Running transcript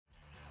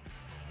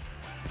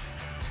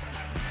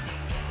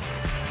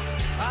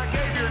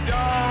your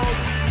dog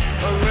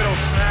a little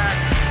snack.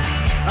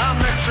 I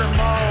met your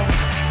mom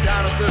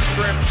down at the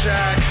shrimp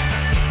shack.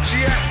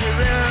 She asked me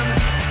then,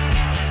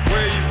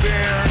 where you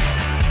been?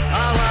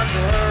 I lied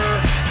to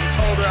her and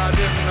told her I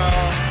didn't know.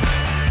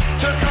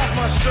 Took off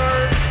my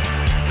shirt,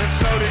 and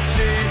so did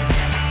she.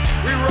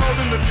 We rolled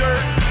in the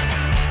dirt,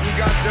 we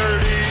got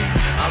dirty.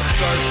 I'm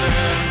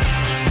surfing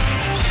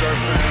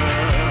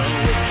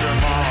with your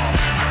mom.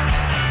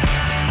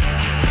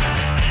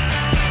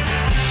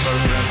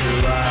 Surfing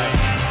through life,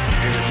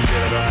 give a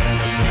shit about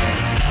anything.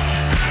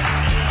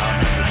 I'm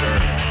in the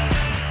dirt.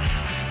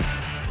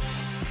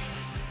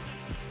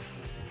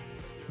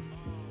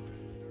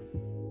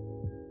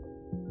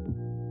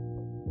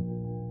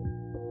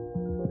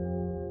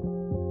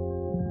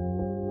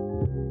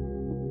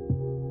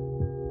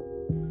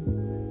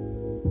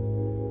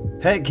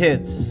 Hey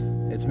kids,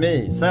 it's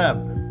me, Seb.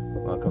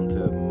 Welcome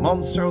to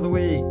Monster of the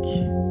Week.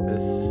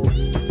 This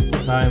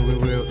time we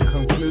will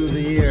conclude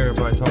the year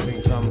by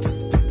talking some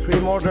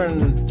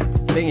pre-modern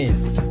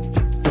thingies.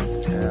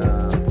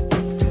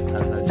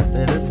 As I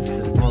stated, this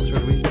is Monster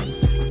of the Week.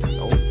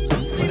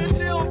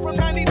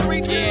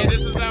 Yeah,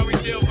 this is how we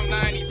chill from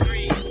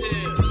 93 too.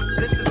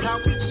 This is how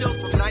we chill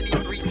from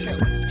 93 too.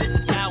 This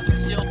is how we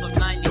chill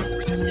from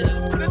 93 too.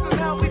 This is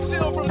how we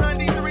chill from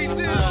 93 too.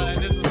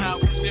 This is how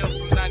we chill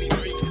from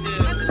 93 too.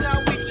 This is how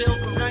we chill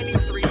from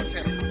 93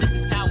 too. This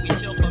is how we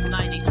chill from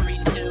 93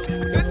 too.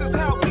 This is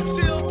how we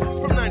chill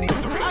from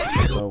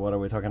 93. So what are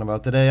we talking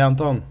about today,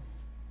 Anton?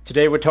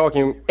 Today we're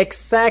talking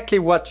exactly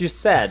what you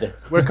said.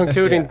 We're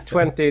concluding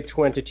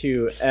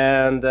 2022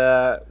 and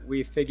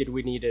we figured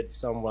we needed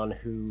someone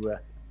who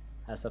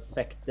has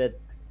affected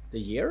the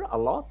year a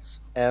lot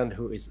and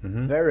who is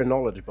very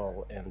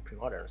knowledgeable in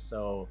pre-modern.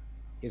 So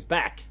he's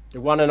back, the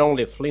one and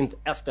only Flint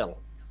Espel.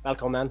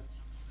 Welcome, man.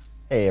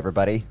 Hey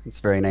everybody, it's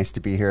very nice to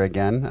be here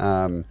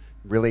again.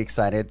 Really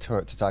excited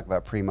to talk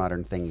about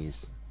pre-modern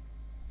thingies.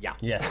 Yeah,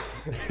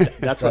 Yes,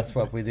 that's that's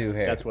what we do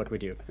here. That's what we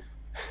do.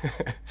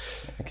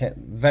 Okay,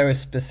 very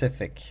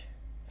specific.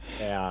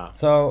 Yeah.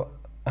 So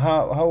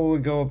how will we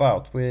go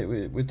about?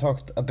 We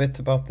talked a bit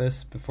about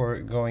this before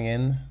going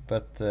in,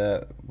 but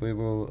we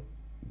will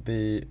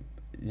be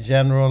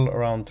general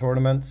around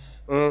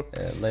tournaments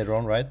later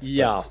on, right?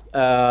 Yeah.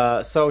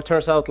 So it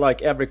turns out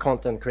like every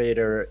content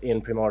creator in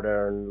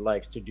pre-modern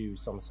likes to do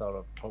some sort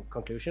of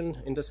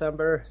conclusion in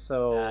December.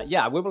 So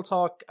yeah, we will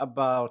talk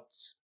about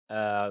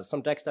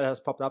some decks that has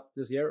popped up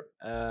this year.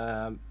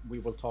 We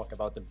will talk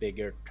about the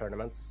bigger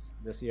tournaments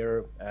this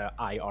year,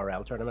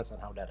 IRL tournaments,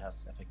 and how that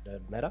has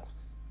affected meta.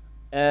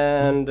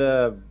 And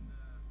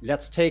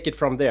let's take it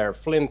from there.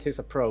 Flint is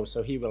a pro,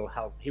 so he will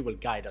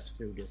guide us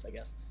through this, I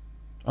guess.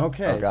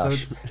 Okay, Oh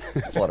gosh, so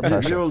that's a lot of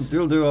pressure. you'll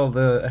do all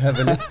the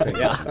heavy lifting.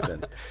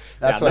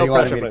 That's Yeah, why no you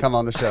wanted pressure, me to come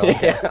on the show.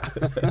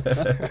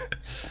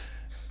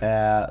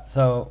 Okay.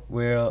 So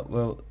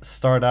we'll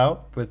start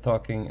out with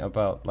talking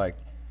about like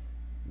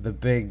the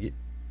big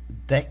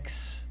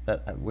decks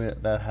that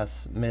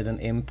has made an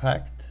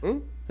impact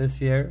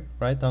this year,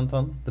 right,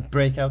 Anton? The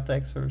breakout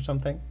decks or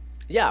something.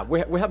 Yeah,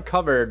 we have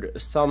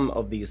covered some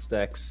of these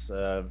decks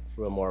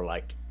through a more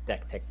like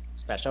deck tech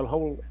special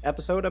whole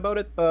episode about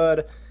it,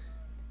 but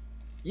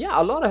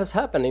yeah, a lot has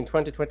happened in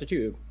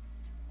 2022.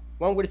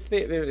 One would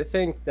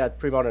think that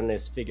pre-modern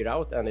is figured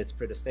out and it's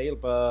pretty stale,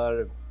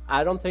 but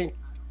I don't think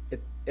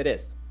it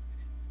is.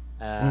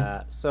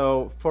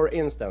 So, for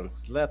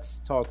instance, let's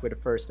talk with the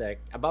first deck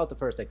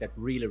that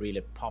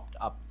really popped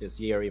up this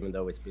year, even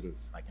though it's been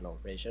like an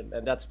operation,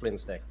 and that's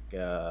Flint's deck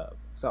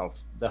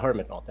itself, the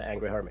Hermit Knot, the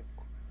Angry Hermit.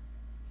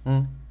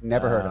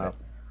 Never heard of it.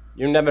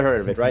 You never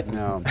heard of it, right?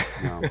 No.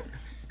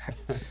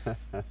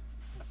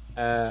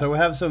 So we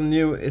have some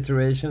new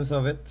iterations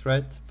of it,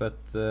 right? But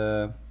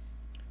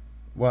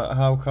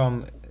how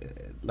come?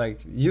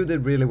 Like you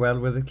did really well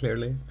with it,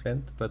 clearly,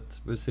 Flint.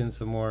 But we've seen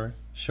some more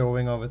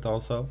showing of it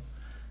also.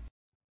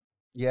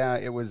 Yeah,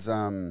 it was.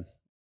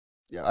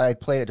 Yeah, I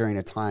played it during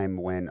a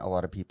time when a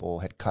lot of people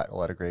had cut a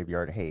lot of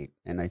graveyard hate,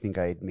 and I think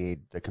I had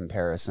made the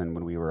comparison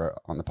when we were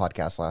on the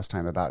podcast last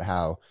time about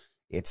how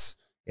it's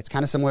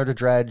kind of similar to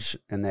Dredge,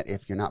 and that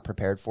if you're not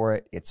prepared for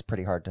it, it's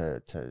pretty hard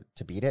to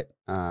beat it.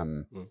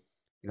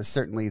 You know,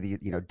 certainly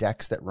the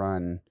decks that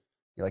run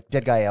like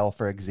Dead Guy L,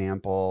 for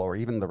example, or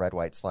even the Red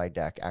White Slide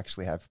deck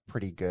actually have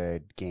pretty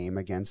good game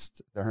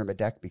against the Hermit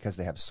deck because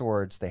they have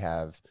swords, they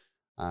have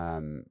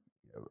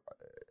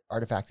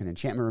artifact and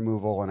enchantment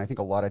removal, and I think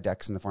a lot of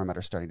decks in the format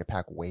are starting to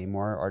pack way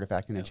more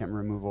artifact and enchantment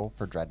removal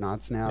for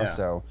dreadnoughts now. Yeah.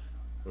 So,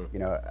 you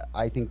know,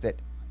 I think that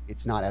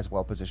it's not as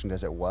well positioned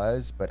as it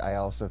was, but I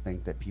also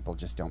think that people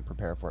just don't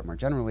prepare for it more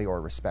generally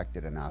or respect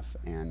it enough.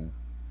 And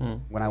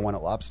when I won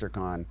at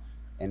LobsterCon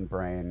and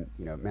Brian,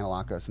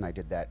 Manolakos and I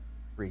did that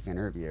brief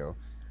interview,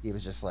 he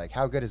was just like,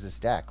 how good is this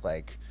deck?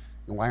 Like,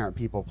 why aren't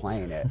people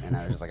playing it? And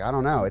I was just like, I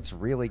don't know. It's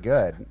really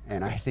good.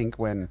 And I think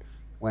when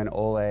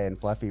Ole and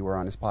Fluffy were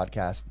on his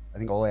podcast, I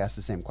think Ole asked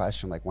the same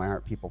question, like, why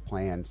aren't people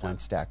playing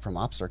Flint's deck from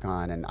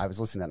LobsterCon? And I was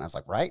listening to that and I was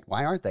like, right,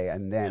 why aren't they?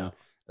 And then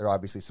there are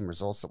obviously some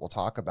results that we'll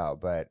talk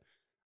about, but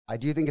I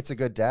do think it's a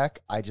good deck.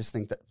 I just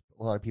think that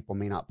lot of people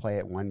may not play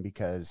it, one,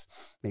 because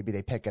maybe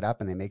they pick it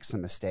up and they make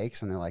some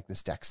mistakes and they're like,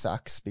 this deck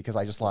sucks because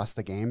I just lost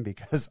the game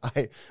because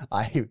I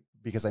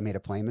made a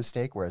play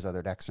mistake, whereas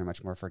other decks are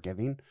much more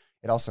forgiving.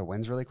 It also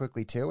wins really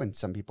quickly too, and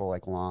some people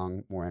like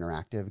long, more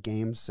interactive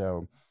games.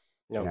 So,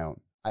 you know,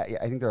 I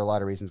think there are a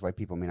lot of reasons why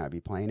people may not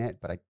be playing it,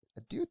 but I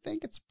do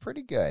think it's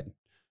pretty good.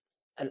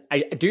 And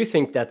I do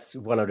think that's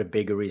one of the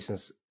bigger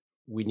reasons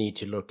we need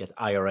to look at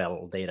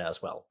IRL data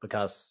as well,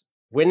 because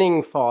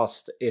winning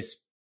fast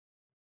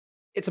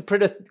it's a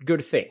pretty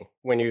good thing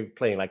when you're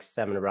playing like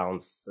 7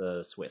 rounds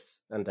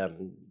Swiss and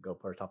then go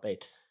for a top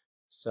 8.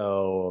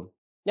 So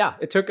yeah,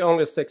 it took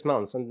only 6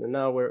 months, and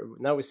now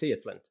we see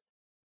it, Flint.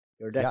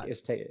 Your deck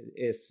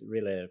is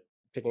really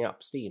picking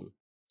up steam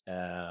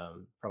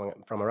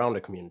from around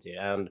the community,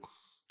 and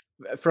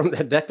from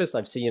the deck list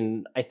I've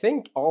seen, I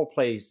think all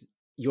plays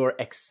your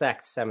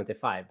exact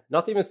 75,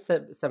 not even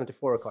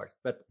 74 cards,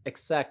 but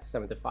exact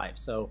 75.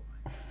 So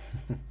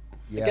I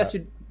guess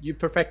you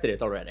perfected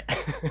it already.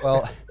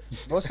 Well,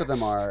 most of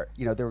them are,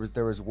 you know, there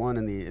was one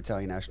in the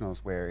Italian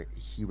Nationals where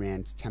he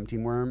ran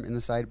Tempting Worm in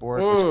the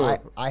sideboard, which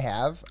I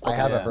have. Okay, I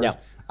have a version. Yeah.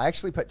 I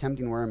actually put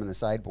Tempting Worm in the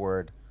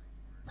sideboard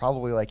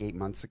probably like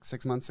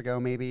 6 months ago,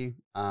 maybe,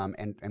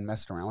 and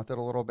messed around with it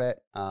a little bit,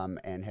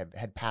 and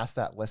had passed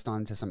that list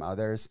on to some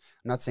others.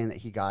 I'm not saying that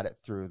he got it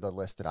through the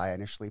list that I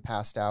initially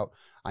passed out.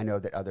 I know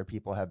that other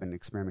people have been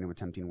experimenting with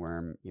Tempting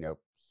Worm, you know,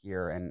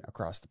 here and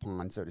across the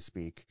pond, so to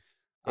speak.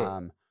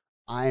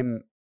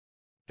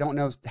 Don't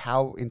know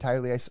how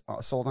entirely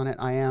sold on it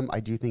I am.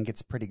 I do think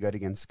it's pretty good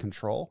against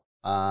control.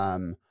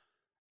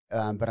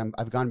 But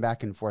I've gone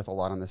back and forth a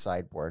lot on the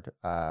sideboard.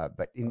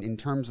 But in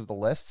terms of the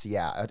lists,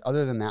 yeah,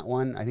 other than that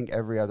one, I think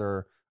every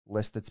other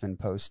list that's been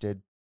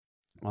posted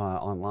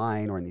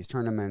online or in these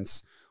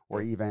tournaments,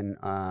 or even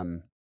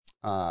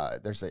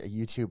there's a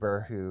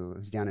YouTuber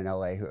who's down in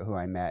LA who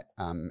I met,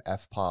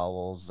 F.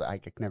 Pauls. I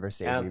could never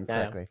say his name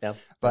correctly.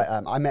 But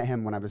I met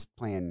him when I was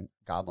playing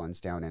Goblins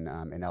down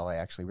in LA,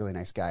 actually. Really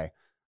nice guy.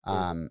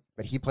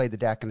 But he played the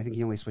deck, and I think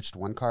he only switched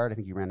one card. I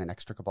think he ran an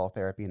extra Cabal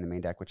Therapy in the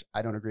main deck, which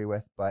I don't agree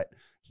with, but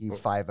he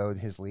 5-0'd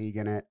his league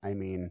in it. I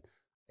mean,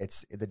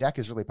 the deck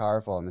is really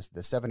powerful, and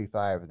the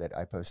 75 that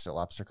I posted at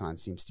LobsterCon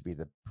seems to be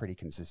the pretty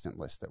consistent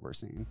list that we're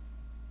seeing.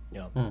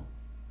 Yeah.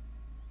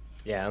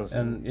 Yeah,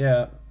 and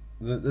yeah,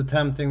 the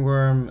Tempting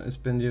Worm has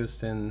been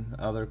used in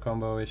other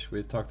combo-ish.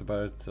 We talked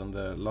about it on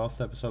the last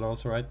episode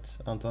also, right,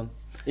 Anton?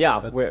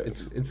 Yeah,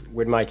 it's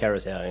with Mike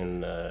Harris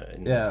in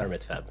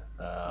Hermit Fab.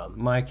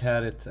 Mike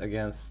had it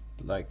against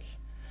like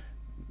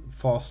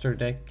faster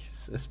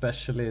decks,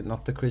 especially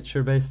not the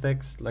creature-based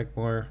decks, like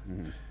more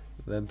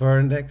the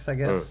burn decks, I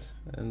guess,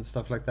 and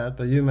stuff like that.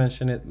 But you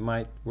mentioned it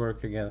might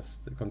work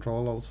against the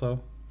control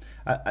also.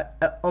 I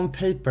on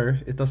paper,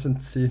 it doesn't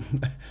seem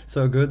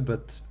so good,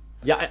 but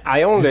yeah,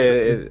 I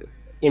only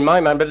in my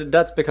mind, but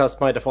that's because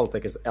my default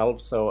deck is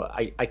Elves, so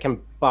I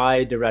can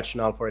buy the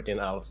rationale for it in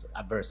Elves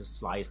versus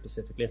Sly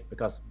specifically,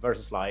 because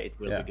versus Sly it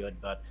will be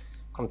good, but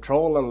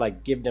control and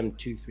like give them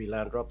 2-3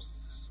 land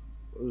drops,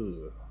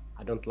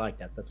 I don't like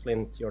that. But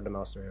Flint, you're the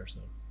master here, so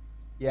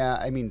yeah,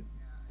 I mean,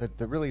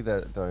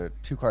 the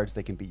two cards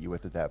they can beat you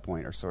with at that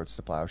point are Swords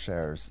to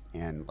Plowshares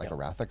and like a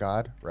Wrath of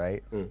God,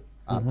 right?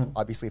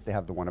 Obviously, if they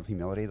have the One of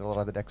Humility that a lot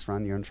of the decks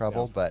run, you're in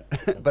trouble. But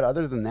but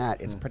other than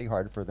that, it's pretty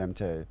hard for them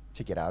to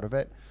get out of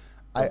it.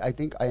 I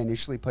think I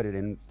initially put it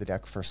in the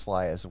deck for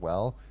Sly as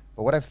well.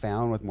 But what I've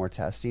found with more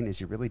testing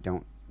is you really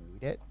don't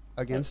need it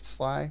against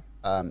Sly.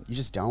 You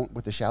just don't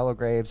with the Shallow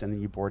Graves, and then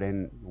you board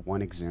in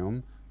one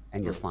Exhume,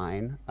 and you're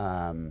fine.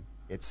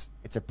 It's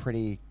a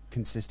pretty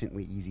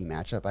consistently easy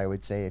matchup, I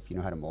would say, if you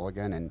know how to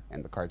mulligan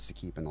and the cards to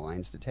keep and the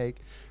lines to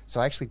take.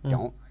 So I actually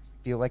don't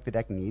feel like the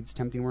deck needs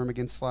Tempting Worm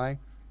against Sly.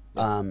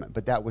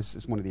 But that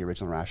was one of the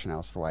original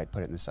rationales for why I'd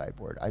put it in the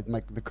sideboard.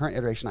 The current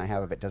iteration I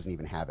have of it doesn't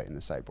even have it in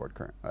the sideboard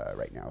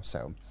right now,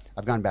 so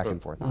I've gone back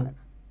and forth on it.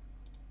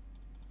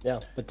 Yeah,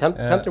 but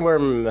Tempting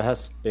Worm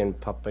has been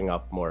popping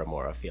up more and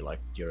more, I feel like,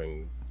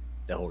 during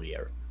the whole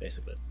year,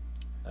 basically.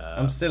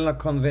 I'm still not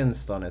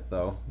convinced on it,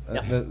 though.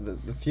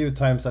 The few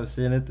times I've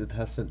seen it, it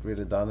hasn't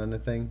really done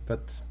anything,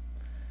 but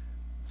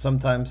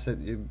sometimes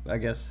I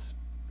guess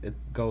it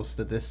goes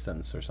the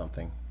distance or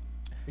something.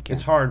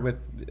 It's hard with,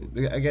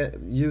 I get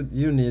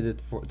you need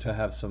it to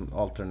have some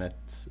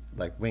alternate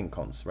like win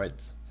cons,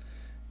 right?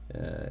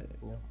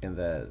 In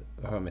the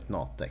Hermit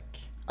Knot deck.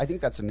 I think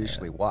that's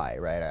initially why,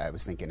 right? I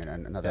was thinking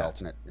another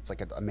alternate. It's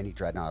like a mini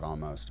Dreadnought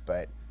almost,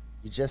 but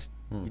you just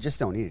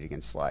don't need it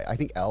against Sly. I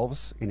think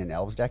Elves in an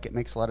Elves deck, it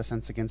makes a lot of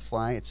sense against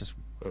Sly. It's just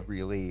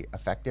really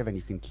effective, and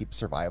you can keep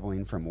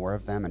survivaling for more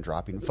of them and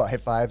dropping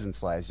 5/5s, and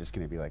Sly is just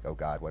going to be like, oh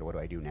god, what do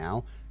I do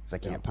now? Because I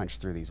can't punch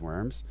through these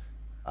worms.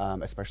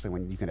 Especially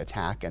when you can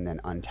attack and then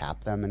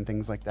untap them and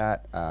things like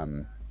that.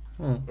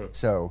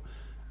 So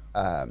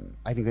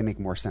I think they make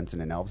more sense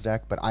in an Elves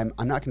deck, but I'm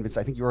not convinced.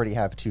 I think you already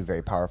have two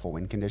very powerful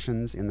win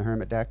conditions in the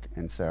Hermit deck,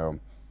 and so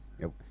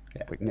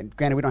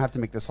granted, we don't have to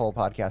make this whole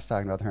podcast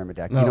talking about the Hermit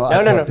deck. No.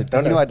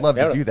 I'd love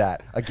to do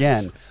that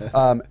again,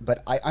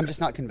 but I'm just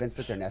not convinced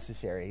that they're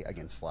necessary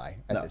against Sly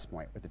at this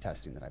point with the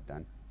testing that I've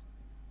done.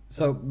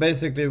 So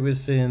basically, we've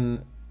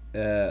seen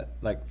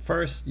like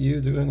first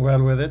you doing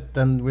well with it,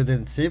 then we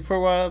didn't see it for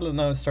a while, and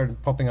now it started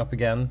popping up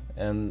again.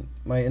 And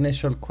my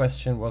initial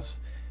question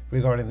was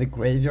regarding the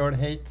graveyard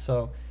hate.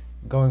 So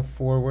going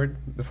forward,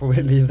 before we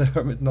leave the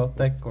Hermit Knot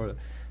deck, or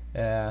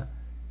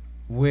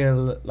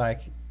will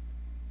like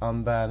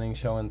unbanning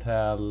show and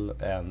tell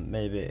and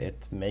maybe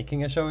it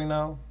making a showing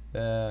now,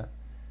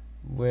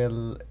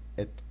 will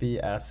it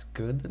be as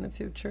good in the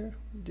future,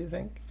 do you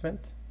think,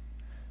 Flint?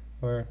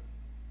 Or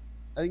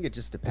I think it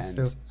just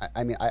depends. Still-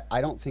 I mean,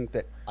 I don't think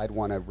that I'd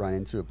want to run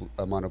into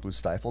a mono blue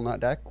Stifle Knot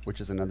deck, which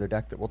is another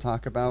deck that we'll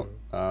talk about,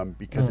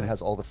 because it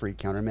has all the free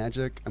counter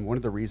magic. And one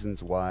of the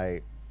reasons why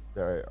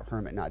the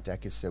Hermit Knot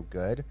deck is so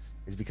good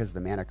is because of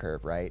the mana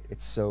curve, right?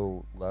 It's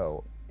so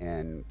low.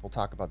 And we'll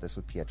talk about this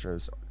with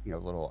Pietro's,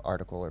 little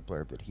article or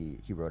blurb that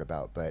he wrote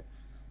about. But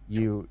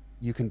you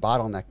can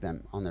bottleneck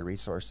them on their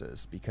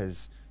resources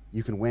because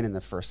you can win in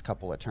the first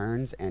couple of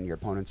turns, and your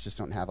opponents just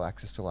don't have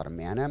access to a lot of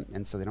mana,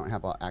 and so they don't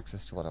have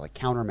access to a lot of like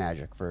counter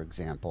magic, for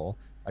example,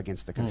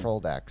 against the control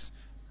decks.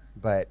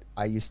 But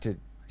I used to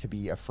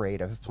be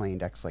afraid of playing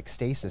decks like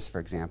Stasis, for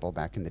example,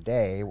 back in the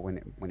day when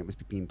it was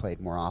being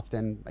played more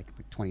often, like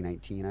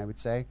 2019, I would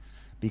say,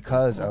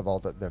 because of all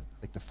the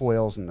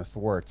foils and the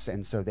thwarts,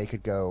 and so they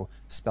could go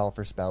spell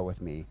for spell with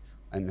me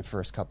in the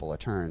first couple of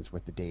turns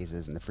with the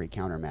dazes and the free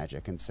counter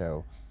magic, and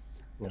so.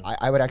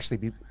 I would actually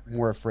be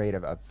more afraid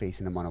of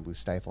facing a mono blue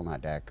Stifle Knot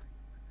deck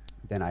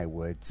than I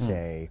would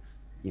say,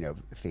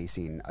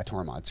 facing a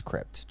Tormod's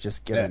Crypt.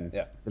 Just given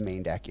the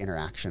main deck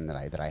interaction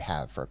that I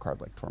have for a card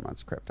like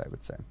Tormod's Crypt, I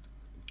would say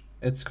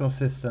it's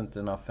consistent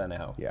enough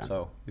anyhow. Yeah.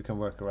 So you can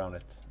work around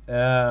it,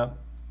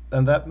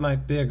 and that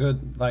might be a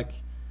good like.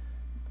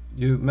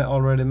 You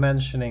already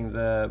mentioning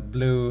the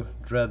blue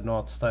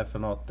Dreadnought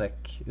Stifle Knot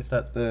deck. Is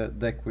that the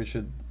deck we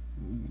should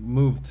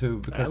move to?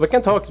 Because we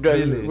can talk.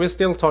 Really We're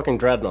still talking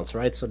Dreadnoughts,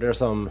 right? So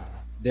there's a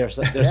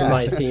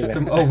nice theme.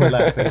 some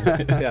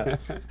overlapping.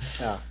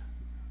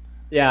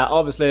 Yeah.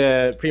 Obviously,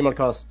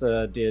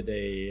 Premodcast did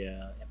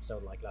a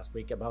episode like last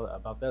week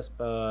about this,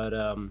 but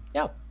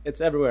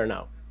it's everywhere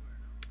now.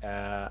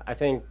 I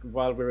think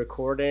while we're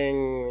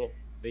recording,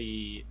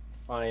 the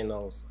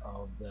finals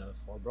of the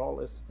Fall Brawl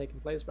is taking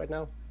place right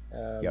now.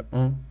 Yep.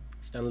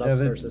 Sven Lutz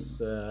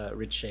versus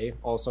Rich Shea.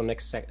 Also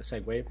next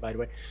segue, by the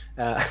way.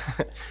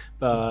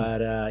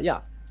 But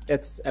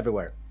it's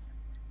everywhere.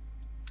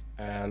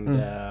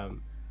 And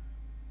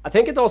I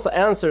think it also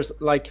answers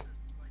like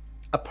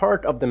a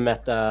part of the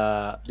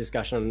meta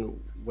discussion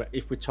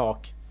if we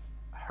talk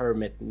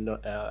Hermit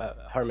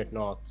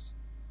Knots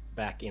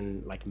back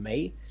in like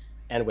May,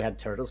 and we had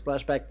Turtle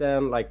Splash back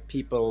then, like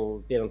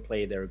people didn't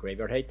play their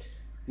Graveyard Hate.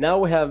 Now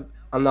we have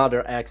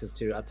another access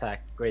to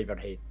attack Graveyard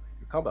Hate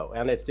combo,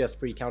 and it's just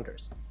free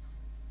counters.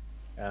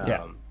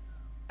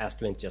 As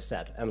Flint just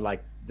said, and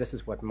like this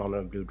is what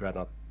Mono Blue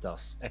Dreadnought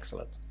does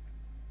excellent.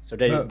 So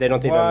they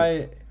don't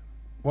even.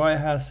 Why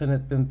hasn't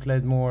it been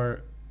played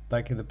more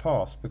like in the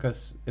past?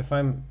 Because if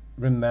I'm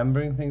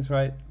remembering things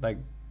right, like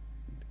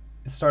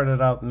it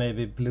started out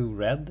maybe blue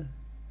red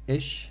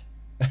ish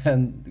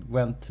and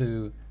went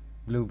to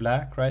blue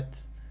black,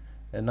 right?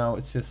 And now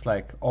it's just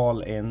like all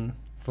in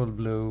full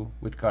blue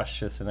with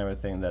gushes and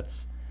everything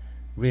that's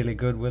really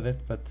good with it.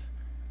 But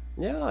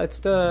yeah,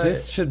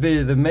 this should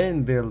be the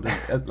main build.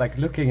 Like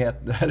looking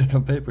at it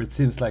on paper, it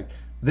seems like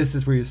this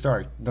is where you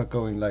start, not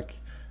going like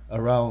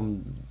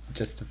around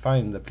just to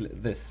find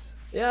this.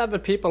 Yeah,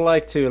 but people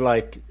like to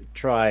like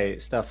try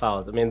stuff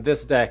out. I mean,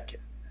 this deck,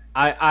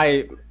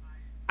 I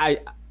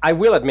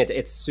will admit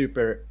it's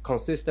super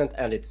consistent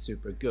and it's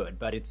super good,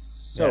 but it's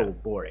so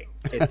boring.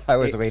 I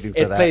was waiting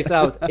for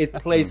that. It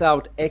plays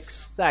out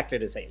exactly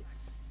the same.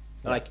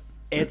 Like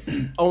it's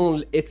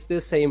the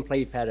same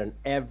play pattern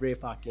every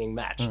fucking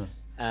match.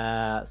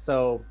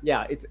 So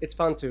yeah, it's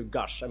fun to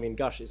gush. I mean,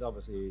 gush is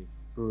obviously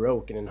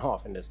broken in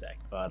half in this deck,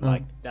 but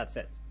like that's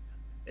it.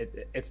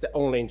 It's the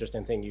only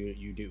interesting thing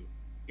you do.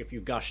 If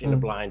you gush in the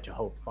blind to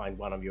hope find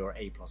one of your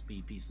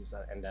A+B pieces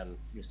and then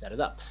you set it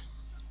up.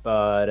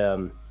 But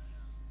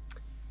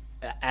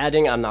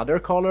adding another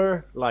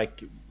color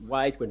like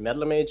white with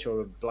Meddler Mage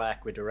or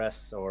black with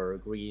Duress or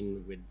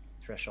green with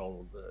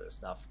Threshold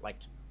stuff, like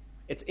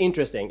it's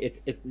interesting.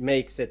 It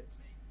makes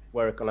it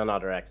work on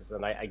another axis,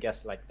 and I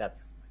guess like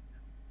that's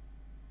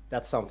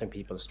something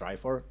people strive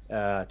for,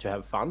 to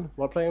have fun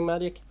while playing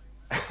Magic.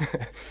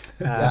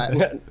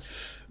 But,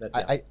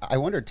 I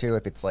wonder too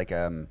if it's like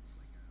a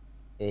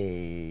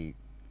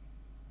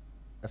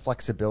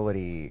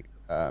flexibility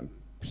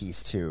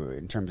piece too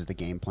in terms of the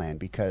game plan,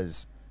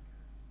 because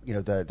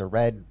the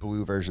red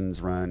blue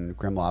versions run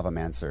Grim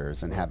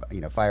Lavamancers and have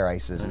Fire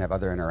Ices and have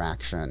other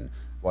interaction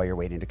while you're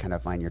waiting to kind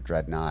of find your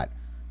Dreadnought,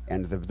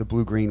 and the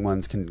blue green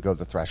ones can go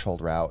the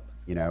Threshold route,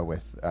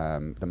 with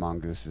the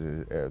Mongoose,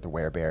 the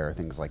Werebear,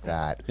 things like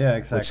that. Yeah,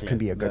 exactly. Which can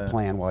be a good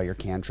plan while you're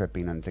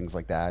cantripping and things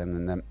like that.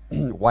 And then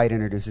the white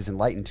introduces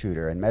Enlightened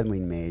Tutor and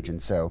Meddling Mage,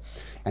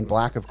 and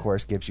black, of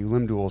course, gives you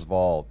Limdual's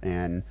Vault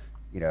and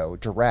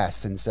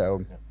Duress. And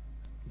so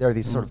there are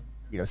these sort of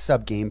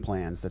sub game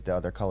plans that the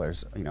other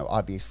colors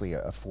obviously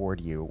afford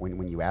you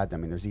when you add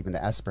them. And there's even the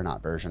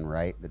Espernaut version,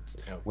 right? That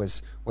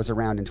was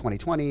around in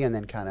 2020 and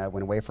then kind of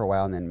went away for a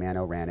while, and then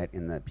Mano ran it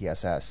in the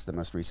PSS, the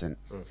most recent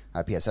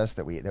PSS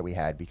that we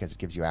had, because it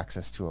gives you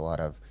access to a lot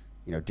of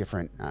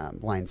different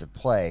lines of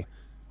play.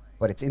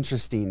 But it's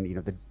interesting,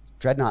 the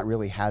Dreadnought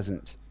really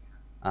hasn't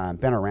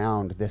been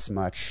around this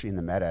much in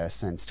the meta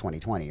since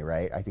 2020,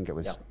 right? I think that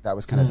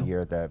was kind of the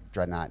year of the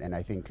Dreadnought, and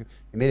I think it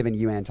may have been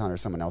you, Anton, or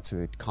someone else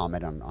who had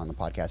commented on the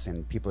podcast,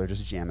 and people are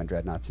just jamming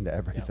Dreadnoughts into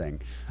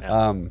everything.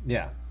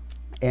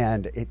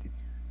 And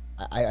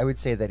I would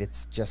say that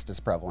it's just as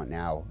prevalent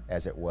now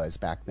as it was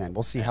back then.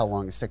 We'll see how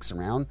long it sticks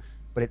around,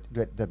 but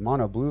the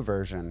mono blue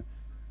version,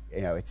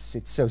 it's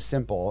so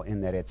simple in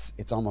that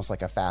it's almost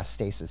like a fast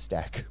stasis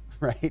deck,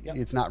 right?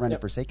 It's not running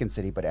Forsaken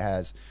City, but it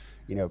has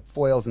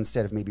foils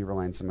instead of maybe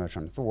relying so much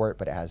on Thwart,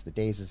 but it has the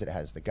Dazes, it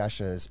has the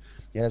Gushes.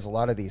 It has a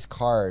lot of these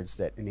cards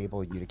that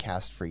enable you to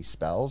cast free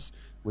spells,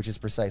 which is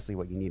precisely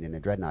what you need in a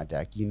Dreadnought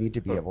deck. You need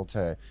to be able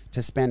to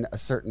spend a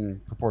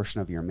certain proportion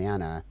of your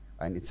mana,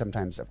 and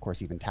sometimes, of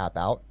course, even tap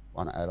out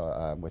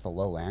with a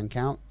low land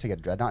count to get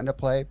a Dreadnought into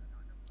play.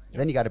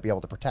 Then you got to be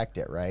able to protect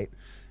it, right?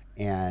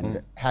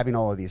 And having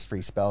all of these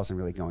free spells and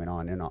really going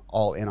on and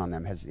all in on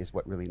them is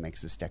what really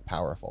makes this deck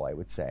powerful, I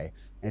would say.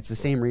 And it's the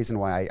same reason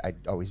why I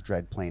always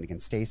dread playing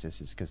against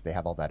Stasis, is because they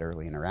have all that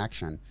early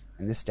interaction.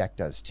 And this deck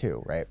does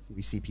too, right?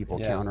 We see people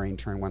countering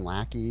turn 1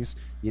 lackeys,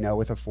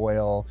 with a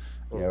foil,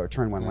 or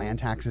turn 1 land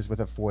taxes with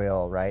a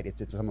foil, right?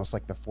 It's almost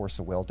like the Force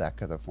of Will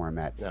deck of the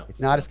format. Yeah.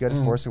 It's not as good as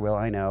Force of Will,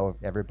 I know.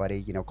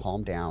 Everybody,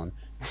 calm down.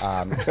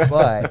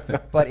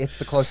 But it's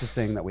the closest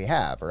thing that we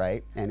have,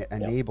 right? And it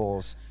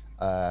enables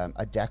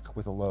a deck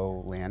with a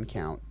low land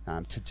count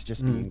to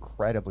just be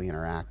incredibly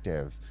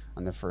interactive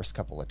on the first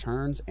couple of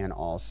turns, and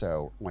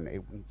also when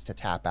it needs to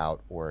tap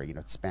out or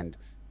spend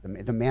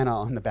the mana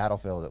on the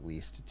battlefield at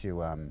least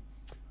to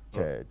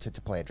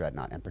play a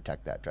Dreadnought and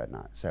protect that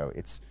Dreadnought. So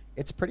it's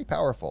pretty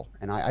powerful,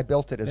 and I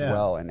built it as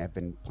well and have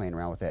been playing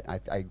around with it. I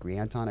agree,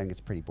 Anton. I think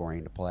it's pretty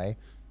boring to play,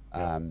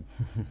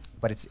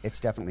 but it's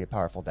definitely a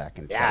powerful deck,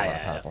 and it's got a lot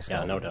of powerful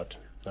spells. No doubt.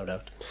 No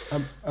doubt.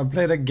 I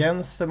played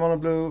against the mono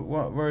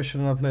blue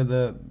version. I played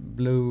the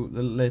blue.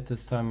 The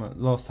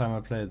last time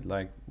I played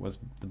was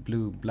the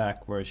blue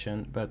black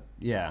version. But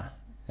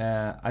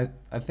I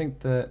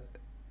think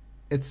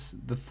it's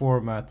the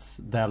format's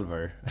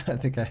Delver. I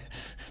think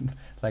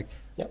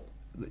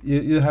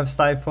you have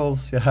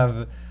stifles. You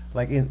have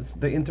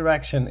the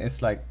interaction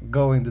is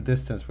going the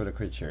distance with a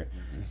creature,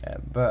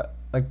 but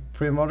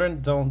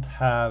pre-modern don't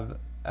have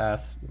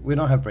we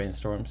don't have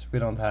brainstorms. We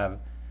don't have.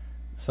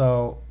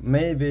 So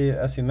maybe,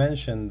 as you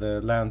mentioned,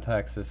 the land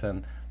taxes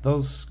and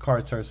those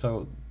cards are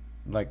so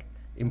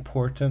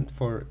important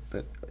for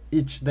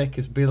each deck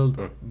is built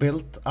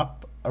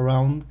up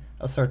around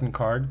a certain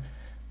card.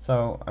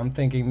 So I'm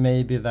thinking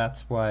maybe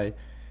that's why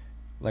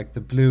the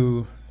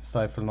blue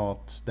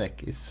Stiflenaught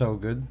deck is so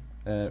good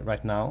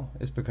right now,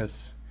 is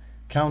because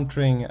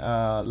countering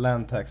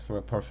land tax for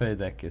a parfait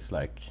deck is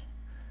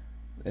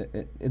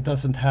it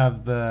doesn't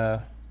have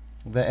the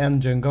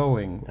engine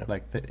going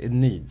it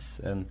needs,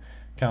 and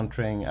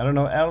countering, I don't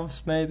know,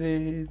 elves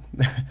maybe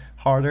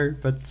harder,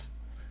 but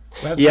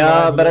but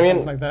I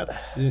mean, like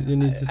that. You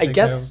need to. I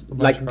guess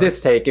this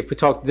take. If we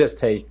talk this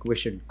take, we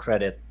should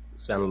credit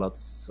Sven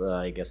Lutz.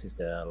 I guess he's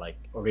the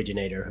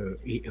originator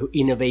who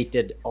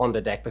innovated on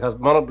the deck, because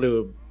mono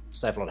blue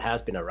Stiflenaught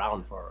has been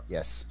around for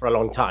a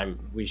long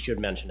time. We should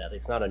mention that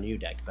it's not a new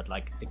deck, but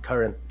the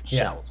current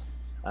shell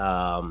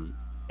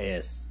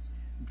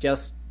is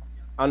just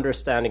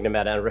understanding the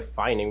meta and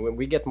refining. When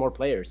we get more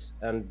players,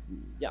 and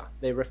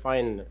they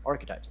refine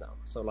archetypes now.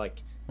 So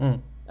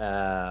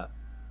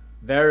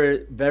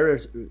very very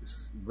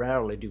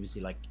rarely do we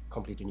see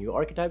completely new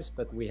archetypes,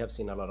 but we have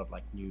seen a lot of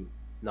new,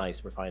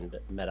 nice, refined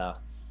meta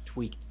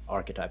tweaked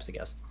archetypes, I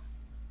guess.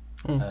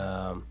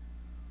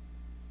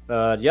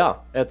 But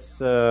it's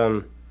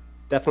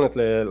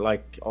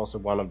definitely also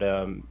one of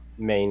the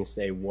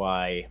mainstay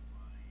why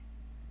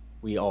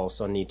we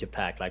also need to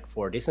pack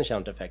 4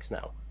 disenchant effects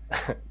now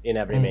in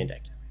every main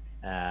deck,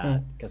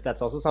 because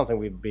that's also something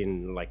we've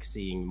been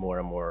seeing more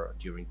and more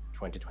during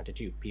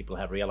 2022. People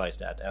have realized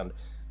that, and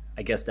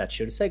I guess that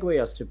should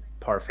segue us to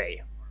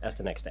Parfait as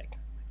the next deck.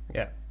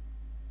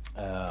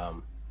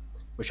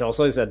 Which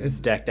also is a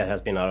deck that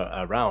has been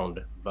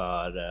around,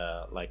 but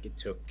it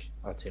took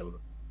until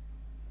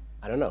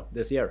I don't know,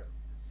 this year.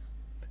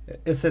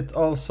 Is it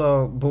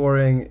also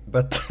boring,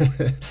 but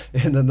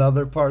in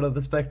another part of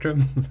the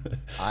spectrum?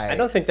 I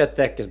don't think that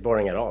deck is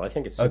boring at all. I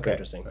think it's super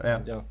interesting.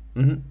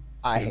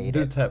 I hate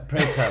it.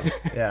 Pray tab.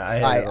 Yeah,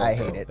 I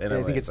hate it.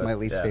 I think it's my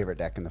least favorite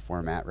deck in the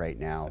format right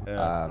now.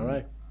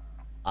 All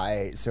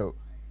right. So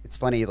it's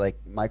funny,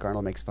 Mike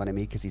Arnold makes fun of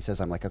me because he says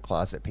I'm like a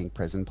closet Pink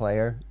Prison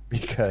player,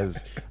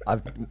 because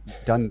I've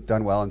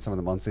done well in some of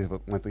the monthlies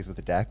with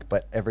the deck,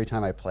 but every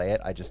time I play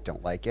it, I just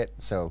don't like it.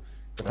 So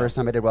the first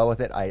time I did well with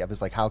it, I was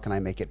how can I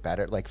make it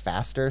better,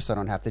 faster, so I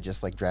don't have to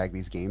just drag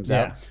these games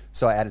out.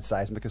 So I added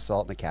Seismic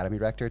Assault and Academy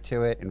Rector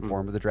to it in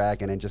Form of the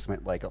Dragon, and just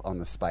went on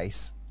the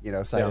spice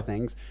side of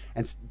things,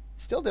 and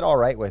still did all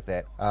right with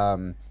it.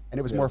 And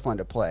it was more fun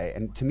to play.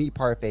 And to me,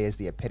 Parfait is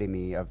the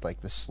epitome of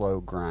like the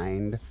slow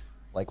grind,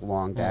 like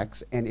long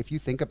decks. And if you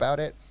think about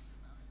it,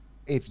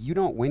 if you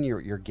don't win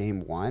your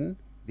game one,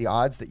 the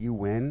odds that you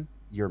win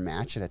your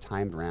match in a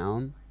timed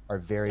round are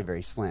very,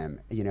 very slim.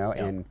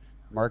 And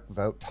Mark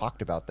Vogt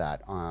talked about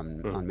that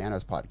on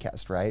Mano's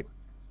podcast, right?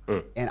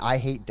 And I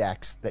hate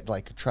decks that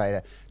like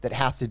that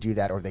have to do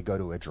that, or they go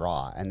to a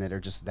draw and that are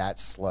just that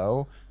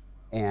slow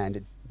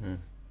and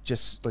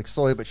just like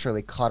slowly but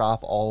surely cut off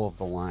all of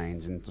the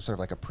lines and sort of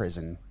like a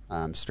prison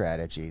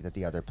strategy that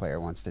the other player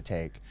wants to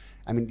take.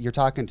 I mean, you're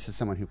talking to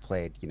someone who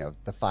played,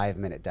 the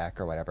 5-minute deck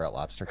or whatever at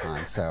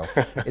LobsterCon, so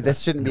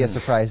this shouldn't be a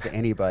surprise to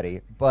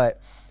anybody.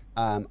 But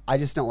I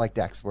just don't like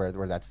decks where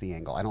that's the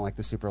angle. I don't like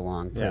the super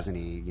long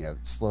prison-y,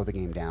 slow the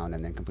game down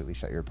and then completely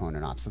shut your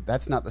opponent off. So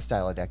that's not the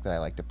style of deck that I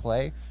like to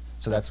play.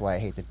 So that's why I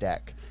hate the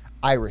deck.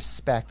 I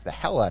respect the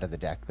hell out of the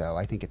deck, though.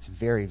 I think it's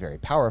very, very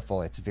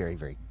powerful. It's very,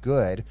 very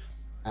good.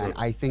 And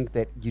I think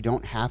that you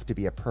don't have to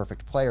be a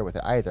perfect player with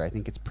it either. I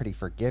think it's pretty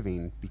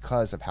forgiving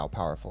because of how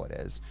powerful it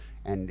is.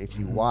 And if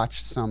you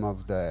watch some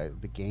of the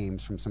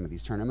games from some of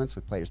these tournaments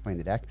with players playing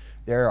the deck,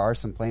 there are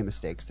some play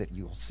mistakes that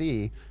you'll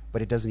see,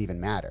 but it doesn't even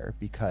matter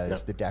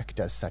because the deck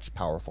does such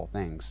powerful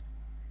things.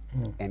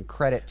 And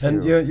credit to...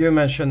 And you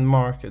mentioned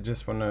Mark, I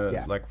just want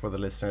to, like for the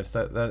listeners,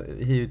 that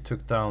he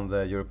took down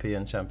the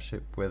European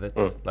Championship with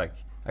it, like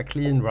a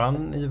clean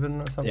run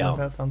even or something like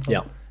that, Anton?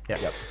 Yeah.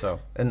 Yep. So,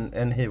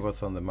 and he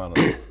was on the Mano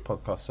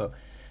podcast. So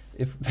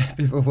if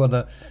people want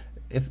to,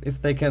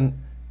 if they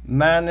can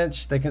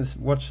manage, they can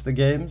watch the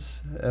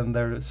games and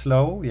they're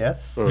slow,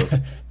 yes,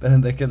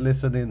 then they can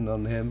listen in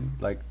on him,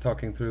 like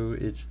talking through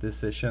each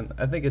decision.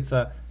 I think it's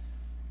a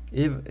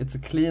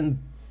clean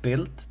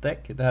built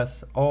deck. It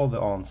has all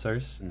the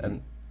answers,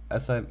 and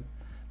as I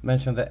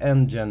mentioned, the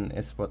engine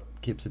is what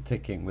keeps it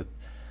ticking with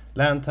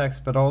land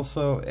tax, but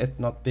also it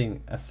not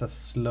being as a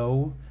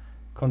slow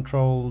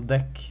control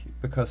deck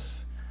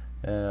because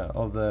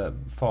of the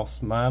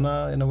fast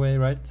mana in a way,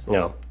 right?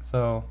 Yeah.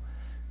 So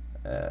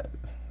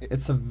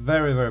it's a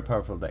very, very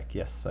powerful deck.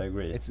 Yes, I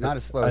agree. It's not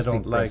as slow as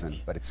Pink Prison,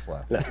 but it's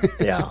slow.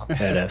 Yeah,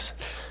 it is.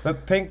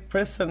 But Pink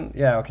Prison,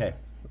 yeah, okay.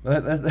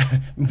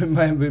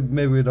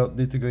 Maybe we don't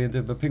need to go into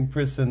it, but Pink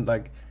Prison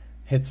like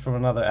hits from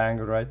another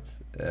angle, right?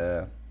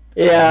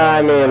 Yeah,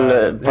 I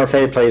mean,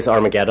 Parfait plays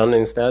Armageddon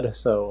instead,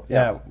 so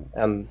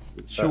and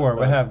sure,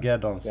 we have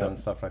Geddons and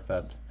stuff like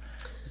that.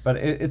 But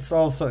it's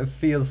also, it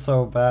feels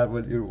so bad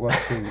when you're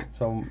watching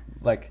some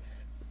like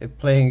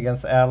playing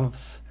against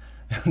elves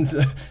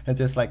and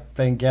just like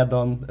playing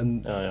Geddon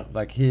and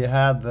like he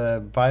had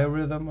the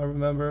biorhythm, I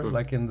remember,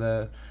 like in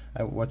the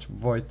I watched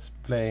Voigt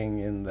playing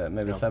in the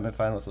maybe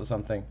semifinals or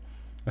something.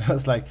 I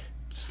was like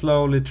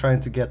slowly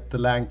trying to get the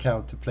land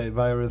count to play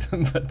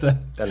biorhythm, but then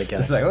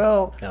it's like,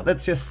 well,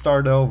 let's just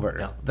start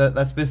over.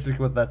 That's basically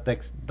what that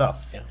deck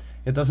does.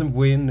 It doesn't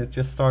win, it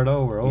just start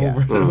over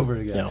and over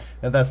again.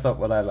 And that's not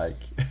what I like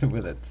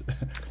with it.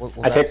 Well,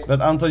 I think,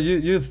 but Anton,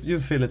 you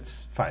feel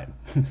it's fine.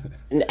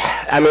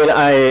 I mean,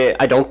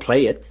 I don't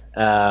play it,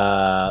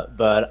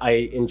 but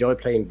I enjoy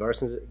playing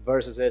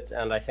versus it,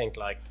 and I think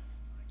like,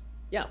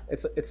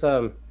 it's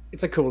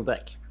a cool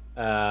deck.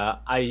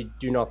 I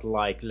do not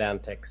like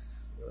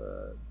Lantex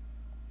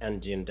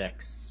engine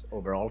decks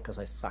overall because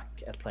I suck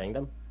at playing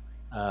them,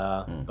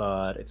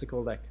 but it's a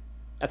cool deck.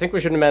 I think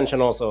we should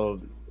mention also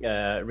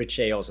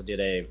Richey also did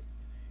a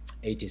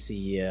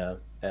ATC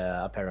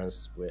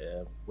appearance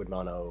with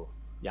Mano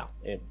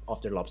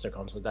after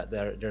LobsterCon, so that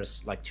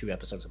there's like 2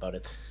 episodes about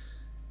it,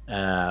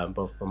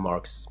 both from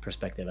Mark's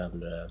perspective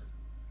and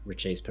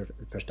Richey's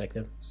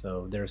perspective.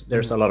 So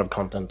there's a lot of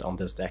content on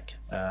this deck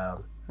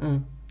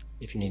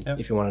if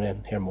you want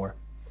to hear more.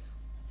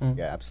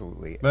 Yeah,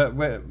 absolutely. But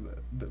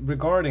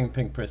regarding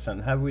Pink Prison,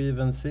 have we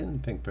even seen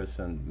Pink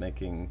Prison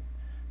making?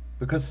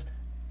 Because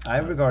I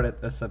regard it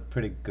as a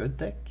pretty good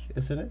deck,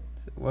 isn't it?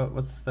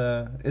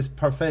 Is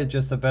Parfait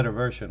just a better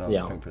version of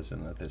Pink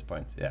Prison at this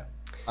point? Yeah,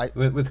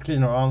 with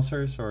cleaner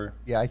answers, or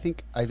I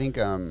think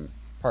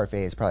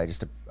Parfait is probably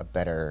just a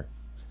better,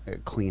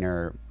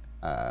 cleaner,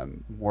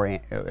 more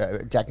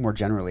deck more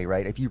generally,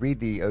 right? If you read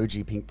the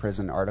OG Pink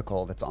Prison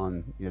article that's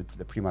on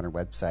the Pre-Modern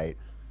website,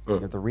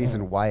 the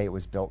reason why it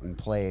was built and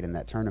played in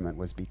that tournament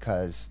was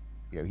because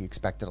he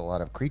expected a lot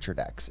of creature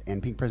decks,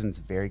 and Pink Prison's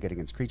very good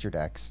against creature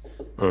decks,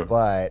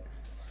 but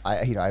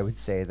I would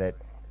say that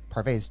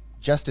Parfait is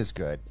just as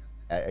good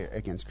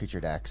against creature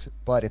decks,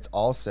 but it's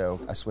also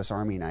a Swiss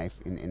Army knife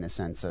in a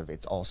sense of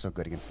it's also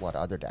good against a lot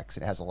of other decks.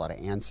 It has a lot of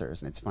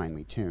answers and it's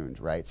finely tuned,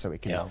 right? So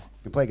it can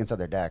play against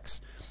other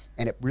decks,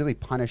 and it really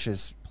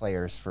punishes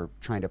players for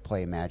trying to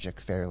play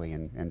Magic fairly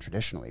and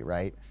traditionally,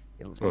 right?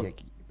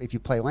 If you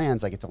play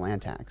lands, I get to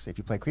land tax. If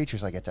you play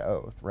creatures, I get to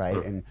oath,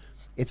 right? And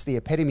it's the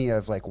epitome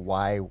of like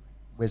why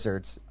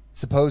Wizards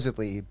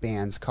supposedly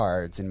bans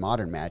cards in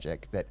modern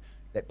Magic that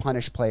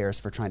punish players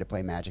for trying to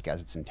play Magic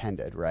as it's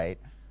intended, right?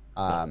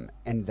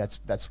 And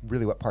that's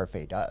really what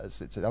Parfait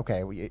does. It's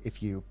okay.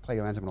 If you play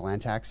your lands, I'm going to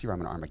land tax you. Or I'm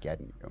going to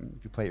Armageddon you.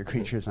 If you play your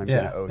creatures, I'm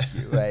going to oath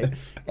you, right?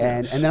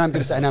 and then I'm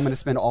going to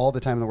spend all the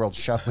time in the world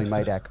shuffling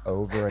my deck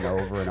over and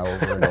over and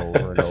over and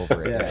over and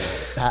over again.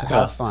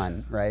 Have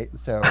fun, right?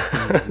 So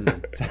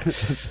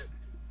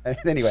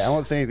anyway, I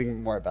won't say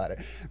anything more about it.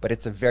 But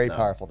it's a very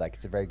powerful deck.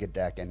 It's a very good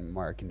deck, and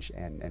Mark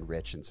and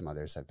Rich and some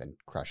others have been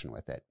crushing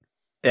with it.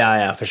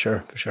 Yeah, for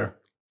sure.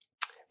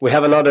 We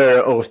have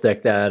another oath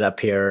deck that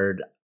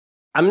appeared.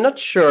 I'm not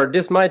sure.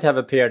 This might have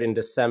appeared in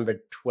December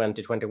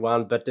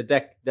 2021, but the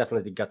deck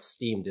definitely got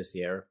steamed this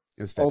year.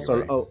 It was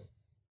February. Also,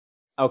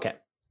 okay.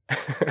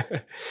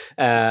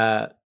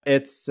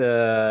 It's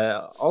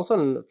also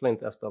in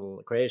Flint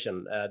Espel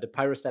creation, the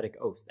Pyrostatic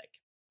Oath deck.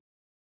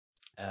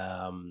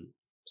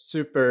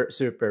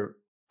 Super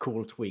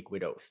cool tweak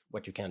with Oath,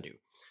 what you can do.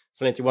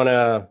 Flint, you want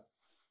to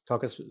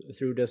talk us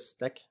through this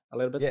deck a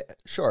little bit? Yeah,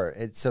 sure.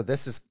 So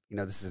this is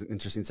an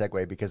interesting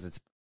segue because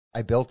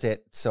I built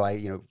it so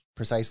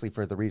precisely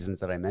for the reasons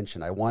that I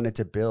mentioned. I wanted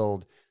to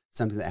build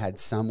something that had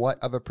somewhat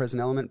of a prison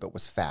element, but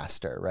was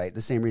faster, right?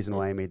 The same reason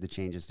why I made the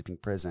changes to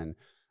Pink Prison.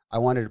 I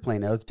wanted to play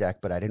an Oath deck,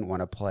 but I didn't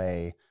want to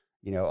play,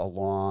 I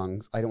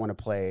didn't want to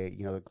play,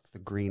 the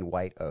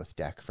green-white Oath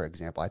deck, for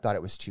example. I thought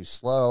it was too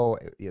slow.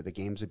 The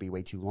games would be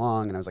way too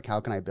long. And I was like, how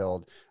can I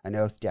build an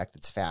Oath deck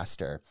that's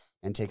faster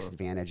and takes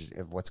advantage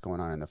of what's going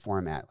on in the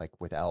format, like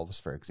with Elves,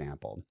 for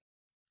example?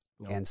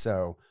 No. And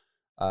so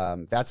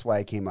that's why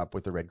I came up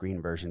with the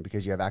red-green version,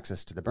 because you have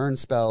access to the burn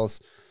spells.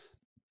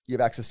 You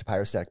have access to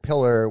Pyrostatic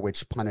Pillar,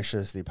 which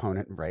punishes the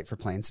opponent, right, for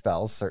playing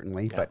spells,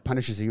 certainly, but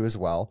punishes you as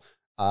well.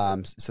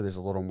 So there's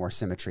a little more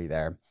symmetry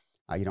there.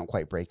 You don't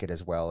quite break it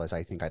as well as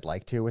I think I'd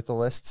like to with the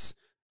lists.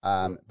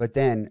 But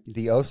then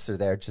the Oaths are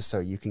there just so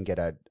you can get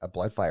a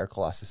Bloodfire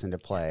Colossus into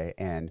play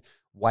and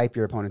wipe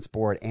your opponent's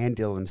board and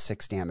deal them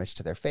 6 damage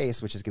to their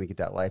face, which is going to get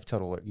that life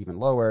total even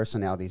lower. So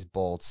now these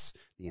bolts,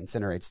 the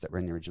Incinerates that were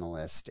in the original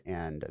list,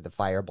 and the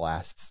Fire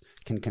Blasts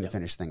can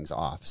finish things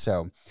off.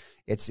 So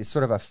it's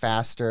sort of a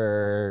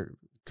faster,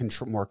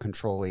 more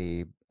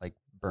control-y, like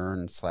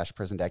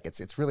burn/prison deck.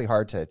 It's really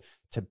hard to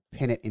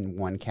pin it in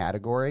one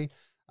category.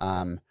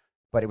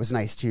 But it was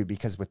nice too,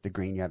 because with the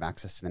green, you have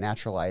access to the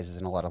naturalizes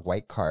and a lot of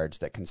white cards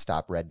that can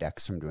stop red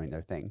decks from doing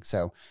their thing.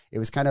 So it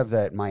was kind of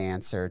my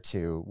answer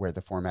to where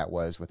the format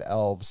was with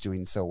Elves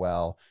doing so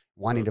well,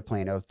 wanting to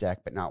play an Oath deck,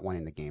 but not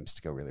wanting the games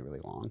to go really,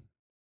 really long.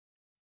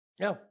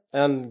 Yeah,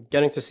 and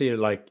getting to see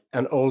like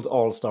an old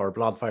all-star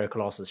Bloodfire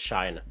Colossus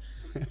shine.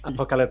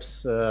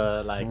 Apocalypse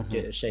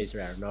Chase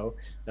Rare. No,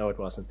 it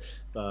wasn't.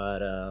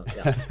 But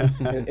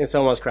in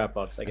someone's crap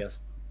box, I guess.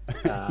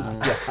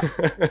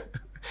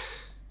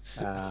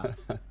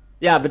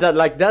 But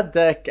that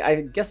deck, I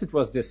guess it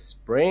was this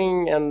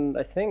spring, and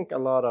I think a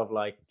lot of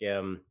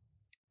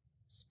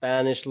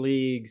Spanish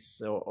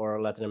leagues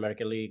or Latin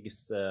American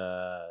leagues,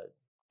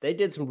 they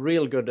did some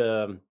real good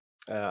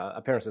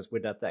appearances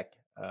with that deck.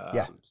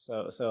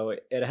 So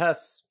it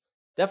has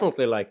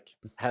definitely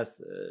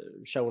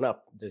shown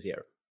up this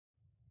year.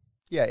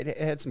 Yeah, it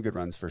had some good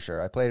runs for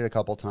sure. I played it a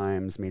couple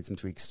times, made some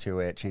tweaks to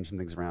it, changed some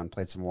things around,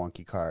 played some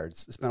wonky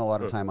cards. Spent a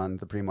lot of time on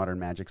the Pre-Modern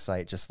Magic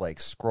site, just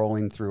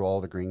scrolling through all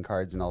the green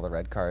cards and all the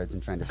red cards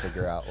and trying to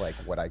figure out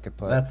what I could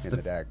put in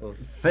the deck.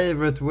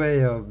 Favorite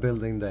way of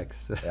building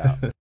decks.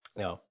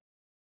 Yeah,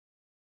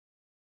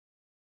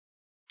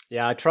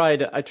 I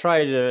tried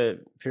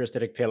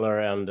Pyrostatic Pillar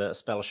and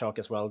Spell Shock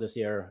as well this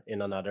year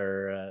in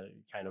another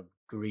kind of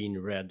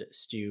green-red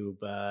stew,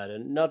 but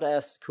not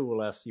as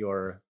cool as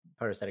your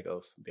Pyrostatic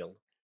Oath build.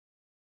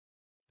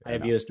 I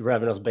have used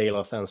Ravenous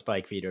Bailiff and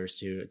Spike Feeders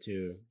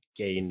to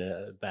gain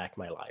back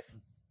my life.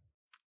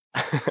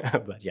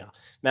 But yeah,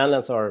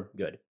 Manlands are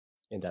good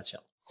in that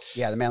shell.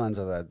 Yeah, the Manlands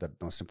are the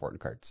most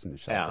important cards in the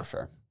shell for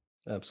sure.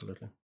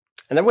 Absolutely.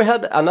 And then we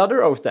had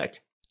another Oath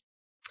deck.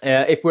 Do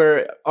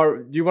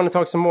you want to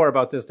talk some more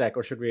about this deck,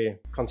 or should we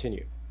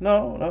continue?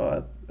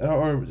 No. Or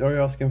are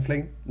you asking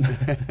Fling?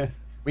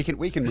 We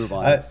can move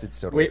on. It's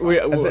totally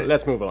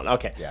let's move on.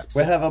 Okay. Yeah.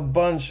 We have a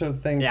bunch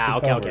of things to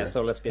cover. Okay.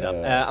 So let's speed up.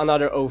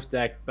 Another Oath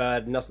deck,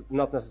 but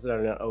not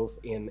necessarily an Oath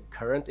in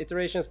current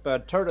iterations,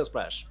 but Turtle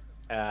Splash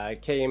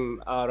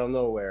came out of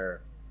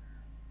nowhere.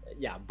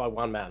 Yeah, by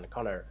one man,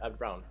 Connor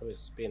Brown,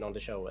 who's been on the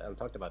show and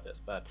talked about this.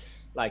 But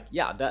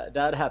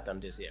that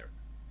happened this year.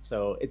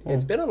 So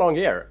it's been a long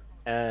year.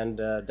 And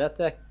that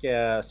deck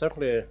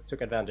certainly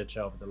took advantage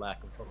of the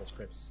lack of Tormund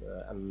Scripts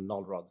and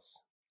Null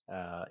Rods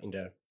in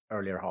the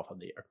earlier half of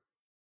the year.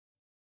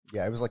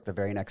 Yeah, it was like the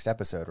very next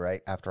episode,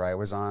 right? After I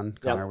was on,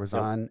 Connor was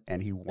on,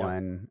 and he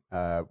won.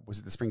 Was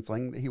it the Spring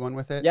Fling that he won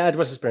with it? Yeah, it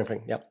was the Spring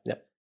Fling. Yep.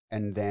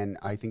 And then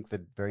I think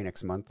the very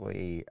next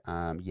monthly,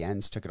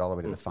 Jens took it all the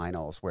way to the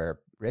finals, where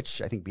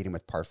Rich, I think, beat him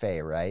with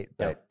Parfait, right?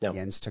 But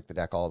Jens took the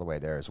deck all the way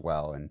there as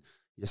well, and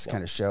just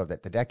kind of show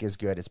that the deck is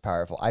good, it's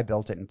powerful. I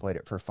built it and played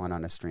it for fun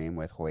on a stream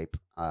with Hoip,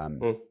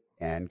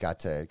 and got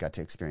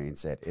to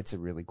experience it. It's a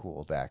really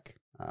cool deck.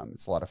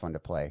 It's a lot of fun to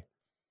play.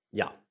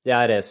 Yeah,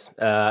 it is.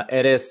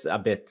 It is a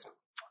bit,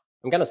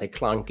 I'm gonna say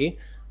clunky,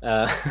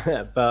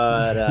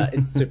 But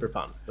it's super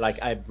fun.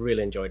 Like I've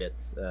really enjoyed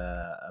it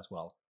as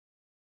well.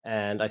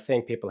 And I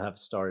think people have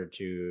started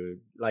to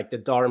like the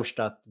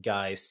Darmstadt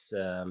guys,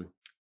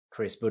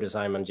 Chris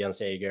Budesheim and Jens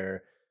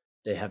Jaeger.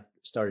 They have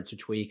started to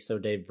tweak, so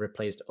they've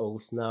replaced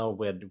Oath now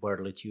with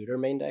Worldly Tutor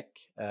main deck.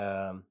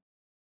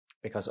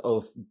 Because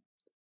Oath,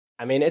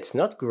 I mean, it's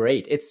not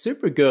great. It's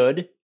super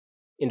good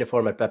in the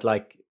format, but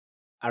like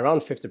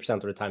around 50%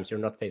 of the times you're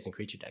not facing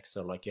creature decks,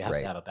 so like you have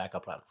to have a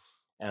backup plan.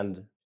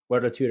 And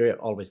Worldly Tutor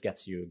always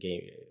gets you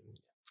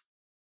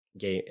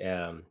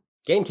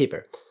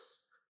Gamekeeper.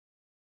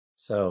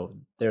 So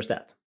there's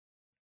that.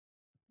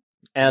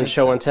 And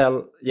Show and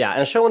Tell,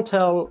 and Show and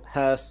Tell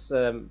has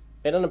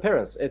made an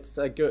appearance. It's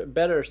a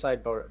better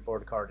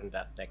sideboard card in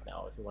that deck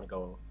now. If you want to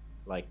go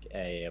like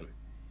a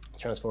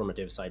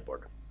transformative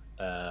sideboard.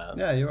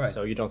 Yeah, you're right.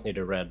 So you don't need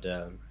a red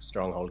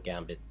Stronghold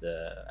Gambit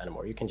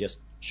anymore. You can just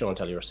Show and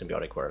Tell your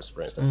Symbiotic Whirs,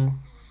 for instance.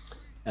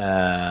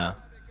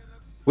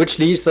 Which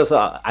leaves us,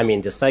 I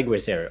mean, the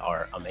segues here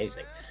are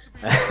amazing.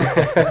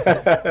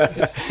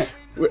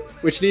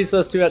 Which leads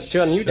us to a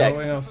new deck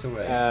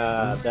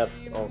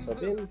that's also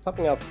been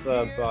popping up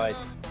by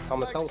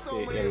Tom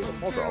Metelsky in the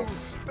Fall Brawl.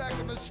 Back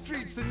in the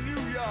streets of New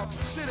York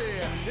City,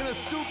 in a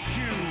soup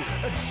queue,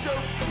 a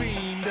dope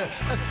fiend,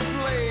 a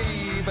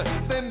slave,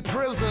 then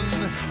prison,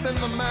 then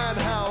the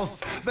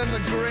madhouse, then the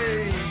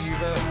grave.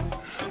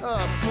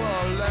 Oh,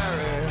 poor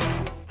Larry.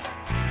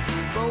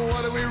 But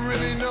what do we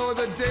really know of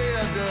the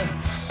dead,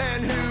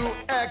 and who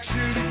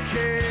actually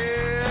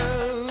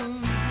cares?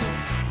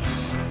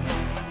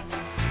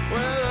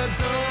 Well, I don't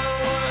know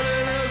what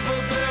it is,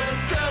 but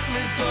there's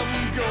definitely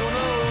something going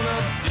on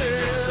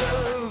upstairs.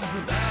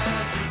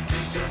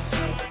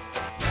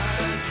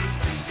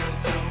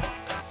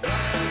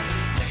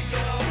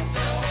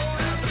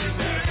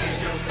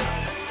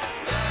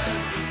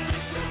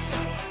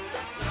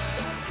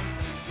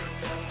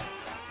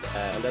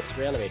 And that's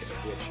Reanimator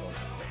with Sean.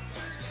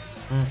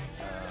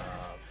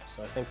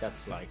 So I think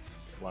that's like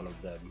one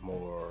of the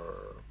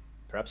more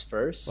perhaps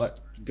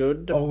first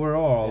good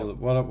overall.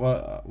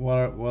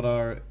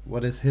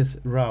 What is his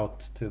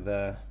route to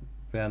the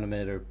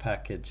Reanimator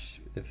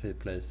package if he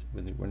plays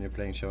when you're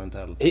playing Show and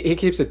Tell? He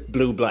keeps it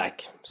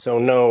blue-black, so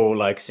no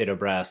like Cedar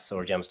Brass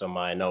or Gemstone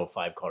Mine, no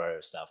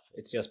 5-color stuff.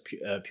 It's just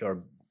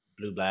pure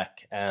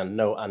blue-black and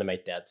no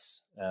Animate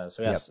Deads.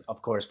 So he has,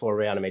 of course, 4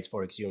 Reanimates,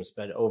 4 Exhumes,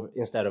 but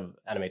instead of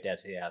Animate Dead,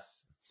 he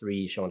has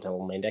 3 Show and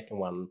Tell main deck and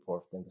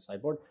 1/4 in the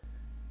sideboard.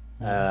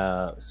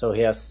 So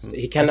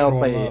he can now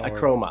play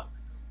Akroma,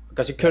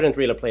 because you couldn't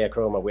really play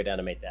Akroma with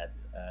Animate Dead.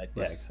 It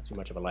was too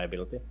much of a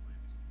liability.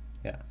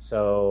 Yeah.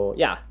 So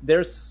yeah,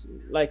 there's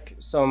like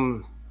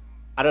some,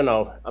 I don't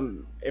know,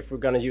 if we're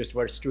gonna use the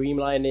word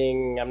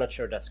streamlining, I'm not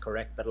sure that's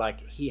correct, but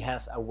like he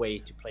has a way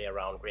to play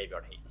around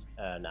Graveyard Hate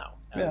now.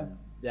 And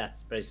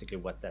that's basically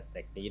what that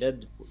deck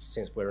needed,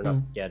 since we're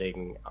not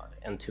getting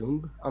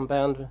Entomb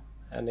unbanned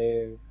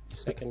any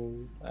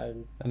second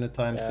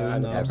anytime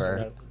soon.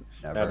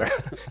 Never.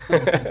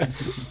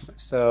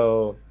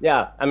 So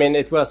yeah, I mean,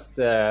 it was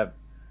the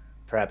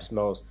perhaps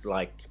most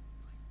like,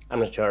 I'm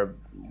not sure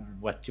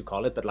what to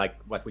call it, but like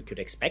what we could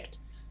expect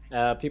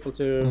people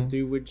to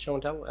do with Show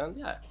and Tell. And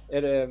yeah,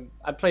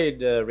 I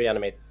played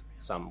Reanimate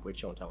some with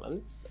Show and Tell,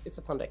 and it's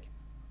a fun deck.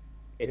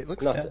 It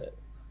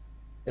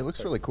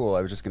looks really cool.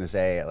 I was just going to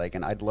say, like,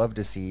 and I'd love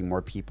to see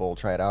more people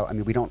try it out. I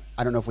mean,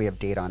 I don't know if we have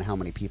data on how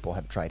many people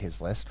have tried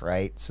his list,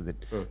 right? So that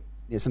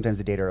sometimes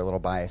the data are a little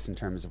biased in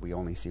terms of we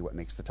only see what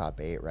makes the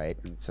top 8, right?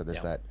 And so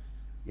there's that,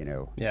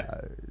 the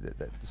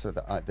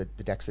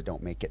decks that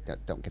don't make it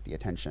don't get the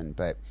attention.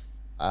 But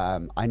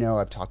I know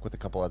I've talked with a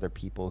couple other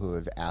people who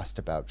have asked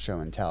about Show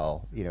and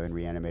Tell, in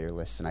Reanimator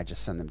lists, and I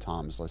just send them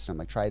Tom's list. And I'm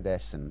like, try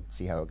this and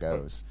see how it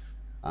goes.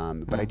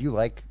 But I do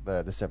like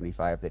the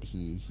 75 that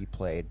he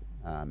played.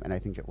 And I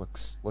think it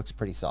looks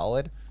pretty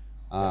solid.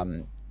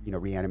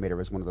 Reanimator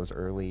was one of those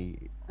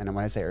early, and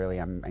when I say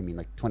early, I mean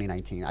like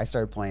 2019. I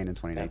started playing in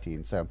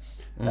 2019, so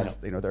that's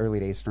the early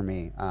days for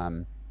me.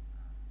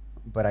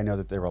 But I know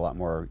that there were a lot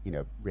more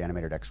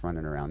Reanimator decks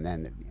running around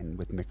then, and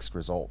with mixed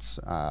results.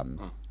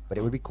 But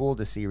it would be cool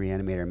to see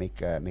Reanimator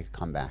make a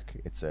comeback.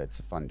 It's a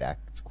fun deck.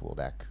 It's a cool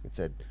deck. It's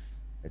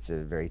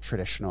a very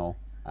traditional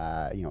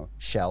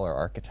shell or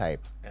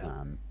archetype.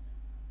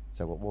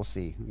 So we'll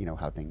see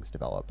how things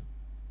develop.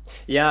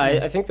 Yeah,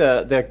 I think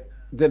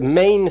the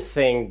main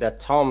thing that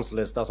Tom's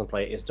list doesn't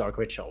play is Dark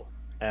Ritual,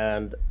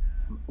 and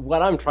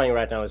what I'm trying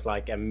right now is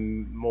like a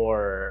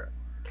more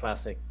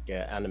classic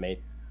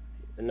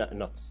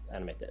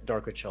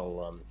Dark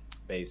Ritual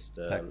based.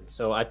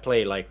 So I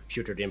play like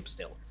Putrid Imp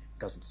still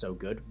because it's so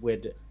good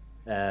with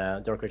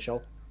Dark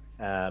Ritual,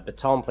 but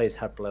Tom plays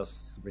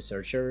Helpless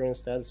Researcher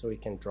instead, so he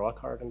can draw a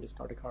card and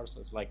discard a card. So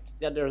it's like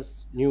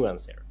there's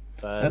nuance here.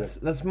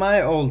 That's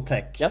my old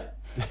tech. Yep.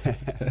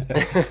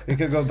 We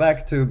could go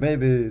back to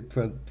maybe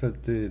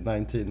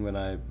 2019 when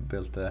I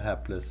built a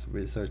Hapless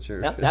Researcher.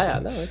 Yeah.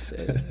 No, it's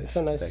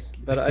a nice.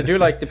 But I do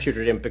like the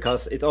Putrid Imp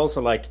because it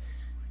also like,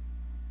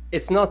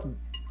 it's not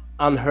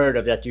unheard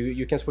of that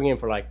you can swing in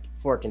for like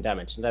 14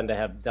 damage, and then they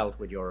have dealt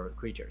with your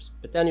creatures.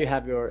 But then you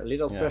have your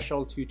little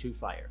threshold 2/2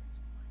 flyer,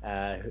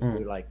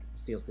 who like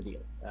seals the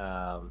deal.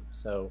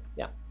 So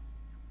yeah.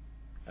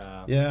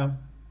 Yeah,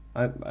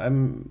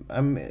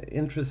 I'm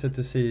interested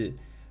to see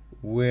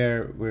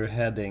where we're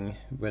heading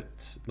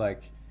with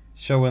like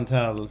show and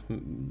tell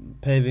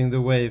paving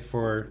the way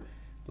for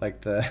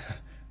like the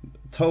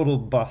total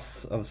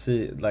bus of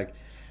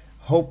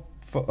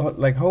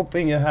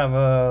hoping you have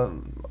a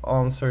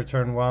answer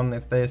turn one.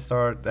 If they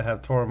start, they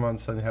have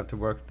torments, and you have to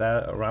work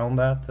that around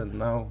that. And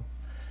now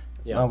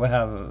we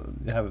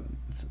have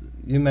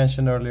you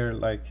mentioned earlier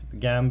like the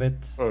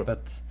gambit,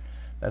 but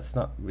that's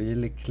not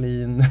really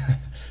clean.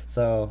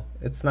 So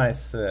it's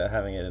nice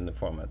having it in the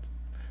format.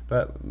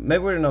 But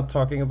maybe we're not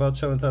talking about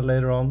show and tell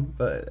later on.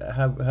 But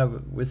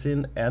have we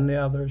seen any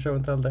other show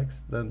and tell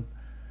decks than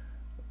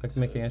like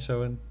making a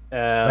show in?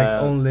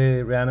 Like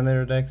only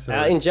reanimator decks? Or?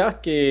 In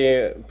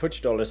Jackie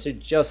Puigdollars, he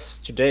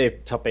just today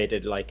top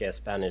 8'd like a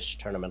Spanish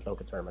tournament,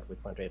 local tournament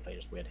with 28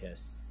 players with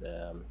his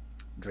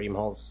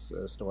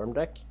Dreamhalls Storm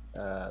deck.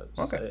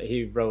 So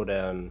he wrote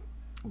a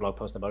blog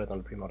post about it on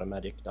the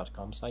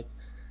premodernmagic.com site.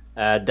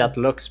 That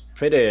looks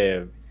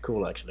pretty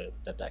cool, actually,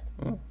 that deck.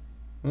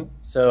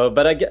 So,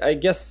 but I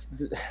guess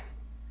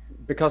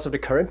because of the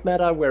current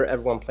meta where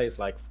everyone plays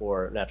like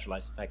for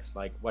naturalized effects,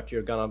 like what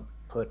you're gonna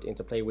put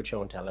into play with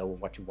show and tell, or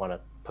what you want to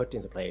put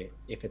into play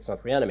if it's not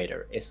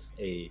reanimator, is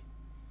a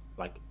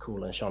like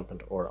cool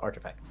enchantment or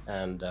artifact,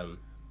 and a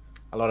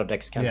lot of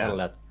decks can handle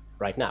that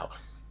right now.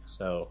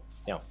 So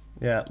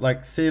yeah,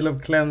 like Seal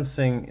of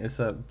Cleansing is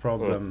a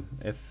problem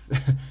if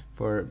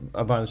for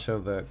a bunch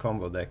of the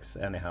combo decks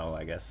anyhow,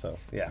 I guess. So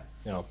yeah,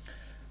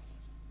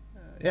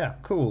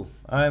 cool.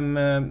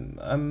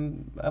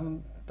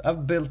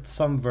 I've built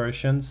some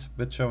versions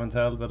with show and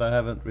tell, but I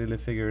haven't really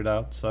figured it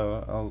out,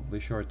 so I'll be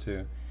sure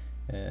to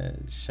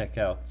check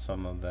out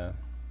some of the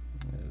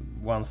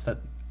ones that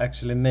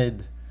actually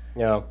made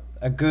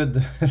a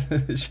good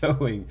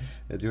showing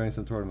during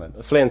some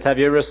tournaments. Flint, have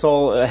you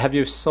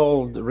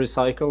solved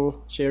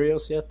Recycle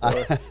Cheerios yet?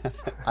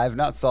 I've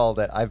not solved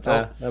it. I've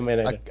built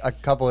a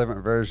couple of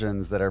different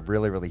versions that are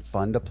really, really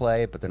fun to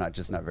play, but they're not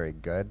very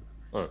good.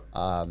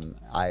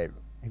 I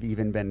have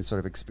even been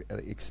sort of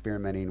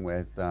experimenting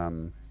with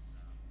some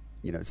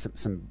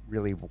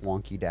really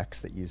wonky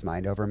decks that use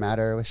Mind Over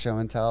Matter with show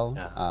and tell.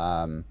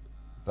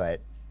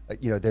 But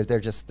they're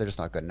just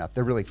not good enough.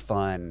 They're really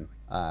fun,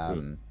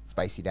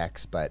 spicy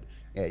decks, but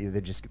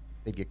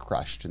they'd get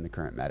crushed in the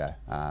current meta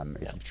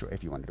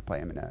if you wanted to play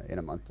them in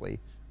a monthly.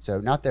 So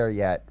not there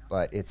yet,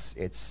 but it's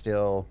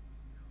still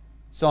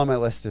on my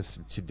list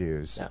of to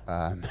dos,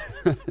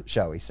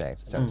 shall we say?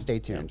 So stay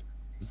tuned.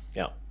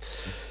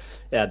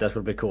 Yeah, that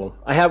would be cool.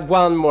 I have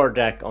one more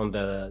deck on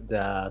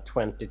the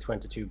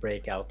 2022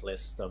 breakout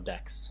list of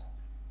decks.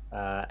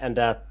 And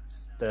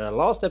that's the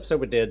last episode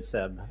we did,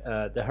 Seb,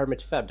 the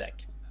Hermit Feb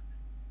deck.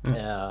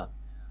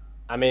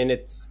 I mean,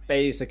 it's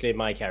basically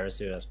Mike Harris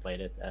who has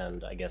played it,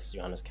 and I guess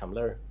Johannes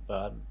Kamler,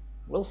 but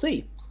we'll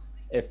see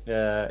if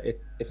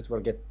it will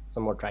get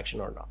some more traction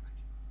or not.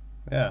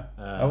 Yeah,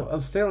 I'm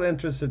still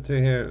interested to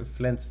hear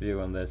Flint's view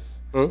on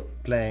this.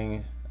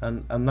 Playing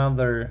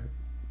another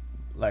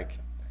like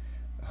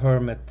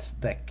Hermit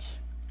deck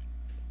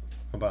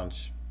a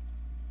bunch.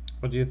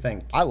 What do you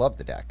think? I love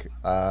the deck.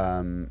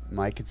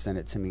 Mike had sent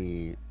it to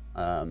me.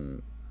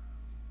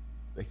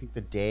 I think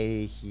the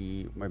day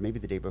or maybe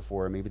the day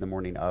before, maybe the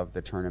morning of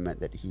the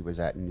tournament that he was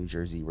at in New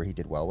Jersey, where he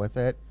did well with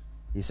it.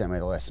 He sent me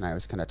the list, and I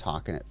was kind of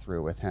talking it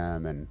through with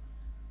him. And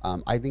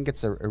I think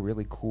it's a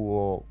really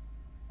cool.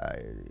 I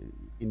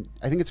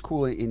think it's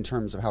cool in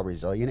terms of how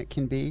resilient it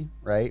can be,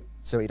 right?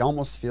 So it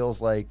almost feels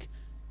like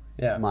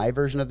my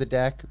version of the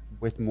deck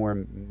with more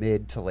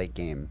mid to late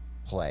game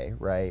play,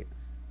 right?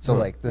 So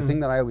like the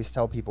thing that I always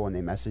tell people when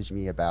they message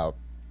me about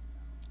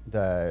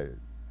the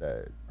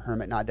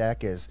Hermit Knot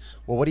deck is,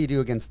 well, what do you do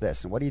against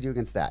this? And what do you do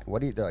against that?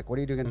 They're like, what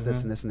do you do against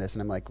this and this and this?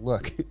 And I'm like,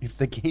 look, if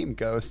the game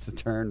goes to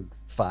turn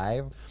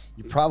 5,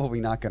 you're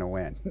probably not going to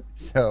win.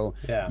 So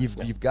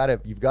you've got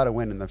to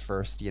win in the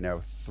first,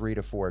 3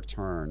 to 4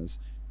 turns.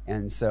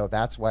 And so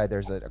that's why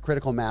there's a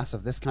critical mass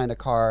of this kind of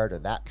card or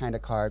that kind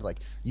of card. Like,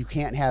 you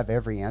can't have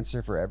every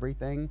answer for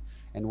everything.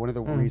 And one of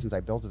the reasons I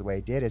built it the way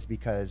I did is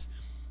because,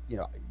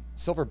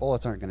 silver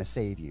bullets aren't going to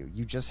save you.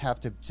 You just have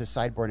to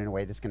sideboard in a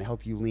way that's going to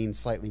help you lean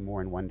slightly more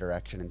in one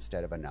direction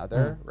instead of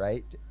another,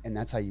 right? And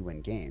that's how you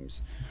win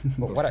games.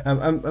 But what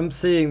I'm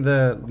seeing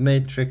the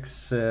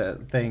Matrix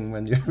thing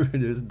when you're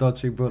just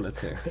dodging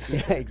bullets here.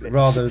 Yeah, exactly.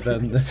 Rather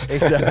than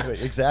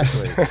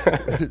exactly.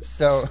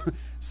 So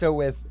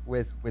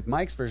with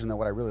Mike's version, though,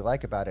 what I really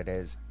like about it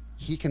is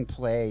he can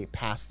play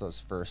past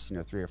those first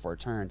 3 or 4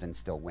 turns and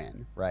still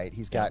win, right?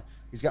 He's got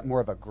more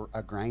of a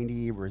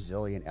grindy,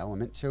 resilient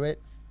element to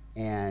it.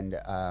 And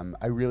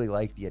I really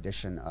like the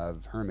addition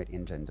of Hermit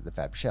into the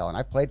Feb shell. And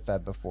I've played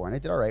Feb before, and I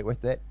did all right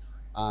with it.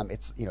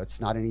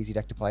 It's not an easy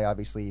deck to play.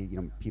 Obviously,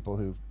 people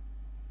who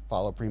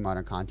follow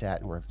pre-modern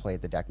content or have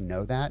played the deck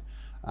know that.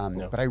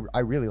 But I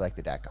really like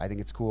the deck. I think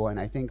it's cool, and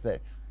I think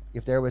that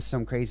if there was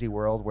some crazy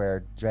world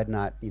where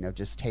Dreadnought,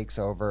 just takes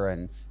over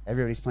and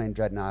everybody's playing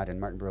Dreadnought and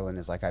Martin Brulin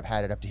is like, I've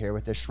had it up to here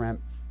with this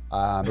shrimp,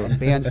 and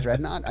bans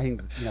Dreadnought, I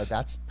think,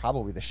 that's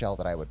probably the shell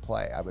that I would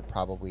play. I would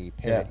probably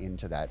pivot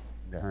into that,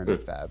 the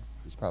Hermit Fab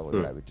is probably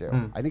what I would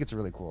do. I think it's a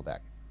really cool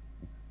deck.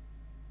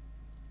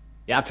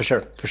 Yeah, for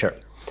sure.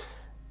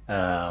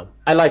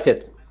 I liked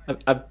it.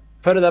 I've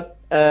put it up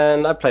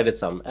and I played it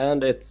some,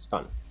 and it's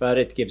fun, but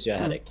it gives you a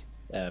headache,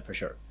 for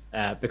sure.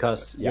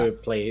 Because you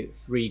play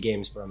 3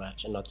 games for a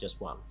match and not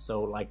just one.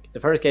 So, like, the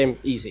first game,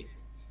 easy.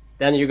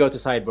 Then you go to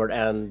sideboard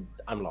and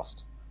I'm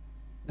lost.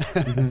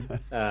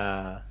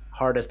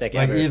 Hardest deck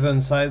Like ever. even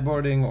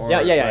sideboarding or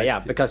Yeah.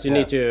 Because you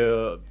need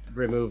to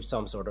remove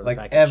some sort of like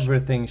package.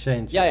 everything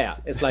changes. Yeah.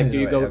 It's like, do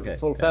you go Okay,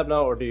 full fab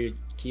now or do you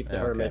keep the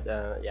Yeah, Hermit?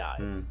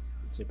 okay. It's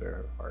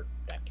super hard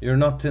deck. You're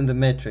not in the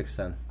Matrix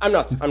then. I'm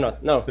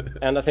not. No,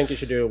 and I think you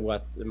should do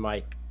what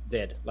Mike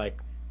did. Like,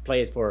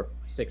 play it for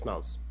 6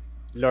 months.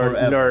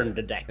 Learn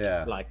the deck.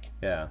 Yeah. Like,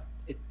 Yeah.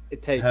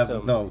 it takes Have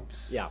some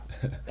notes. Yeah.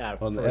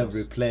 On for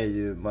every us. play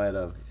you might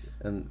have,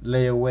 and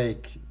lay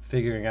awake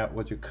figuring out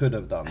what you could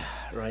have done.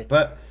 Right.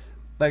 But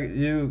like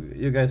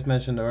you guys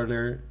mentioned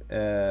earlier,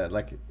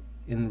 like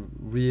in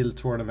real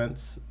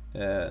tournaments,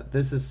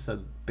 this is a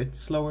bit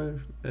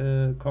slower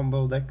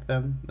combo deck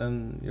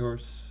than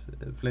yours,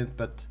 Flint.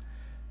 But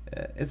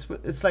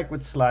it's like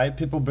with Sly.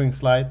 People bring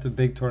Sly to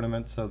big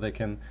tournaments so they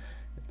can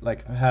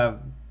like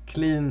have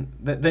clean.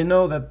 They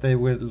know that they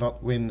will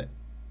not win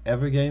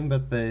every game,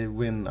 but they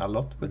win a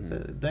lot with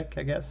the deck,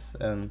 I guess.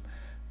 And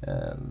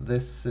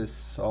this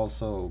is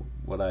also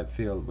what I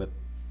feel with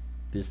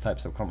these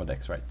types of combo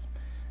decks, right?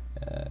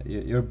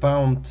 You're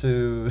bound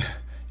to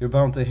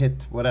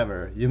hit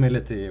whatever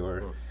humility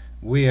or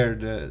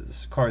weird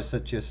cards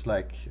that just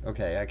like,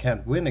 okay, I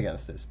can't win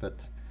against this,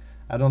 but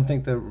I don't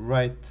think the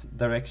right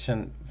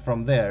direction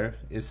from there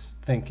is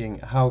thinking,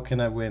 how can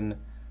I win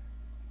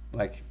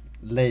like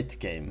late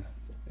game?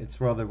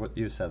 It's rather what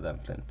you said then,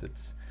 Flint.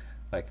 It's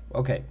like,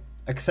 okay,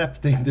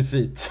 accepting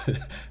defeat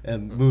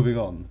and moving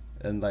on,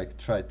 and like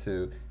try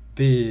to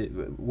be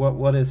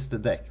what is the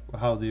deck?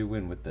 How do you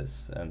win with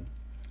this? And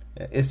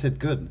is it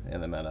good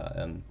in the meta?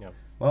 And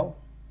well,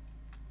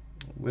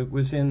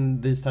 we've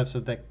seen these types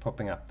of deck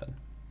popping up then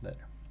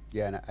there.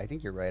 Yeah, and I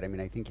think you're right. I mean,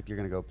 I think if you're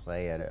going to go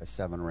play at a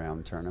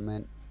 7-round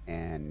tournament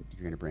and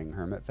you're going to bring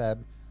Hermit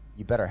Feb,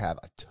 you better have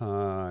a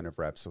ton of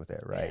reps with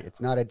it, right?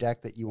 It's not a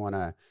deck that you want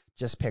to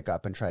just pick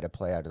up and try to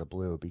play out of the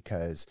blue,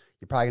 because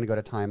you're probably going to go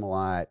to time a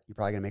lot. You're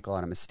probably going to make a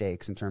lot of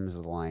mistakes in terms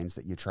of the lines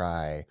that you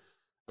try.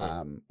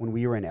 When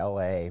we were in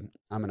LA,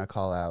 I'm going to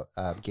call out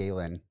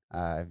Galen.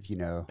 If you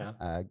know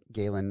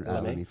Galen,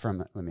 from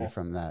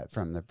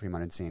the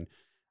pre-modern scene.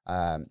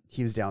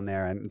 He was down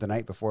there, and the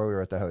night before we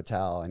were at the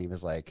hotel, and he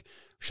was like,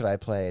 should I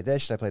play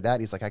this? Should I play that?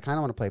 And he's like, I kind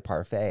of want to play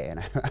Parfait. And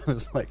I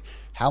was like,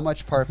 how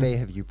much Parfait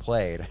have you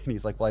played? And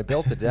he's like, well, I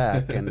built the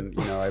deck, and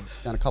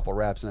I've done a couple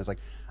reps. And I was like,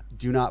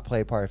 do not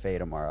play Parfait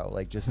tomorrow.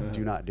 Like, just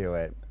do not do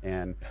it.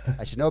 And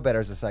I should know better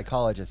as a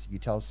psychologist. If you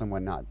tell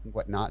someone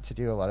what not to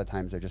do, a lot of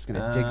times they're just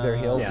going to dig their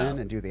heels in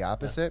and do the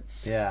opposite.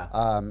 Yeah.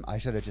 I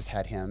should have just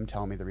had him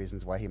tell me the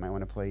reasons why he might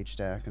want to play each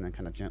deck, and then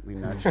kind of gently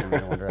nudge him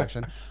in one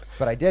direction.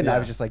 But I didn't. I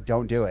was just like,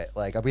 don't do it.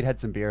 Like, we'd had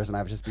some beers, and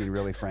I was just being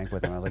really frank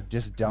with him. I was like,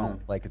 just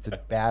don't. Like, it's a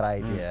bad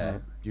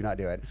idea. Do not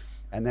do it.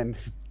 And then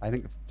I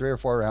think 3 or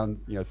 4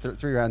 rounds,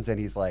 3 rounds in,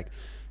 he's like,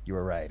 you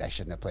were right. I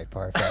shouldn't have played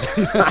Parfait.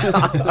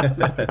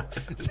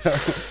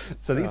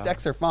 so these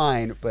decks are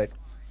fine, but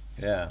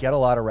get a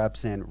lot of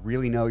reps in,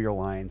 really know your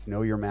lines,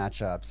 know your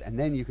matchups, and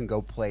then you can go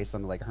play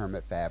something like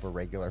Hermit Fab or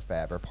regular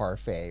Fab or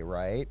Parfait,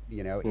 right?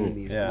 In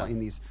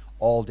these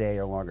all day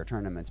or longer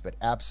tournaments. But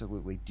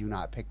absolutely do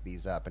not pick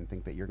these up and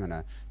think that you're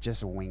gonna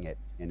just wing it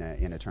in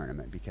a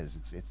tournament, because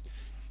it's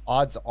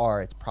odds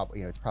are it's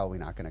probably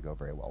not gonna go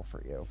very well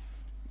for you.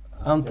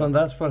 Anton,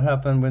 that's what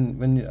happened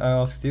when I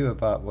asked you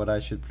about what I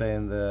should play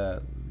in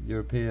the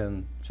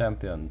European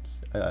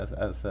Champions.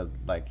 I said,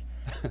 like,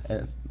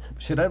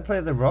 should I play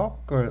the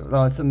Rock or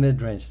no? It's a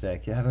mid-range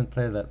deck. You haven't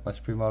played that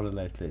much pre-modern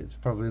lately. It's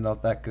probably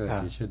not that good.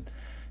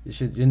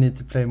 You need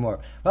to play more.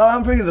 Well,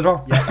 I'm bringing the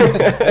Rock.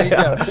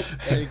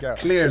 There you go.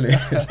 Clearly.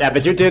 Yeah,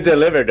 but you did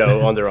deliver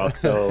though on the Rock,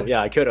 so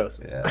yeah, kudos.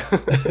 Yeah.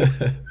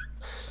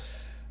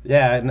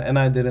 Yeah, and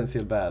I didn't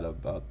feel bad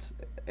about.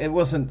 It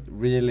wasn't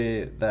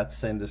really that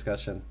same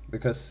discussion,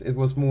 because it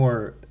was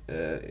more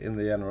in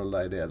the general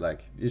idea,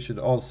 like, you should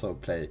also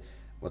play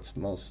what's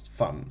most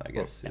fun, I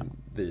guess, in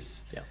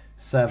these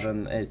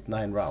 7, 8,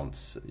 9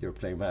 rounds you're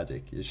playing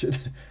Magic. You should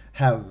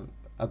have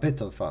a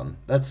bit of fun.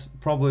 That's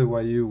probably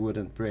why you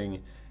wouldn't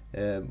bring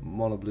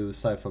Mono Blue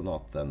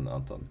Cyphernaut then,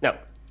 Anton. No.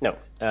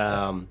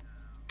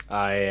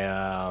 I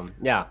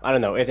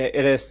don't know. It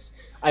is.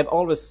 I've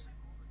always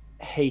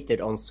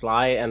hated on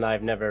Sly, and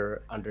I've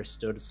never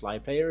understood Sly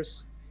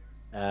players.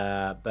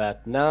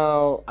 But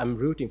now I'm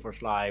rooting for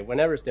Sly.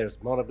 Whenever there's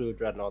Mono Blue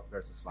Dreadnought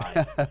versus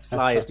Sly,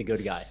 Sly is the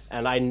good guy,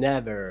 and I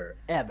never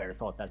ever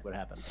thought that would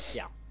happen.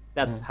 Yeah,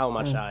 that's how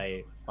much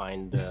I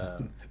find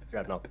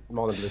Dreadnought,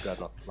 Mono Blue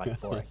Dreadnought, like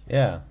boring.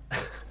 Yeah.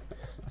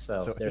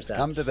 So there's it's that.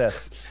 come to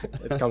this.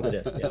 It's come to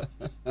this, yeah.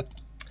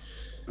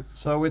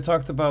 So we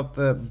talked about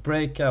the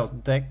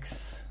breakout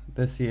decks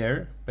this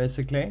year,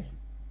 basically,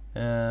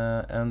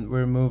 and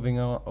we're moving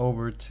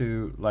over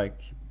to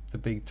like the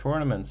big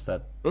tournaments.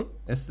 That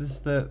is this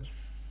the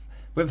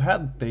we've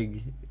had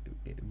big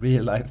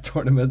real life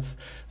tournaments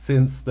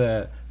since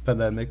the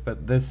pandemic,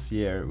 but this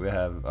year we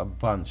have a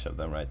bunch of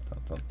them, right,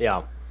 Anton?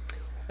 Yeah.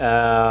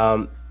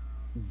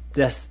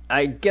 This,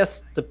 I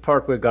guess, the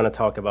part we're gonna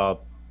talk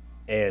about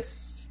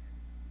is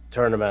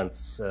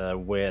tournaments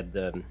with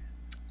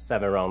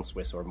 7 round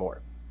Swiss or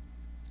more.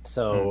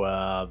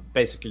 So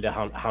basically the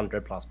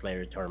 100+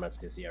 player tournaments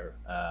this year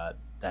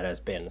that has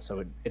been.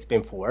 So it's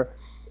been 4: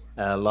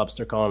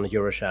 LobsterCon,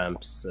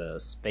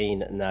 Eurochamps,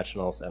 Spain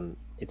Nationals, and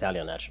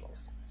Italian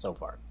Nationals so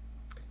far.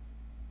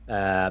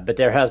 But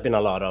there has been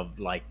a lot of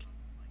like,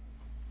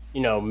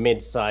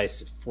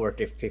 mid-size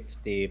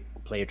 40-50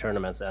 player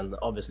tournaments, and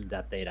obviously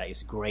that data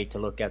is great to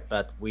look at,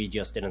 but we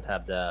just didn't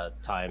have the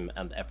time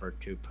and effort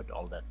to put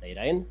all that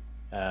data in.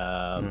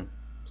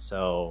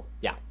 So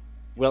yeah,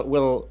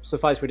 we'll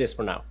suffice with this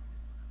for now.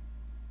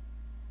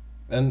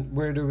 And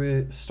where do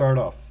we start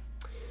off,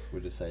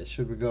 would you say?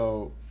 Should we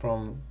go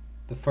from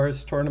the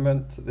first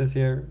tournament this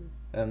year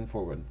and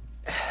forward,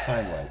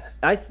 time-wise?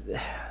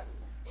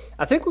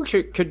 I think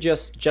we could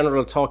just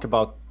generally talk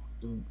about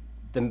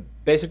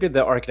basically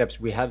the archetypes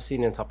we have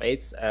seen in top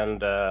 8s, and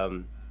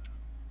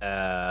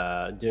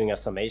doing a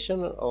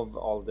summation of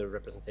all the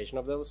representation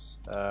of those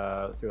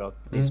throughout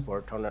these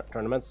 4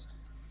 tournaments.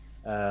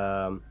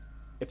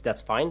 If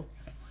that's fine.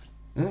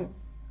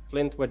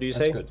 Flint, what do you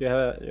say? good. Do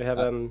you have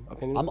an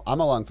opinion? I'm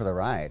along for the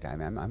ride.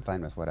 I'm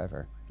fine with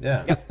whatever.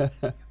 Yeah.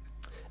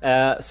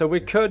 So we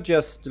could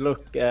just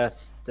look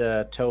at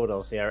the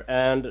totals here,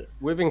 and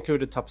we've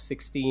included top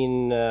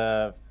 16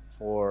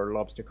 for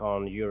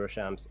LobsterCon,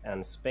 Eurochamps,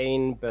 and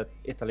Spain, but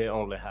Italy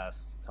only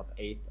has top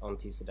 8 on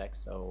TC decks,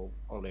 so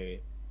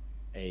only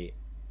a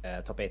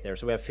top 8 there.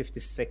 So we have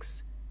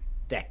 56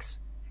 decks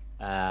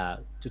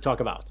to talk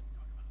about.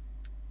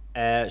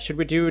 Should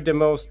we do the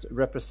most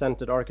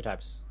represented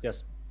archetypes?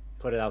 Just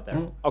put it out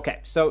there. Okay,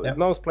 so the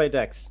most played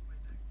decks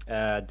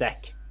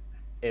deck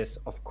is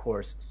of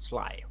course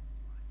Sly.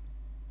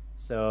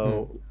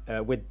 So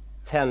with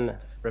 10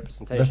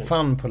 representations. The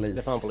Fun Police.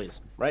 The Fun Police,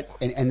 right?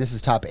 And this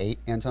is top 8,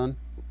 Anton?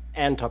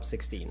 And top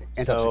 16.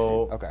 And so, top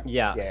 16, okay.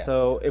 Yeah, Yeah.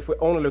 so if we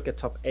only look at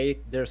top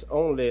 8, there's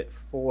only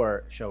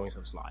 4 showings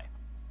of Sly.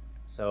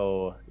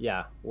 So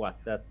yeah,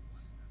 that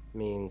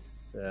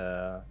means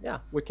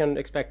we can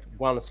expect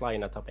 1 Sly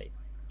in a top 8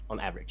 on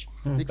average.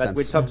 Makes But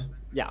sense.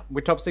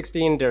 with top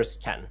 16 there's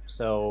 10.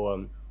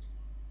 So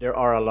there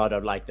are a lot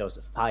of like those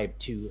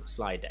 5-2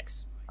 Sly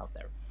decks out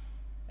there.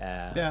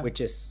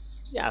 Which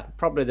is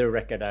probably the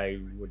record I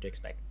would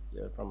expect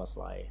from a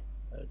Sly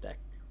deck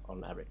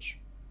on average.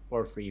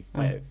 4-3,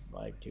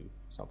 5-2,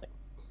 something.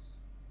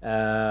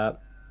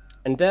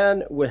 And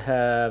then we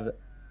have,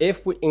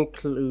 if we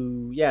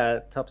include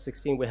top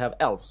 16, we have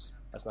Elves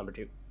as number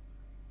 2.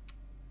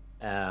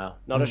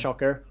 Not a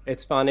shocker.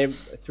 It's funny.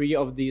 3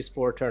 of these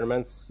 4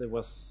 tournaments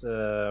was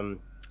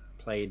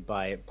played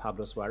by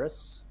Pablo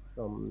Suarez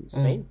from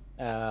Spain.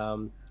 Very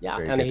and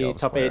good he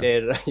Elves top player.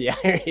 8'd.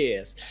 Yeah, he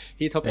is.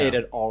 He top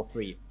 8'd all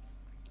 3.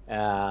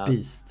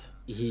 Beast.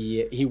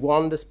 He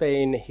won the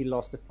Spain. He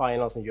lost the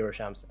finals in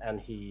Eurochamps, and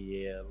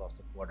he lost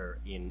the quarter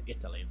in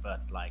Italy.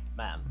 But like,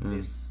 man,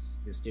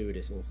 this dude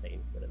is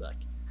insane with the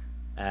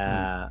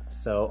deck.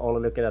 So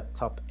only looking at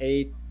top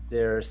 8.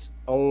 There's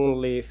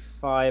only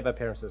 5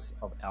 appearances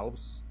of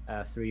Elves,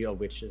 3 of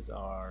which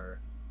are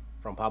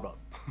from Pablo.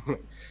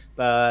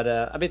 But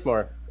a bit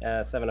more,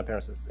 7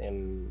 appearances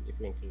if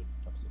we include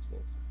top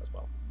 16s as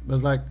well.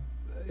 But like,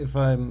 if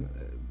I'm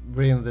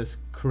reading this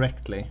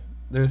correctly,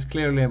 there's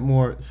clearly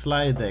more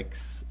Sly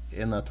decks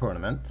in a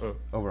tournament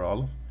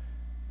overall.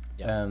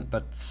 Yeah.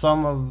 But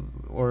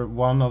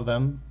one of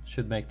them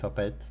should make top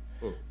 8.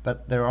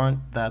 But there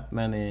aren't that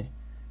many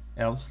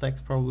Elves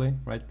decks probably,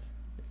 right?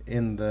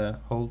 In the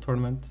whole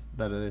tournament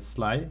that it is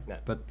Sly, No.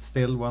 but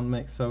still one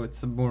makes, so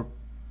it's a more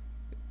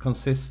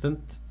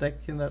consistent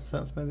deck in that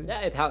sense, maybe. Yeah,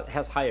 it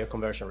has higher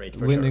conversion rate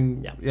for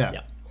Winning- sure.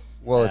 yeah.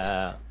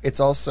 Well, it's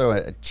also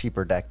a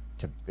cheaper deck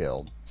to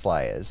build.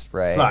 Sly is,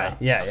 right? Sly,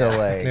 yeah, So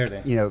like,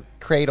 clearly.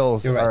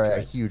 cradles You're right, are you're a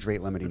right. huge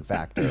rate limiting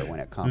factor when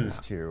it comes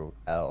to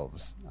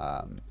elves.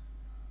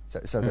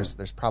 So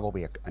there's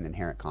probably an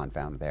inherent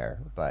confound there,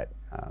 but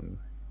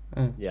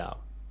Yeah,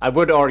 I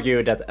would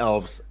argue that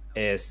Elves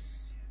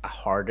is a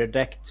harder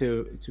deck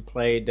to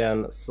play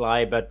than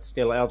Sly, but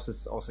still Elves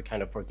is also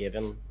kind of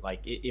forgiven.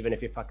 Like even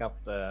if you fuck up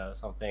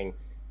something,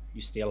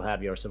 you still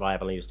have your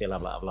survival and you still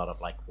have a lot of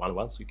like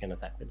 1/1s you can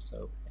attack with.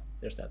 So yeah,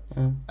 there's that.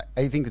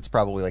 I think it's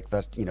probably like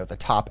the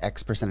top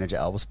X percentage of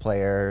elves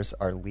players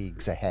are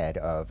leagues ahead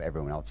of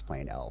everyone else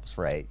playing elves,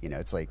 right?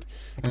 It's like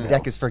the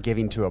deck is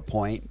forgiving to a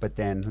point, but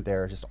then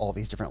there are just all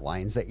these different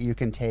lines that you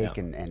can take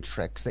and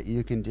tricks that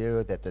you can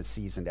do that the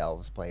seasoned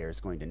elves player is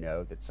going to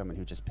know that someone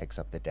who just picks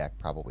up the deck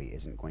probably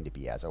isn't going to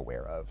be as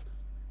aware of.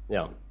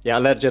 Yeah.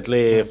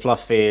 Allegedly,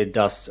 Fluffy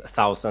does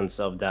thousands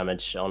of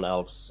damage on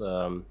elves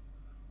on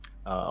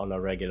a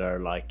regular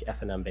like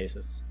FNM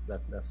basis.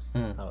 That's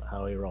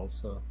how he rolls.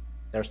 So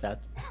there's that.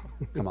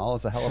 Kamal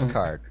is a hell of a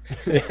card.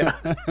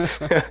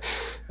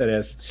 It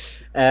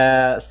is.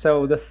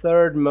 So the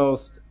third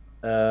most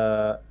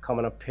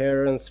common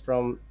appearance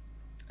from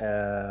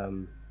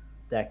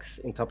decks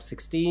in top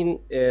 16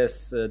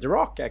 is the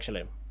Rock,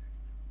 actually,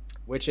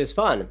 which is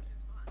fun.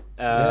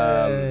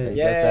 There you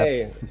go,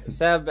 Yay!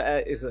 Seb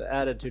is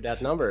added to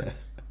that number.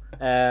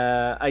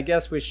 I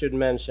guess we should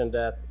mention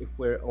that if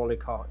we're only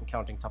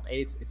counting top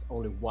 8s, it's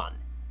only one.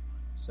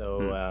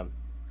 So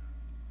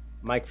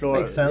Mike Flores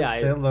Makes sense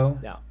still, though.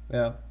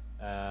 Yeah.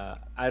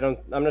 I'm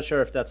not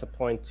sure if that's a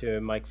point to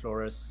Mike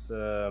Flores'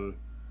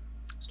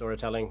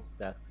 storytelling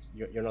that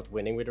you're not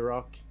winning with the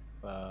Rock,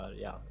 but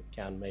yeah, it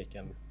can make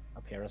an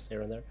appearance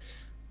here and there.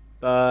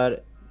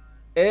 But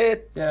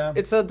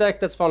it's a deck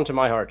that's fun to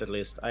my heart, at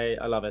least. I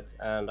love it,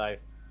 and I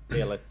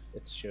feel it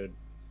should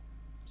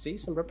see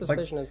some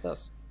representation. It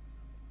does.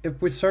 If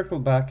we circle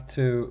back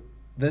to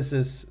this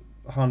is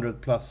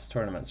 100 plus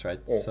tournaments, right?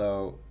 Yeah.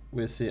 So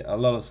we see a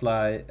lot of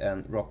Sly,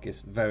 and Rock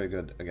is very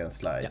good against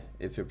Sly. Yeah.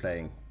 If you're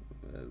playing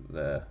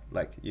the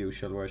like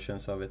usual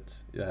versions of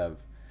it, you have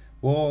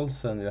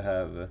walls and you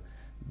have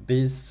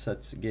beasts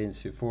that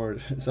gains you 4.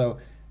 So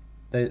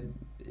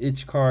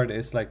each card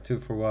is like 2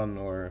 for 1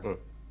 or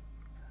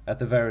at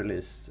the very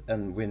least,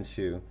 and wins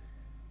you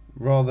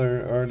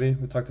rather early.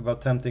 We talked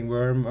about Tempting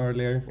Worm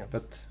earlier,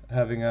 but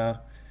having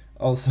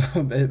also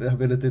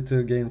ability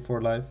to gain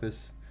 4 life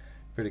is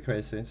pretty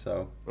crazy.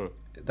 So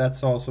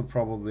that's also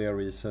probably a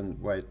reason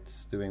why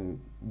it's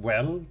doing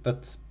well,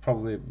 but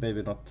probably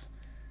maybe not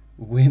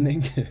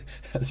winning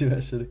as you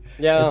actually.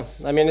 Yeah,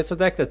 I mean, it's a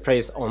deck that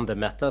plays on the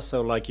meta,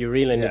 so like you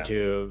really need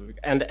to,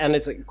 and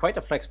it's quite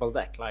a flexible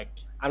deck. Like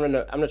I'm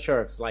not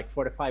sure if it's like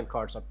 45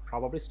 cards are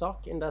probably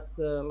stock in that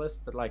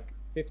list, but like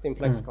 15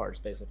 flex cards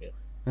basically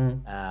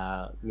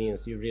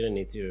means you really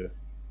need to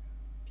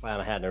plan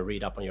ahead and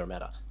read up on your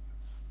meta.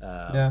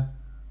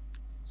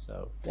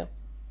 So yeah.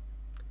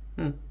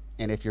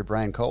 And if you're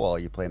Brian Cowell,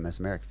 you play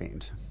Mesmeric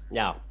Fiend.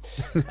 Yeah.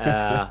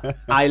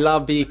 I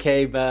love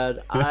BK,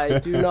 but I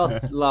do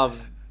not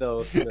love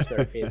those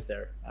Mesmeric Fiends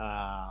there.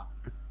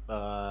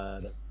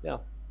 But yeah,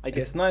 I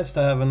guess it's nice to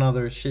have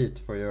another sheet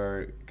for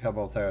your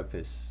Cabal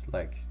therapies,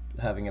 like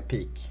having a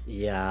peak.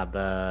 Yeah,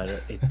 but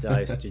it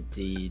dies to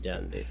deed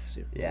and it's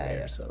super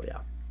rare, so yeah.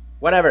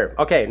 Whatever.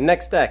 Okay,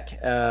 next deck.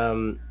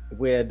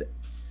 With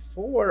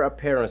 4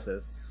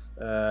 appearances,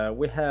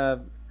 we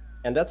have,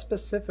 and that's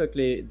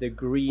specifically the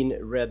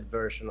green-red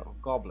version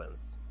of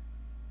Goblins.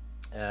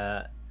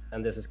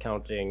 And this is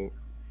counting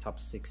top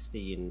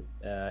 16.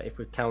 If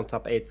we count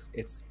top 8,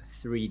 it's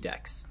 3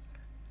 decks.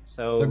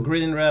 So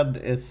green-red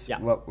is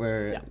what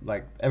we're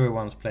like.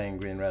 Everyone's playing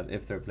green-red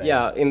if they're playing.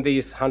 Yeah, in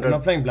these 100. They're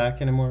not playing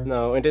black anymore.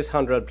 No, in these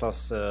 100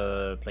 plus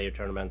player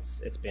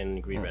tournaments, it's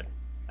been green-red.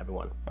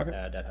 Everyone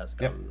that has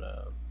gone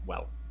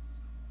well.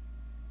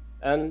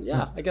 And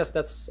I guess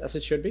that's as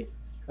it should be.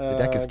 The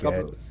deck is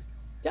good.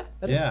 Yeah,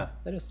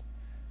 that is.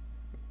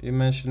 You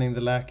mentioning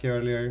the Lackey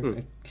earlier.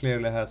 It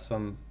clearly has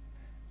some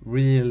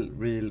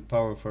real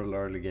powerful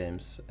early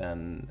games,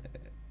 and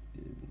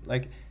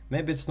like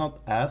maybe it's not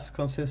as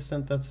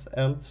consistent as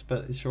elves,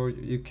 but sure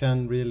you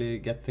can really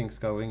get things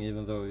going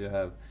even though you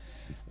have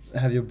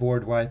your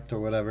board white or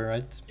whatever,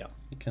 right? Yeah,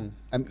 you can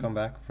come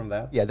back from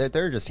that. Yeah,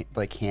 there are just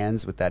like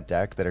hands with that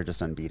deck that are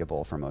just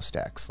unbeatable for most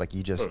decks. Like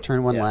you just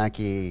turn 1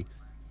 Lackey,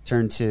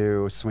 turn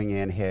 2, swing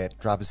in, hit,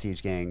 drop a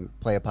Siege Gang,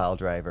 play a pile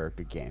driver,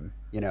 good game.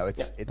 You know,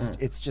 it's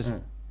just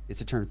it's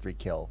a turn 3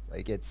 kill.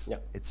 Like it's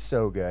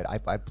so good.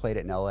 I played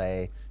it in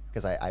LA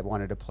because I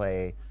wanted to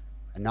play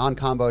a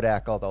non-combo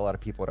deck, although a lot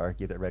of people would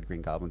argue that Red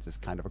Green Goblins is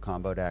kind of a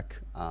combo deck.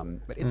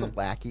 But it's a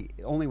Lackey,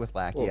 only with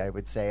Lackey, I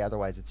would say.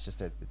 Otherwise, it's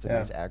just a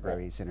nice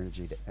aggro-y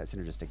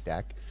synergistic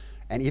deck.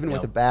 And even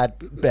with a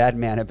bad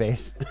mana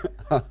base,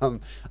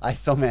 I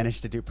still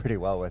managed to do pretty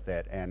well with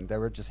it. And there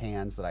were just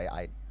hands that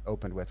I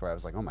opened with where I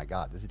was like, oh my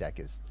god, this deck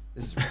is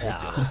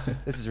ridiculous.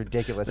 This is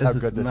ridiculous how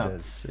good this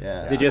is.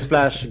 Yeah. Did you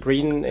splash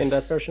green in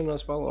that version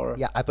as well, or?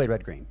 Yeah, I played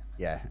red green.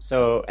 Yeah.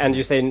 So, and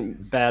you say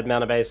bad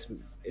mana base,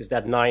 is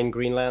that 9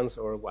 green lands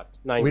or what?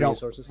 9 green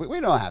sources? We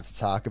don't have to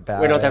talk about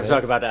it. We don't have to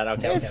talk about that.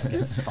 Okay.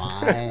 It's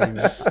fine.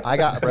 I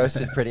got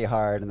roasted pretty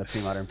hard in the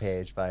pre-modern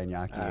page by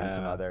Iñaki and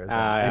some others,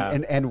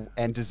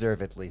 and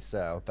deservedly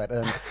so. But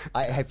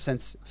I have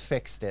since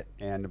fixed it,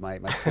 and my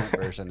current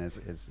version has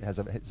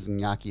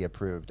Iñaki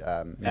approved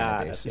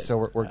mana base. So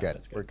we're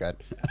good. We're good.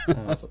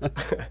 Awesome.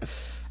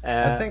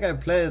 I think I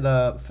played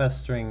a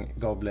Festering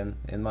Goblin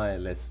in my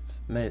list.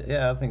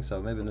 I think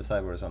so. Maybe in the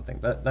sideboard or something.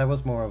 But that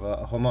was more of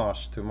a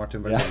homage to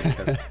Martin Berlin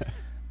because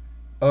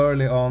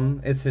early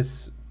on, it's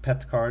his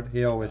pet card.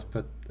 He always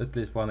put at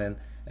least 1 in,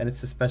 and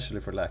it's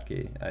especially for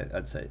Lackey.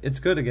 I'd say it's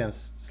good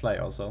against Sly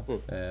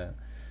also.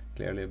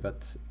 clearly,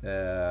 but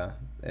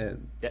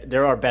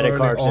There are better Early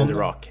cards in on- the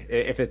Rock,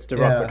 if it's the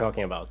Rock Yeah. we're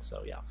talking about.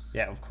 So yeah.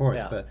 yeah, of course.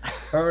 Yeah. But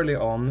early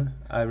on,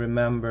 I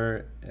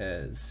remember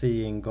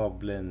seeing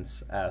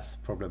goblins as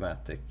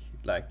problematic.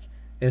 Like,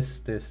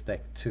 is this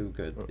deck too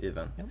good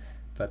even?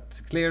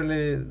 But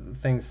clearly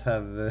things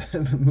have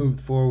moved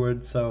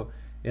forward, so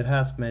it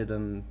has made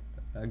a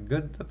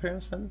good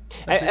appearance then.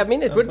 at I least,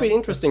 mean, it would be Anton.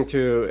 interesting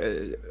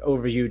to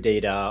overview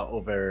data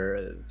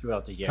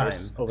throughout the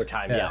years, Time. over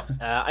time. Yeah.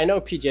 Yeah, I know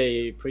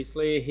PJ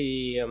Priestley.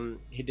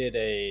 He did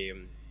a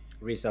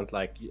recent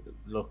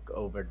look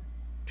over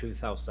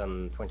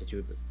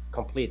 2022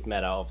 complete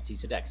meta of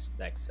TC decks,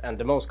 and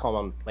the most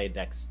common played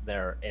decks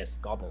there is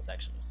goblins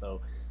actually.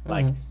 So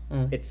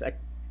it's a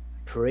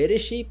pretty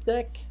cheap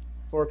deck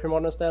for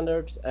pre-modern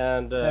standards,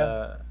 and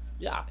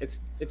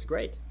it's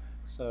great.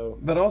 So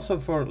But also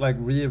for like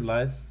real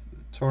life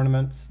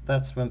tournaments,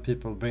 that's when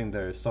people bring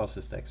their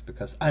Stasis decks,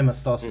 because I'm a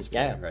Stasis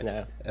player, right?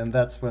 yeah. And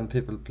that's when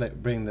people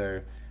bring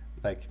their,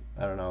 like,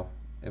 I don't know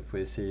if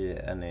we see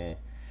any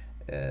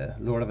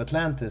Lord of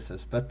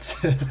Atlantis, but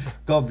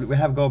we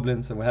have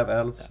goblins and we have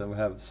elves and we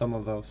have some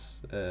of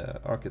those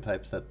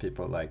archetypes that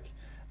people like.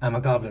 I'm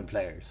a goblin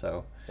player,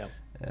 so yeah,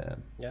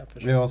 for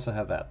we sure. also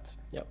have that.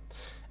 Yeah,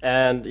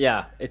 and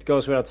yeah, it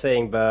goes without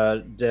saying,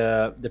 but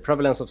the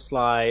prevalence of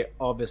Sly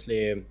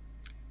obviously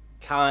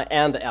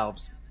and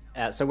elves.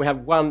 So we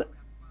have one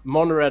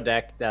mono red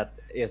deck that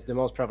is the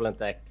most prevalent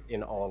deck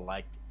in all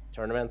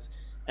tournaments,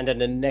 and then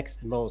the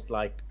next most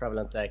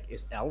prevalent deck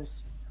is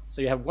elves.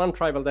 So you have one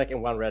tribal deck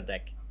and one red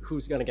deck.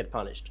 Who's gonna get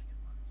punished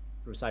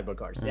through sideboard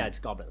cards? Yeah, it's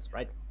goblins,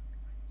 right?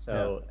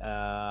 So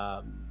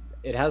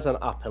it has an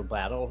uphill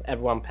battle.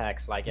 Everyone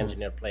packs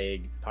Engineer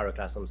Plague,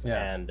 Pyroclasms,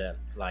 and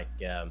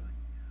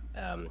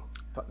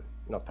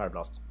not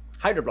Pyroblast,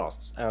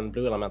 Hydroblasts, and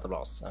Blue Elemental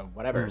Blasts, and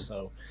whatever.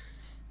 So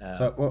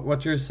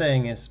what you're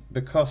saying is,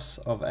 because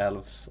of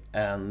elves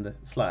and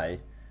Sly,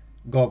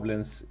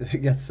 goblins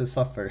gets to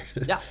suffer.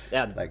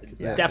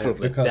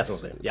 Definitely, because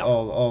definitely. Yeah.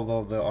 all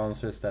of the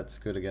answers that's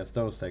good against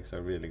those decks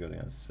are really good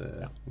against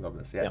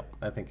goblins. Yeah,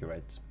 I think you're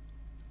right.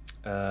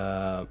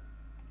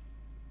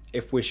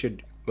 If we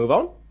should move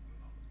on,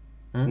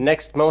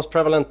 next most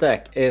prevalent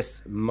deck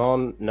is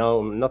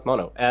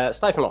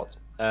Stiflenlord.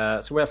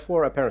 So we have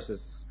 4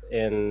 appearances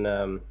in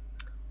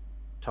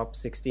top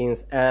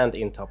 16s and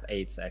in top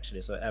 8s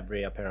actually. So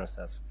every appearance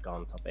has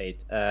gone top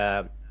 8.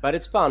 But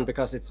it's fun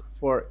because it's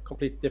 4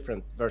 complete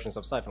different versions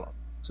of Stiflenlord.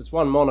 So it's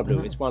one mono blue,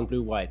 it's one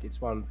blue white,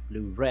 it's one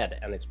blue red,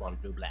 and it's one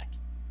blue black.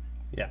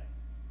 Yeah,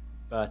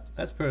 but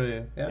that's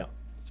pretty. Yeah,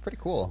 It's pretty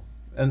cool.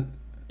 and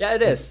yeah,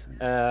 it is.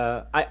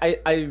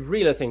 I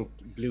really think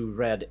blue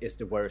red is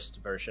the worst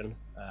version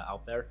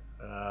out there.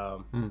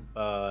 But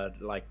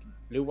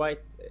blue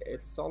white,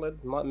 it's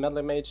solid.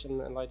 Meddling Mage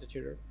and Lighter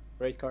Tutor,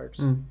 great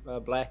cards.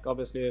 Black,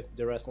 obviously,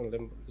 the rest and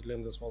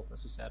Limda's Vault,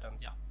 as you said, and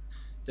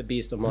the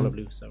Beast of Mono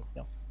Blue. So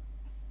yeah.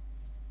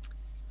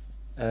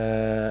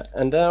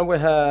 And then we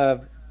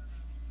have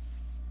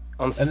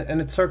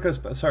and it circles.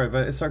 Sorry,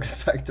 but it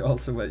circles back to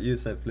also what you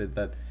said, Flint,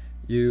 that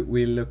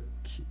we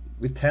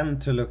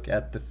tend to look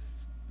at the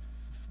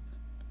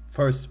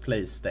first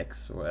place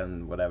decks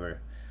and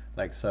whatever,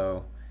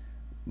 so.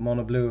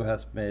 Mono Blue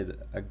has made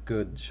a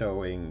good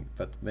showing,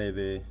 but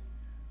maybe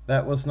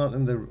that was not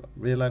in the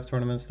real life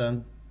tournaments.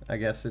 Then I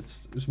guess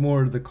it's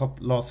more the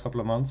last couple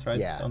of months, right?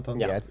 Yeah, Anton?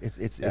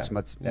 it's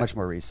much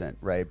more recent,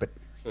 right? But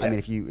I mean,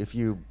 if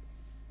you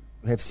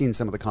have seen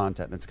some of the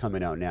content that's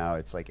coming out now,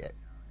 it's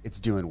it's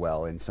doing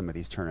well in some of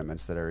these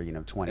tournaments that are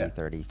 20,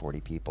 30,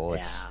 40 people.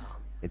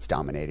 It's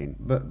dominating.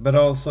 But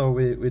also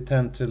we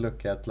tend to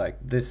look at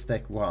this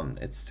deck won,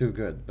 it's too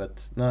good.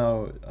 But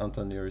now,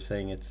 Anton, you're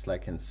saying it's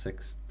in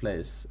 6th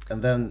place,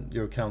 and then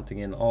you're counting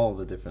in all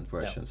the different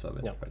versions of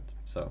it, right?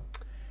 So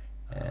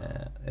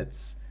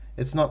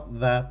it's not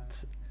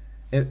that.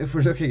 If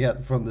we're looking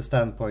at from the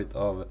standpoint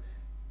of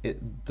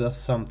does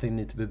something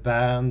need to be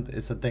banned?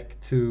 Is a deck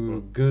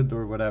too good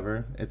or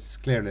whatever? It's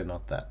clearly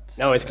not that.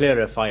 No, it's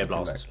clearly a Fire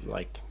Blast.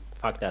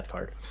 Fuck that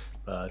card.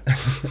 But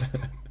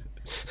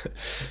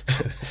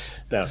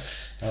no.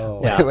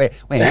 Oh. Yeah. Wait,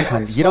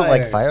 Anton, you don't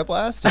like Fire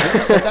Blast? Have you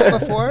ever said that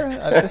before?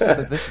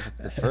 This is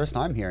the first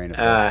I'm hearing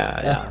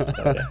of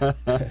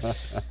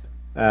this.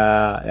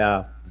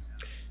 Yeah.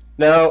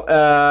 No,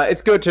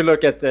 it's good to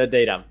look at the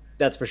data.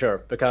 That's for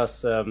sure.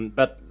 Because,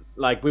 but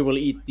we will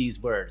eat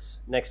these words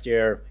next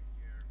year.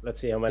 Let's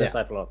see how many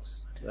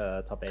Stiflenlords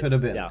top 8. Could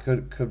have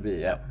been. Could be.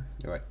 Yeah.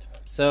 You're right.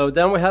 So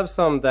then we have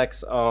some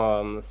decks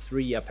on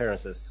 3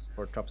 appearances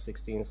for top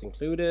 16s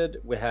included.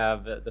 We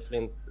have the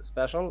Flint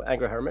Special,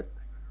 Angry Hermit.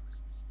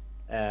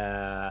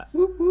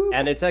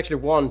 And it's actually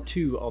won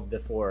 2 of the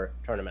 4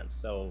 tournaments.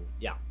 So,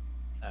 yeah.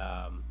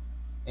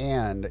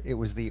 And it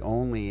was the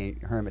only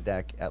Hermit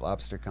deck at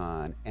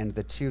LobsterCon, and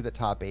the 2 that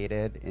top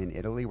 8'd in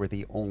Italy were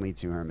the only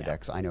 2 Hermit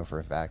decks I know for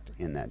a fact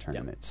in that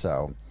tournament.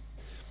 So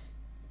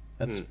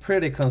that's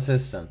pretty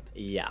consistent.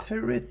 Yeah.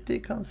 Pretty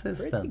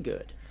consistent. Pretty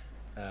good.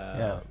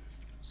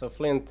 So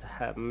Flint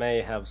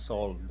may have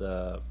solved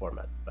the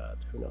format, but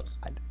who knows?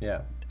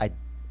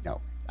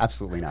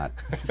 absolutely not.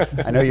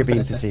 I know you're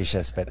being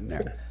facetious, but no.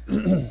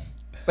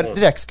 But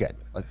the deck's good.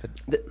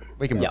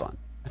 We can move on.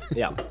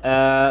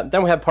 Yeah.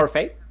 Then we have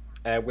Parfait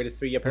with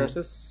 3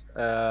 appearances.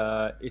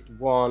 It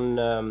won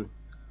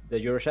the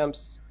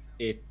Eurochamps.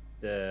 It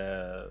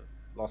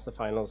lost the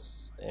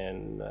finals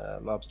in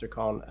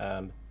LobsterCon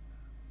and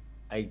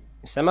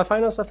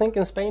semifinals, I think,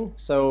 in Spain.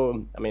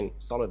 So, I mean,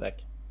 solid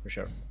deck for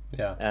sure.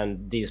 Yeah.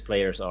 And these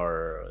players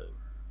are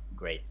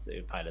great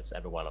pilots,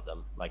 every one of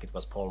them. Like it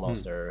was Paul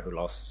Monster who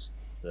lost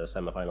the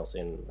semifinals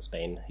in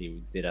Spain.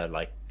 He did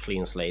a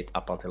clean slate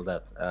up until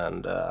that,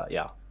 and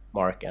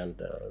Mark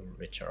and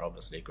Rich are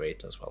obviously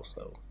great as well.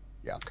 So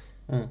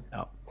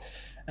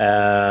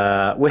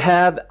we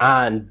have,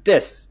 and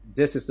this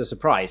is the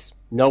surprise.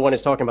 No one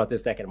is talking about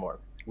this deck anymore.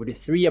 With the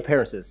 3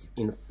 appearances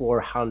in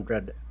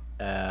 400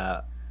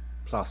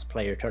 plus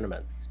player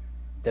tournaments,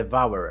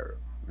 Devourer.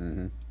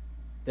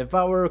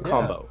 Devourer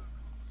combo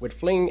with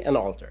Fling and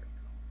Alter.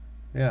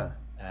 Yeah.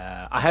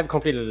 I have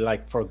completely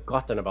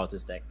forgotten about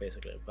this deck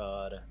basically,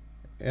 but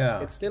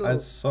yeah, it's still. I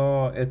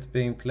saw it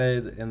being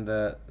played in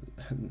the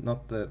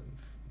not the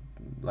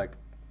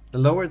the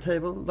lower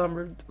table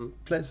numbered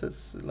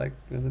places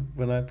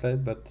when I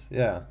played, but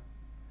yeah,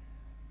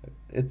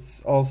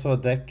 it's also a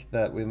deck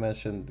that we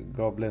mentioned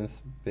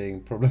goblins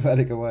being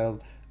problematic a while.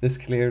 This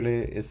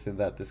clearly is in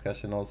that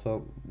discussion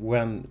also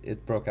when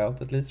it broke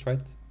out, at least,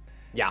 right?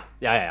 Yeah.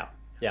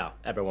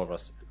 Everyone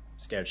was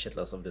scared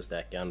shitless of this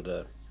deck, and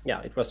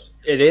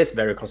it is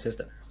very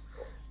consistent.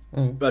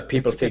 But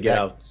people figured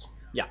out.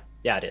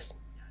 Yeah, it is.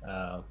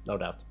 No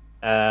doubt.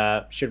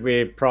 Should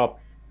we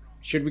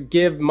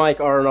give Mike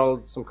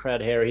Arnold some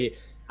cred here?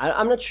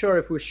 I'm not sure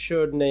if we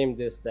should name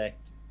this deck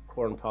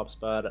Corn Pops,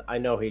 but I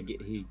know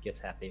he gets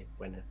happy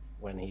when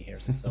he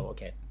hears it. So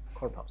okay,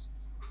 Corn Pops.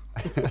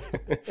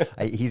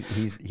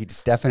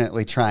 He's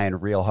definitely trying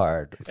real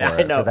hard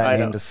for that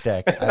name to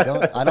stick.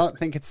 I don't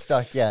think it's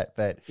stuck yet,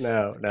 but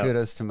no.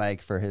 Kudos to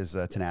Mike for his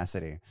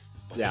tenacity.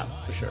 Yeah,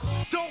 for sure.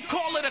 Don't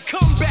call it a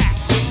comeback.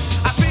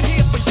 I've been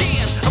here for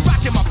years. I'm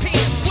rocking my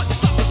pants, putting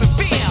suckers in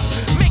fear,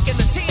 making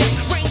the tears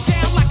rain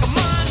down like a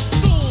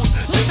monsoon.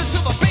 Listen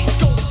to the bass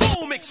go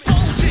boom,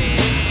 explosion,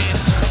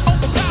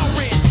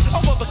 overpowering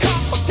over the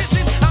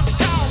competition. I'm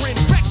towering,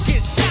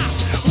 wrecking shop.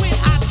 When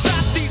I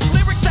drop these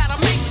lyrics that'll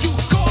make you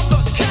call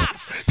the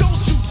cops. Don't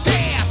you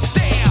dare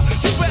stare.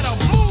 You better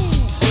move.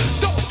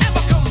 Don't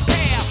ever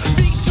compare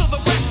me to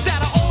the rest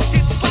that'll all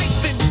get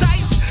sliced and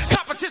diced.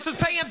 Competition's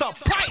paying the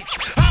price.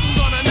 I'm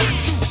gonna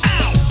knock you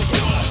out.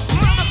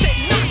 Mama said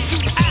knock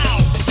you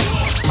out.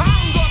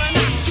 I'm gonna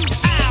knock you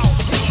out.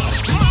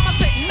 Mama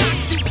said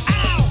knock you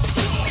out.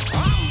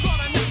 I'm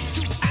gonna knock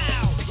you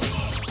out.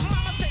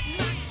 Mama said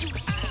knock you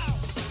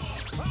out.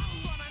 I'm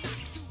gonna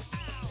knock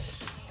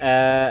you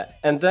out.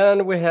 And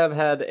then we have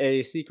had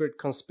a secret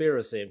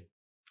conspiracy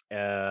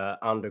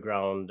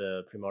underground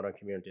pre-modern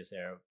communities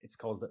here. It's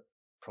called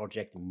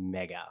Project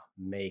Mega,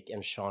 Make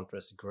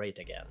Enchantress Great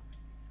Again.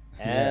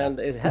 And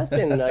it has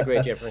been a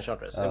great year for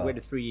Enchantress,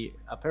 with 3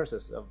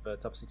 appearances of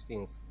top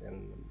 16s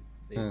in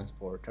these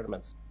 4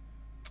 tournaments.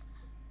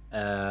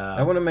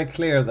 I want to make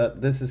clear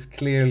that this is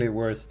clearly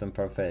worse than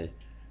Parfait.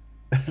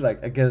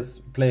 Playing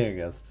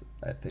against,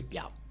 I think.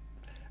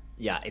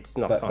 Yeah, it's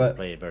not fun to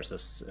play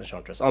versus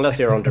Enchantress, unless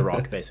you're on the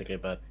rock, basically,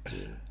 but...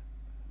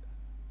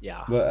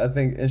 yeah. But I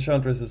think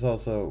Enchantress is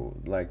also,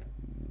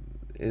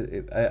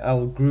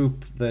 I'll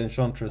group the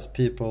Enchantress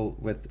people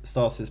with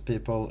Stasis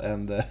people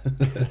and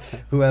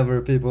whoever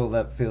people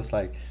that feels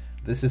like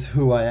this is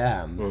who I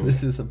am.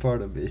 This is a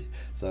part of me.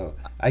 So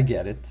I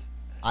get it.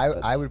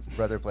 I would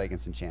rather play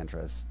against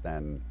Enchantress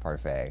than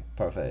Parfait.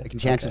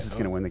 Enchantress is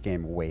going to win the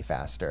game way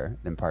faster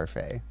than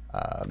Parfait,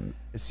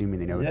 assuming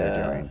they know what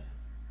they're doing.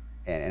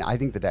 And I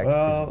think the deck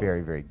is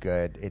very, very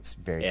good. It's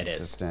very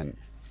consistent.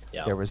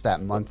 Yeah. There was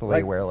that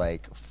monthly where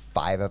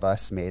 5 of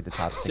us made the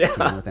top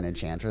 16 with an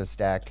Enchantress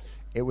deck.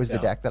 It was the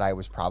deck that I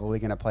was probably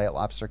going to play at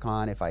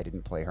LobsterCon if I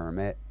didn't play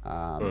Hermit.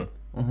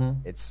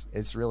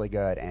 It's really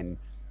good, and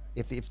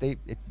if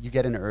you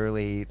get an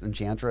early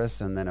Enchantress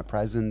and then a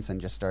Presence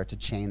and just start to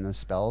chain those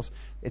spells,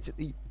 it's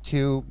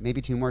 2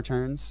 more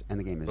turns and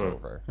the game is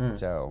over.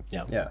 So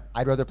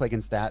I'd rather play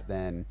against that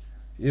than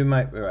you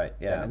might be right.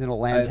 Yeah, and then a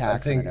land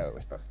tax and an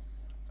oath.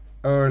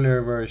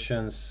 Earlier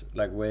versions,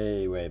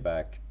 way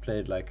back,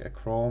 played a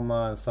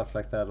Chroma and stuff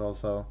like that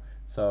also.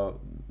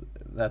 So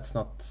that's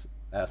not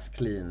as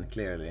clean,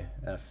 clearly,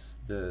 as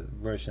the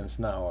versions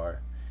now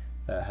are.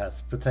 That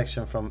has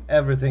protection from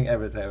everything,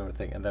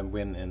 and then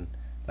win in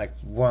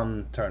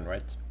 1 turn,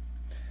 right?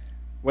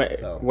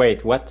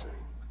 Wait, what?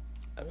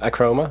 A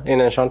Chroma in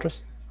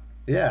Enchantress?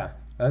 Yeah,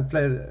 I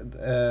played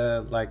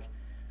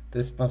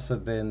this must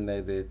have been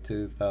maybe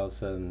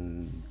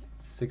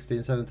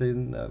 2016,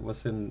 17.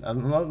 Was in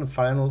not in the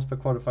finals,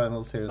 but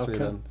quarterfinals here in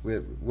Sweden. We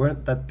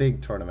weren't that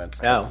big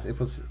tournaments. Yeah. It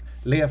was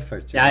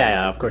Lefert.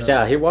 Yeah, of course.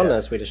 Yeah, he won the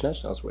Swedish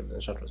Nationals with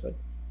Enchantress, right?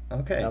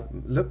 Okay, Yep.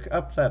 look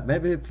up that.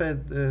 Maybe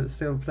he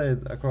still played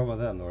Akroma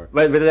then, or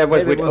But that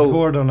was maybe with it was oath,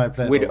 Gordon I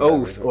played with or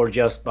whatever. oath, or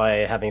just by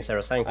having Sarah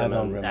I Sanctum.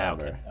 don't and,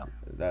 remember. okay, yeah.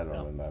 I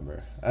don't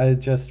remember. I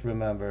just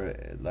remember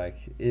like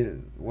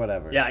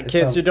whatever. Yeah, It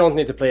kids, you felt- don't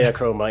need to play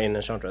Akroma in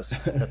Enchantress.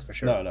 That's for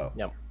sure. No.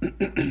 Yeah.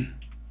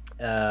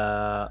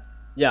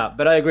 Yeah,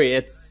 but I agree.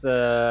 It's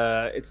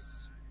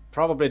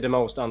probably the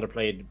most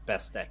underplayed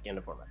best deck in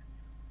the format.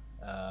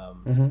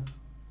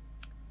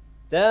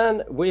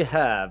 Then we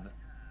have.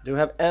 Do we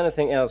have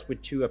anything else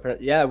with two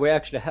apparent? Yeah, we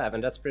actually have,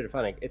 and that's pretty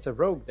funny. It's a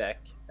rogue deck,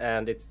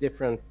 and it's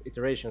different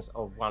iterations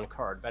of one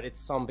card, but it's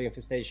Zombie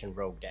Infestation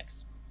rogue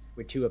decks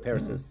with two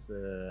appearances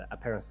in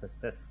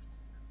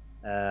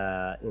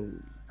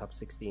top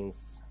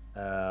 16s.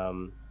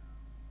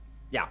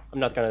 Yeah, I'm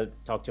not gonna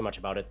talk too much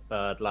about it,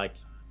 but like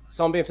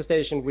Zombie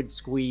Infestation with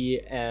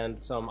Squee and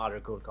some other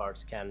cool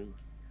cards can.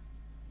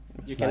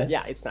 nice.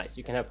 Yeah, it's nice.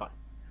 You can have fun.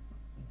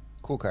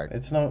 Cool card.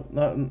 It's none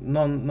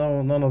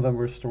of them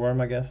were Storm,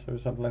 I guess, or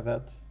something like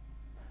that.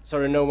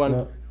 Sorry, no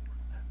one.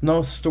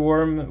 No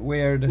Storm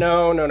weird.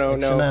 No.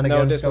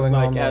 shenanigans This was going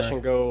like on, Ash or-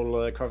 and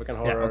Gold, Krovikan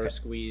Horror, okay.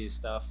 Squeeze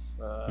stuff.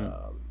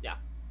 Yeah,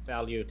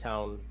 value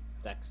town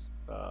decks,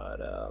 but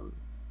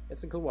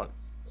it's a cool one.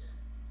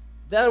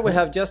 Then we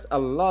have just a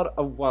lot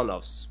of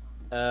one-offs.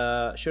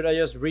 Should I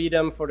just read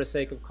them for the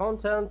sake of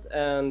content,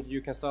 and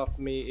you can stop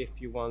me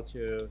if you want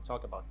to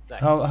talk about the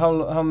deck?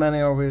 How many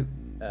are we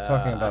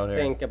talking about I here?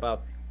 think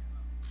about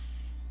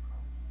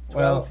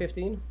 12, Well-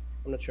 15?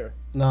 I'm not sure.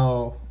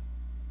 No,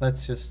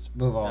 let's just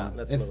move on. Yeah,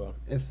 let's if, move on.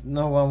 If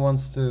no one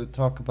wants to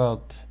talk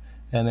about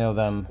any of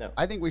them, No.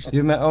 I think we should.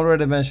 you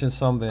already mentioned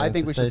Zombie. I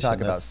think we should talk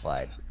Infestation, about that's-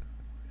 Slide.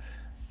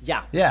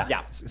 Yeah. Yeah.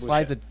 Yeah.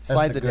 Slide's we a should.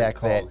 slide's a a good deck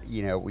call.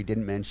 that we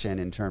didn't mention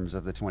in terms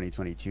of the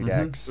 2022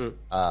 decks,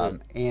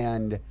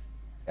 and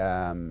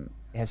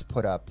has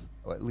put up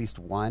at least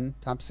one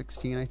top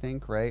 16, I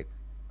think, right?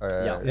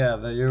 Yeah. Yeah,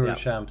 the Euro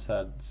champs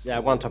had. Yeah,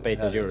 one top 8 in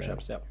had it,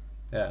 Eurochamps, yeah.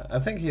 Yeah, I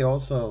think he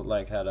also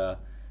had a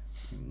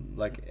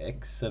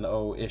X and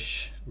O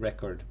ish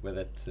record with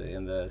it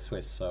in the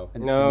Swiss. So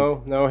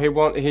No, he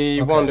won.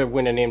 He won Okay. the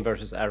win and in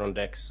versus Aaron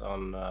Dex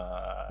on.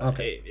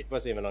 Okay. It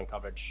was even on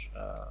coverage.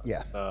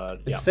 Yeah. But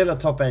it's yeah. still a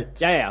top 8.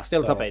 Yeah,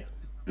 still so- top 8.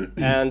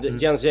 And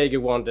Jens Jaeger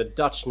won the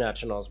Dutch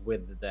Nationals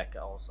with the deck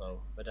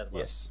also, but that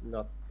was Yes.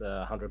 not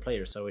 100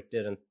 players, so it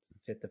didn't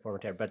fit the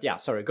format here. But yeah,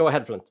 sorry, go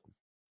ahead, Flint.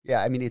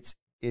 Yeah, I mean it's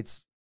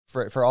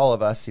for all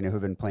of us,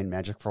 who've been playing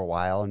Magic for a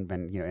while and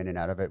been, in and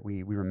out of it.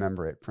 We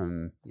remember it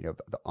from, the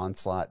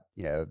Onslaught,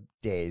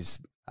 days.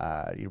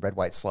 Red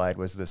White Slide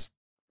was this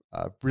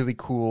really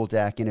cool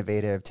deck,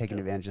 innovative, taking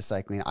advantage of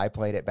cycling. I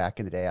played it back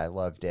in the day. I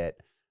loved it.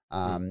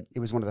 It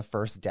was one of the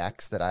first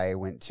decks that I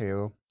went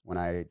to when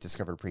I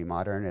discovered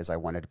Pre-Modern, as I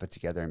wanted to put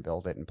together and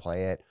build it and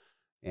play it.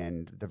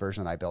 And the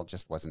version I built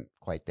just wasn't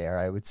quite there,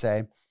 I would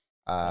say.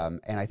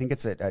 And I think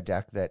it's a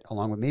deck that,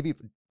 along with maybe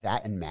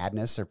that and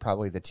Madness, are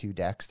probably the two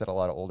decks that a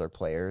lot of older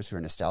players who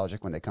are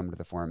nostalgic when they come to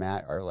the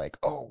format are like,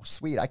 oh,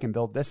 sweet, I can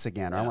build this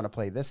again, or I want to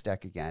play this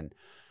deck again.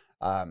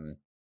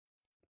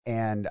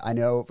 And I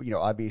know,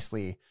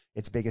 obviously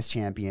its biggest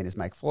champion is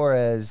Mike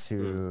Flores,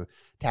 who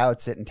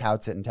touts it and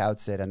touts it and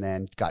touts it, and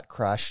then got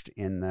crushed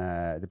in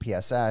the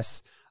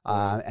PSS.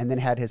 And then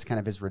had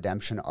his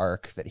redemption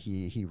arc that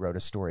he wrote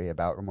a story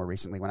about more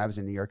recently. When I was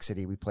in New York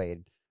City, we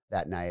played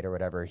that night or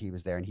whatever. He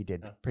was there and he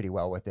did pretty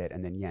well with it.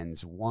 And then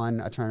Jens won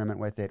a tournament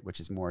with it, which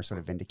is more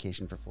sort of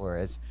vindication for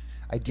Flores.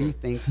 I do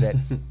think that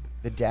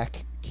the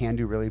deck can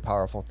do really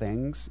powerful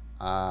things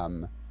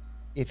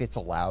if it's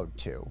allowed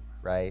to,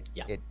 right?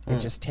 Yeah. It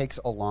just takes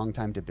a long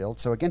time to build.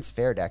 So against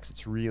fair decks,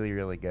 it's really,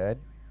 really good.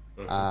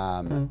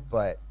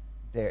 But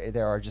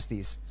there are just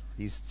these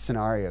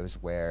scenarios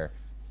where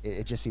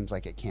it just seems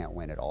like it can't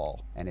win at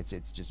all, and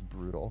it's just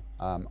brutal.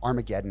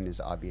 Armageddon is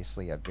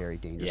obviously a very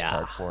dangerous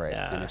card for it,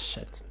 and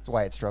shit. it's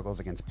why it struggles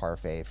against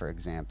Parfait, for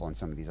example, and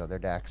some of these other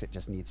decks. It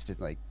just needs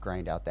to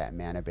grind out that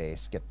mana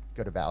base,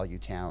 go to Value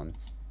Town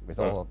with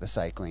all of the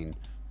cycling,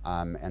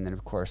 and then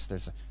of course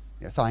there's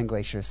Thawing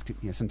Glacier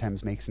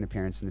sometimes makes an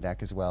appearance in the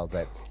deck as well.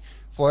 But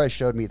Flores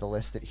showed me the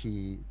list that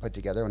he put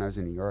together when I was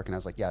in New York, and I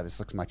was like, yeah, this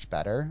looks much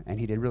better, and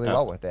he did really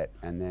well with it,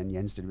 and then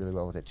Jens did really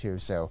well with it too.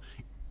 So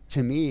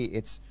to me,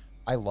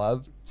 I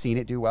love seeing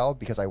it do well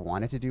because I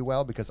want it to do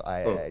well because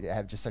I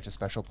have just such a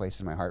special place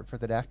in my heart for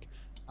the deck.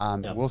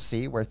 We'll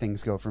see where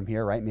things go from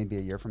here, right? Maybe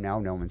a year from now,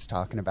 no one's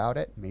talking about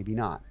it. Maybe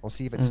not. We'll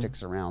see if it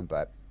sticks around,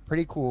 but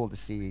pretty cool to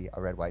see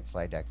a Red White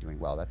Slide deck doing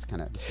well. That's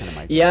kind of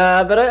my take.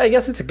 Yeah, but I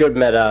guess it's a good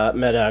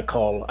meta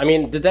call. I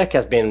mean, the deck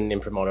has been in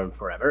Premodern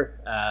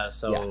forever,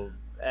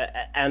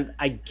 and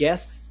I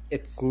guess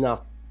it's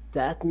not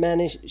that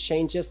many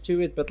changes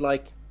to it, but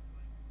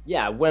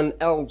when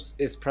elves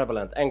is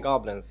prevalent and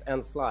goblins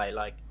and sly,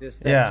 this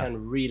deck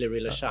can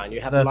really shine.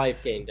 You have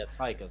life gain that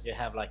cycles. You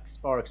have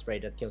spark spray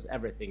that kills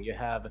everything. You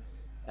have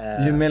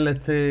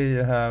humility.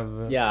 You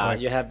have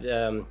you have.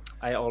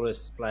 I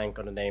always blank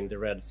on the name. The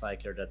red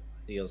cycler that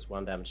deals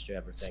 1 damage to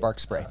everything. Spark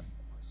Spray.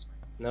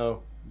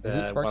 No,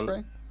 Isn't it Spark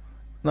Spray?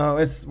 No,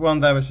 it's 1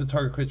 damage to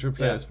target creature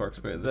player Yeah. spark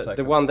spray.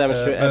 The 1 damage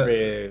to but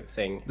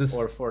everything, this-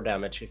 or 4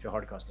 damage if you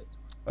hardcast it.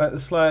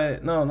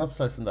 No, not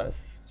slice and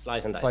dice.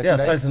 Slice and dice. Slice Yeah, and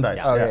dice? slice and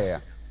dice. Oh, yeah. yeah.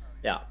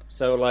 Yeah,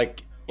 so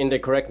like in the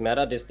correct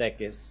meta, this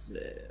deck is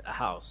a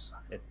house.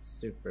 It's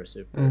super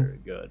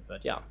good.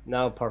 But yeah,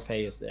 now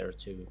Parfait is there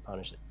to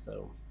punish it.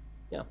 So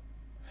yeah,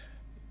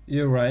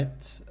 You're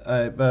right,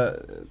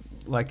 but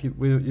like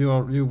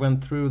you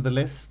went through the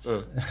list,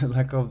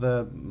 like of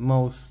the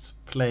most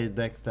played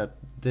deck that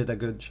did a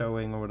good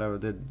showing or whatever,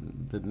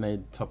 did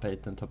made top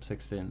 8 and top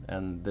 16,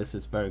 and this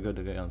is very good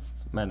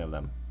against many of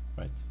them,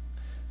 right?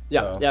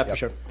 yeah, So- yeah,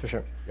 Yep. for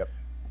sure. Yep.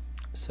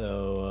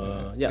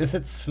 So yeah, Is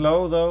it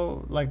slow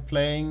though? Like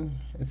playing,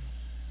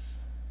 it's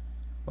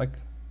like,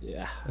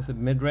 yeah, is it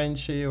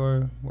mid-rangey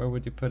or where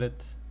would you put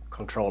it?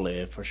 control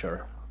it for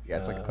sure. Yeah,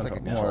 it's like a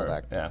control More-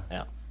 deck. Yeah,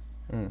 Yeah,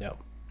 yeah.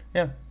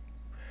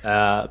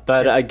 yeah.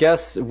 But I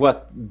guess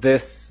what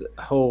this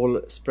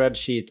whole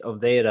spreadsheet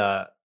of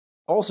data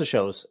also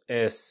shows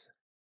is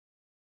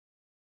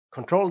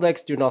control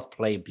decks do not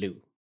play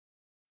blue.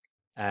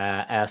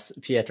 As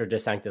Pietro De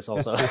Sanctis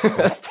also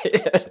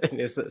stated in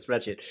his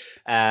spreadsheet.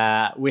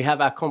 We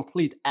have a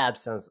complete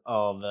absence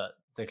of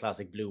the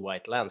classic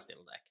blue-white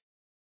landstill deck.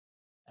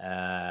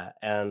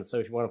 And so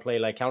if you want to play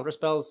like counter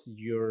spells,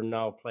 you're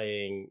now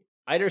playing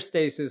either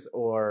Stasis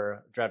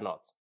or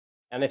Dreadnought.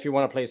 And if you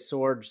want to play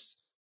swords,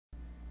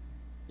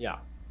 yeah,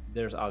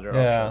 there's other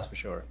Yeah. options for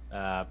sure.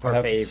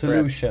 Parfait,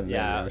 Solution, perhaps,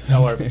 yeah,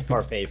 maybe, or or something.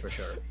 Parfait for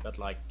sure. But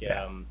like,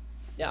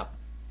 yeah.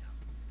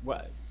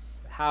 What?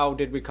 How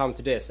did we come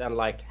to this? And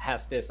like,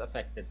 has this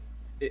affected?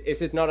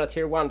 Is it not a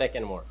tier 1 deck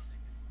anymore?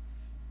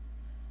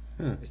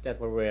 Is that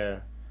where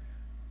we're?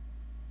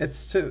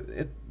 It's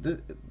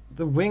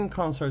the wing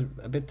cons are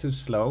a bit too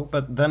slow,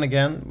 but then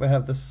again we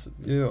have this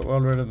you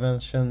already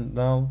mentioned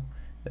now,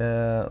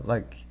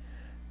 like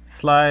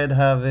Slide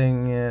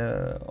having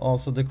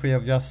also Decree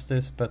of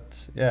Justice,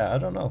 but yeah, I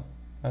don't know.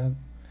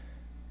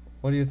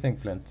 What do you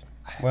think, Flint?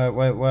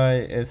 Why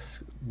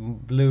is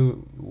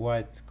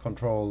blue-white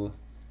control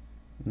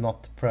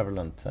not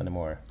prevalent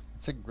anymore?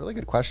 It's a really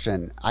good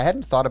question. I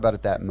hadn't thought about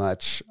it that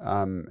much,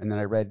 and then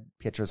I read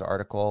Pietro's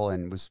article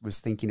and was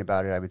thinking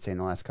about it. I would say in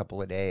the last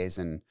couple of days,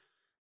 and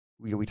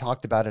we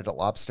talked about it at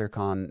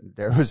LobsterCon.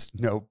 There was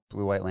no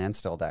blue-white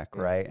landstill deck,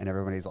 right? And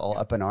everybody's all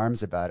up in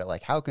arms about it.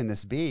 Like, how can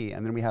this be?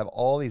 And then we have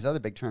all these other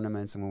big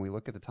tournaments, and when we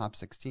look at the top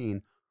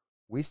 16,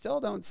 we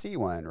still don't see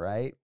one,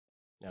 right?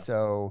 Yeah.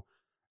 So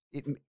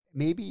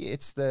maybe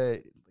it's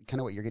the kind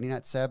of what you're getting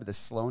at, Seb, the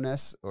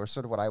slowness, or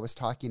sort of what I was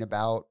talking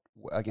about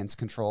against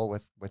control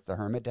with the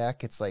Hermit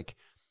deck. It's like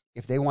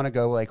if they want to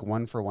go like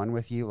 1-for-1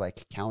 with you,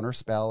 like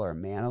Counterspell or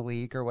Mana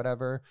Leak or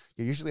whatever,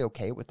 you're usually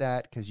okay with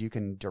that because you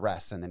can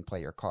duress and then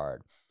play your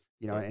card,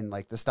 and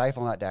like the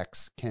Stifle Knot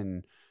decks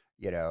can,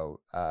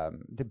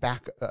 the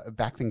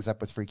back things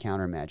up with free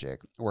counter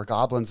magic, where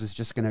Goblins is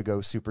just going to go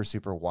super,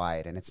 super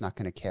wide and it's not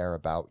going to care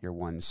about your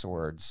one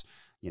swords.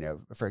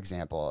 For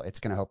example, it's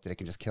going to hope that it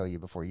can just kill you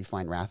before you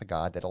find Wrath of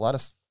God, that a lot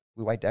of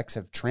blue-white decks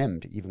have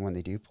trimmed even when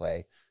they do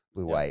play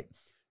blue-white.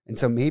 And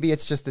so maybe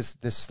it's just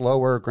this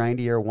slower,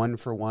 grindier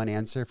 1-for-1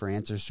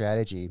 answer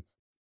strategy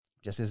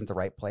just isn't the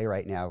right play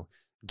right now,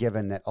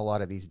 given that a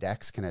lot of these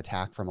decks can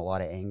attack from a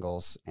lot of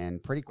angles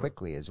and pretty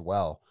quickly as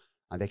well.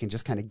 They can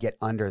just kind of get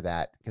under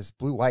that because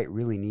blue-white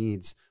really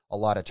needs a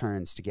lot of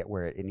turns to get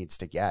where it needs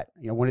to get.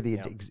 One of the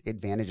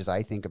advantages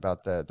I think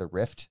about the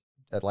Rift,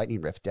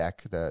 Lightning Rift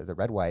deck, the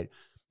red-white,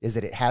 is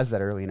that it has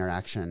that early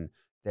interaction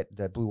that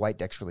the blue-white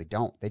decks really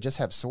don't. They just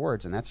have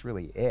swords, and that's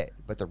really it.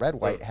 But the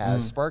red-white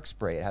has Spark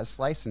Spray, it has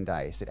Slice and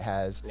Dice, it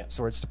has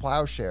Swords to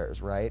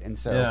Plowshares, right? And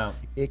so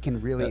it can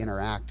really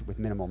interact with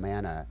minimal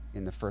mana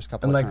in the first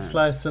couple and of like turns.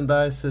 Slice and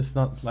Dice is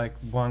not like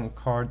one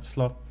card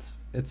slot.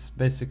 It's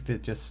basically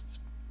just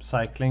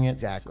cycling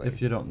it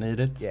if you don't need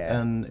it. Yeah.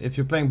 And if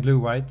you're playing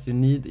blue-white, you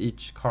need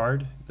each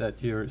card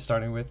that you're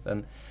starting with,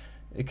 and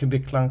it can be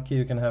clunky.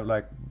 You can have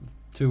like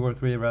 2 or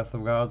 3 Wrath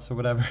of Gods or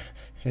whatever,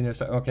 and you're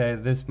like, okay,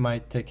 this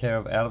might take care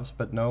of elves,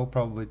 but no,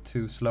 probably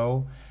too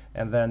slow.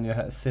 And then you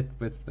sit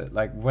with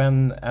like,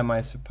 when am I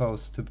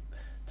supposed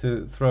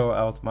to throw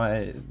out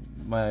my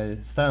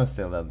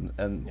standstill?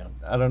 And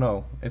I don't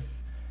know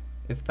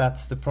if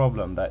that's the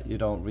problem, that you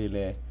don't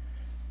really.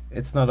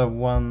 It's not a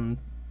one.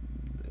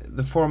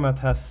 The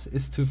format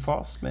is too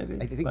fast, maybe.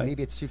 I think like,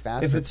 maybe it's too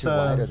fast if or it's, too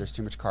wide, or there's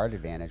too much card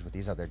advantage with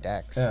these other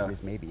decks. Yeah.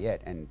 Is maybe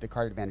it. And the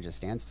card advantage of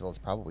Standstill is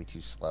probably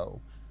too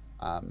slow.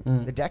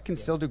 The deck can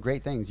still do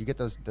great things. You get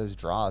those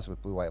draws with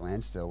blue-white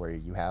landstill where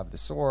you have the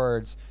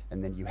swords,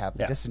 and then you have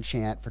the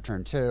disenchant for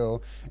turn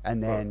 2,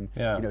 and then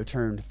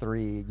turn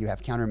 3 you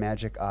have counter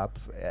magic up,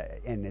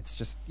 and it's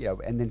just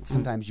and then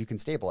sometimes you can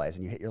stabilize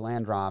and you hit your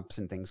land drops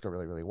and things go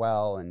really, really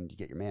well, and you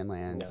get your man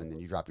lands, and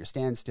then you drop your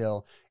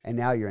standstill, and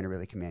now you're in a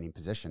really commanding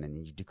position, and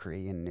then you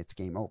decree and it's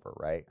game over,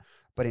 right?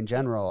 But in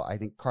general, I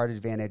think card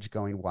advantage,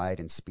 going wide,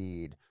 and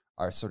speed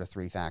are sort of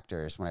 3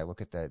 factors when I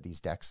look at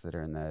these decks that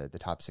are in the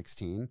top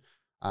 16,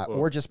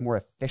 or just more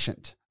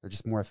efficient. They're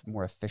just more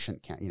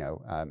efficient,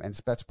 and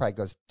so that's probably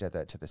goes to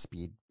the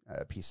speed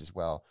piece as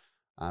well.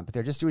 But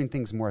they're just doing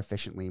things more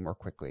efficiently, more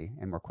quickly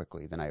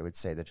than I would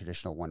say the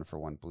traditional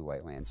 1-for-1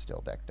 blue-white land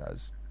still deck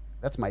does.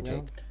 That's my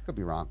take. Could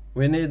be wrong.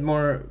 We need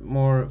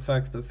more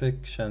fact or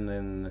fiction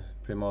in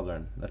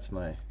pre-modern. That's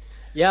my...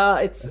 Yeah,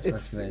 it's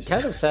estimation.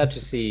 kind of sad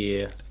to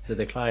see the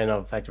decline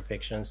of fact or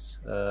fictions,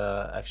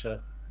 actually,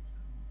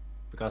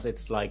 because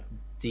it's like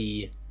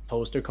the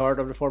poster card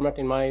of the format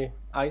in my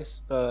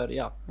eyes. But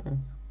yeah,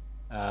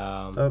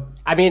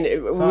 I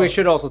mean, we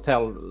should also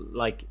tell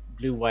like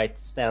blue-white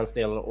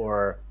standstill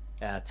or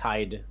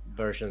tied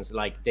versions,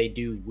 like they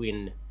do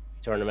win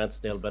tournaments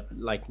still, but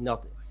like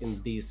not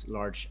in these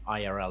large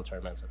IRL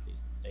tournaments. At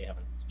least they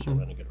haven't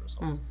shown any good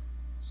results.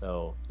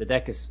 So the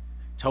deck is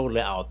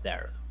totally out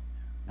there.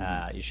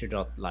 You should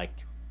not like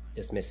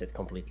dismiss it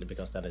completely,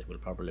 because then it will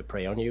probably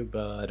prey on you.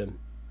 But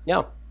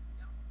yeah,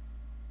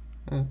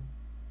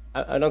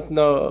 I don't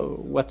know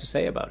what to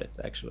say about it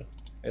actually.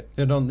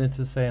 You don't need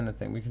to say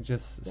anything. We can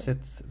just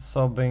sit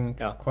sobbing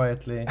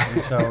quietly in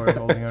the shower,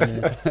 holding our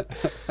knees,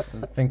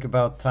 and think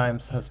about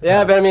times has passed.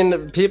 Yeah, but I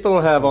mean,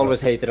 people have always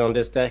hated on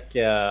this deck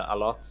a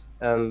lot,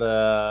 and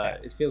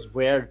it feels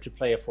weird to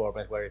play a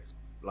format where it's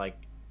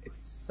like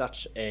it's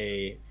such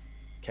a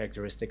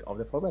characteristic of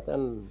the format,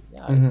 and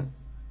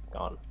it's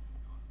gone.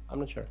 I'm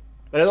not sure,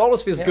 but it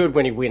always feels good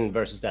when you win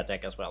versus that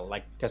deck as well.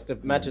 Like, because the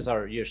matches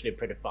are usually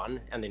pretty fun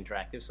and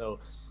interactive, so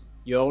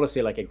you always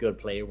feel like a good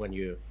player when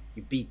you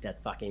beat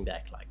that fucking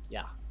deck. Like,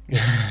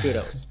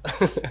 kudos.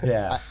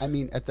 Yeah. I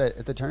mean, at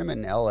the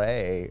tournament in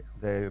LA,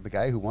 the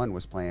guy who won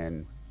was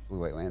playing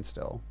blue-white land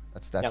still.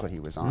 That's what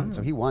he was on.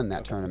 So he won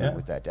that tournament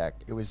with that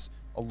deck. It was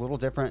a little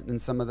different than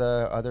some of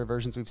the other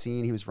versions we've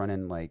seen. He was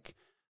running like,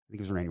 I think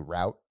he was running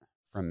Route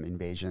from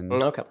Invasion.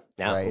 Okay.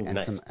 Yeah. Right. Ooh, And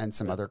nice.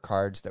 some other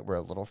cards that were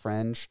a little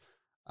fringe.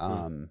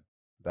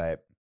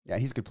 But yeah,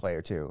 he's a good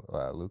player too,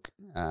 Luke.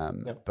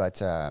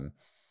 But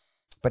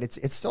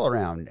it's still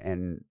around,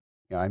 and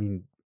you know, I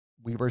mean,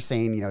 we were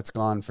saying, you know, it's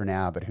gone for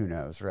now, but who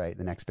knows, right?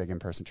 The next big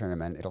in-person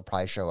tournament, it'll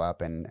probably show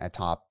up in a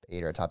top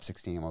 8 or a top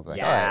 16, and we'll be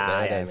like, all right,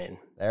 there it is.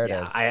 There it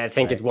is. I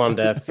think right? it won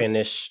the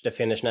Finnish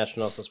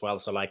nationals as well.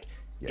 So like,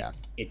 Yeah.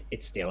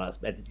 it still has,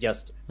 but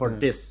just for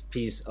this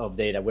piece of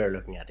data we're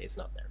looking at, it's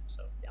not there.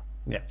 So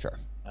yeah. Sure.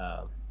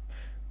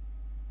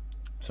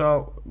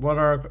 So, what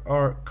are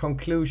our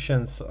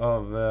conclusions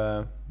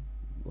of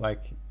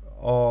like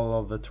all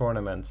of the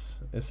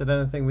tournaments? Is there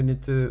anything we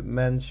need to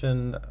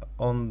mention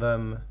on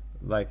them?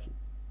 Like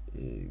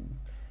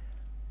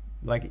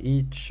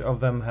each of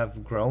them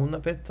have grown a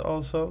bit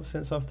also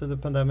since after the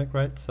pandemic,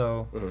 right?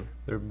 So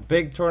they're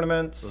big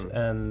tournaments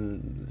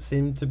and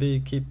seem to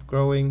be keep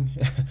growing,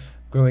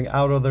 growing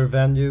out of their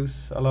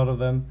venues, a lot of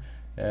them.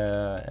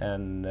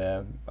 And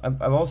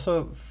I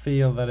also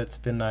feel that it's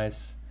been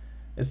nice.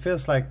 It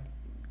feels like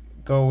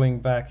going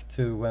back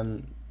to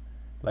when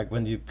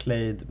you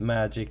played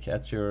Magic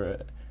at your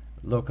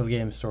local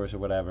game stores or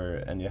whatever,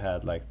 and you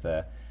had like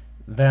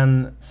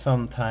then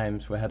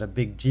sometimes we had a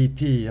big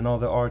GP and all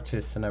the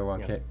artists and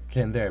everyone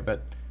came there,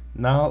 but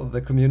now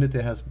the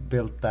community has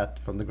built that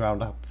from the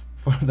ground up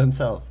for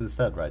themselves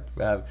instead, right?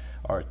 We have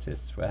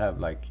artists, we have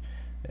like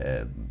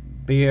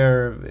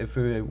beer if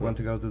we want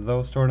to go to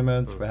those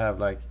tournaments, we have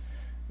like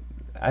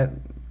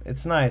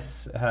it's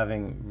nice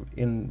having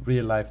in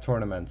real life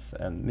tournaments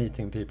and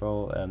meeting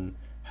people and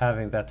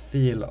having that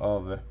feel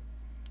of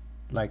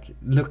like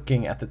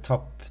looking at the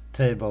top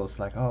tables,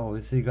 like, oh,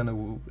 is he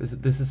gonna?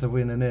 This is a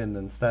winning in,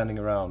 and standing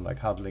around, like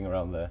huddling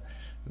around the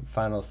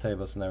finals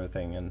tables and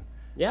everything, and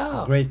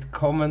great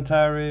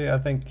commentary. I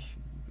think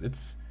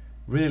it's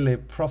really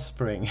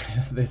prospering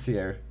this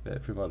year,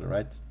 everybody,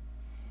 right?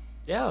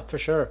 Yeah, for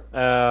sure.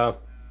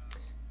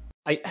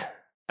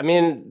 I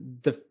mean,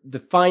 the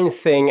fine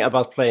thing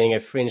about playing a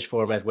fringe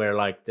format where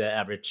like the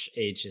average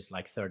age is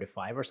like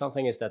 35 or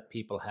something is that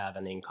people have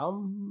an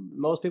income.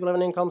 Most people have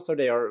an income, so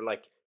they are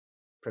like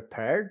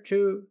prepared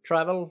to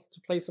travel to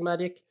play some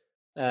Magic.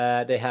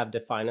 They have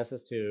the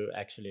finances to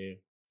actually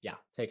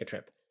take a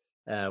trip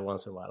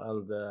once in a while,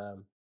 and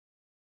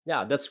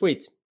that's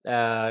sweet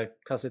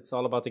because it's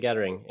all about the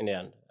gathering in the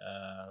end.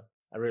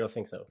 I really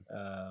think so.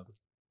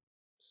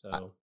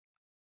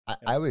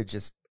 I would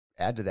just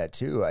add to that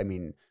too. I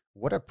mean,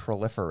 what a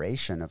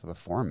proliferation of the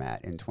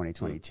format in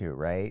 2022,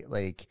 right?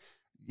 Like,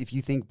 if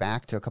you think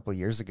back to a couple of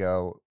years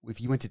ago, if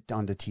you went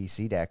onto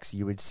TC decks,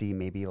 you would see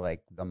maybe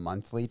like the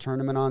monthly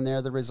tournament on there,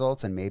 the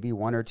results, and maybe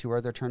 1 or 2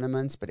 other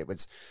tournaments, but it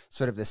was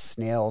sort of the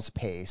snail's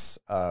pace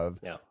of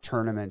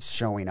tournaments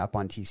showing up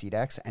on TC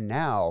decks. And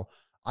now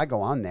I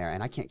go on there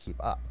and I can't keep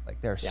up.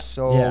 Like, there are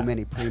so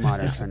many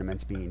pre-modern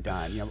tournaments being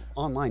done, you know,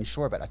 online,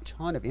 sure, but a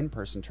ton of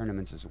in-person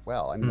tournaments as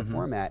well. I mean, the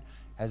format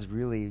has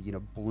really, you know,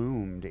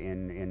 bloomed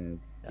in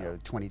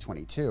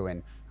 2022,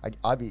 and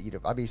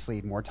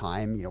obviously more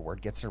time, you know,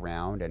 word gets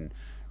around, and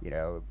you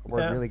know,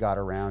 word really got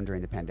around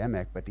during the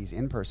pandemic, but these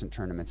in-person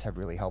tournaments have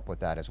really helped with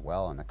that as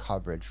well, and the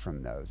coverage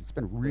from those. It's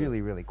been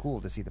really, really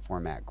cool to see the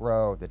format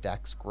grow, the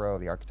decks grow,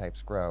 the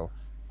archetypes grow.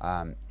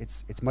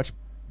 It's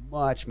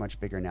much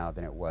bigger now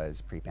than it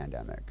was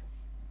pre-pandemic.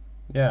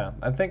 Yeah,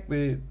 I think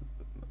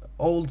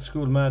old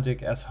school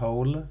Magic as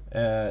whole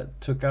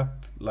took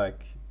up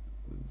like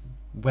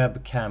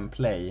webcam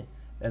play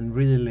and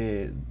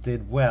really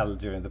did well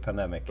during the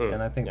pandemic,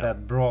 and I think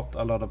that brought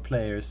a lot of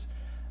players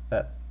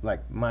that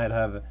like might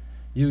have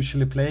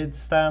usually played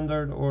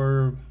standard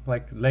or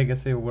like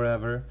legacy or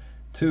wherever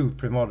to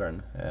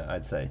pre-modern,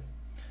 I'd say,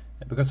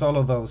 because all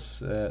of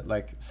those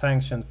like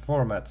sanctioned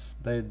formats,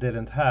 they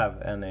didn't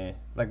have any,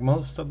 like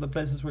most of the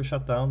places were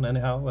shut down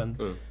anyhow, and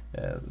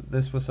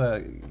this was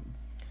a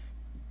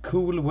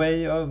cool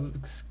way of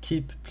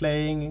keep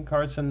playing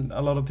cards, and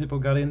a lot of people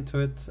got into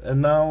it.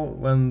 And now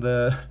when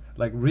the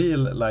like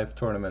real life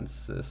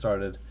tournaments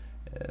started,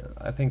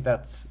 I think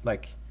that's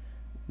like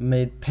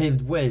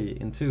paved way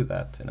into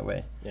that in a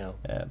way.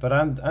 But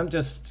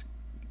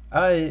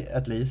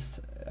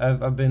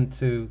I've been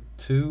to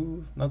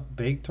 2 not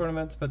big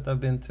tournaments, but I've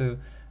been to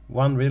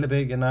 1 really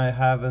big, and I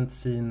haven't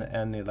seen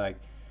any like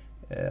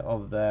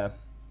of the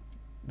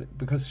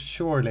because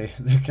surely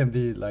there can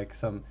be like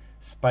some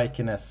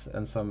spikiness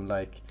and some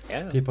like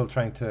people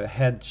trying to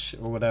hedge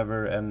or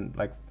whatever, and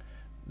like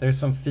there's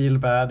some feel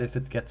bad if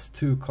it gets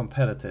too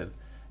competitive,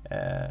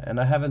 and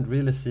I haven't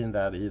really seen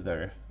that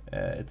either.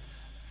 It's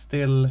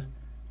still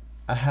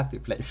a happy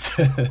place,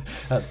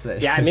 I'd say.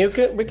 Yeah, I mean,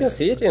 we can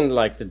see it in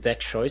like the deck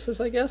choices,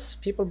 I guess,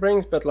 people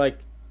brings, but like,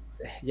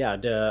 yeah,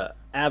 the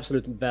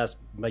absolute vast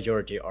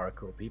majority are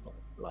cool people.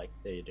 Like,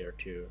 they're there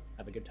to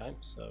have a good time,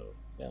 so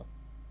yeah.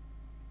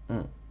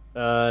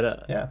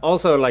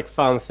 Also, like,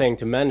 fun thing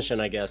to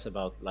mention, I guess,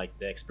 about like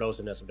the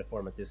explosiveness of the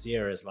format this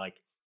year is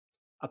like,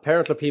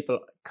 apparently people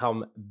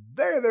come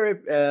very, very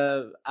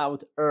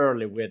out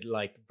early with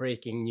like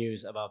breaking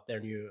news about their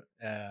new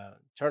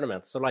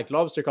tournament. So like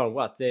LobsterCon,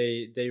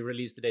 they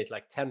released the date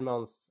like 10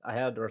 months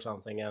ahead or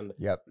something,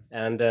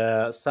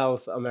 and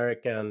South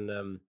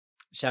American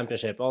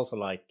Championship also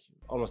like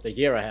almost a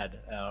year ahead.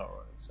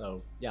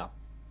 So yeah,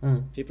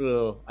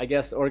 people, I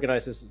guess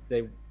organizers,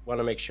 they want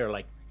to make sure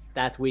like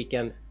that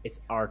weekend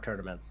it's our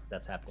tournaments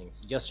that's happening.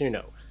 So just so you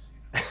know.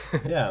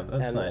 Yeah,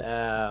 that's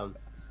nice.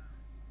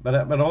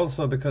 But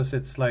also because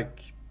it's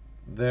like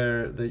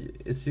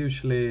it's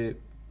usually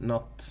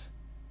not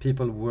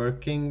people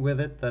working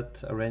with it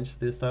that arrange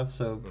this stuff,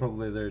 so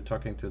probably they're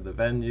talking to the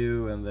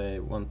venue and they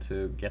want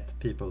to get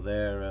people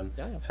there and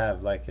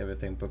have like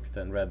everything booked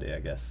and ready, I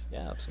guess.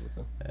 Yeah,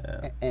 absolutely.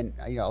 And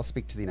you know, I'll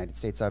speak to the United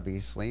States,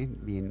 obviously,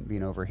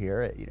 being over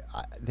here. You know,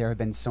 there have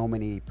been so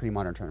many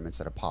pre-modern tournaments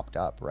that have popped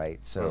up, right?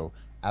 So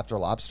after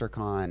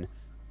LobsterCon,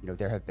 you know,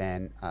 there have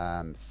been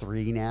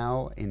 3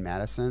 now in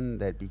Madison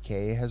that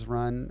BK has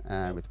run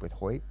with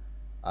Hoyt.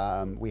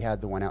 We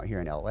had the one out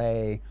here in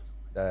LA.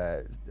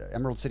 The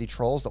Emerald City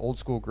Trolls, the old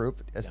school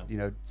group, you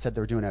know, said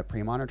they were doing a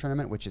pre-modern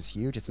tournament, which is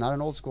huge. It's not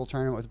an old school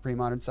tournament with a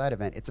pre-modern side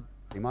event. It's a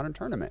pre-modern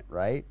tournament,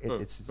 right?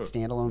 It's a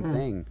standalone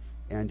thing.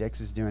 Aaron Dix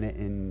is doing it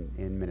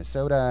in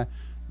Minnesota.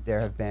 There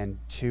have been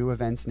 2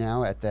 events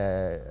now at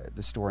the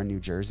store in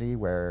New Jersey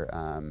where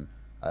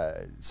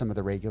some of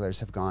the regulars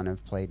have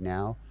played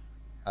now.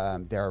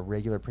 There are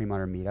regular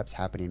pre-modern meetups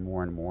happening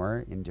more and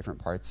more in different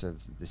parts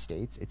of the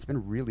States. It's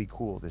been really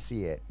cool to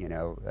see it. You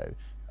know,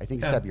 I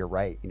think Seb, you're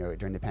right. You know,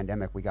 during the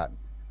pandemic, we got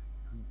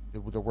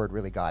the word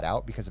really got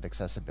out because of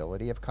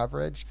accessibility of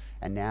coverage,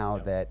 and now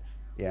that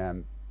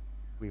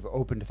we've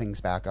opened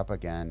things back up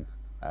again,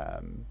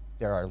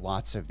 there are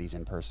lots of these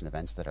in-person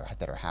events that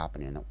are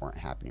happening that weren't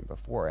happening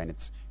before, and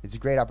it's a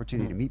great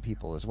opportunity to meet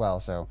people as well.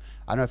 So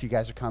I don't know if you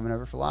guys are coming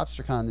over for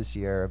LobsterCon this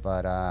year,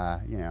 but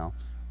you know,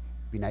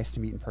 be nice to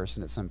meet in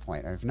person at some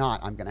point. And if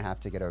not, I'm going to have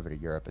to get over to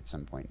Europe at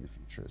some point in the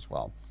future as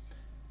well.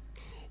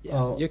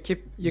 Yeah, you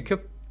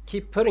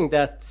keep putting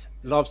that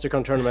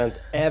LobsterCon tournament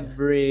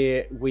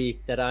every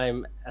week that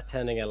I'm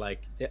attending at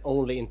like the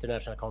only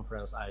international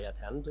conference I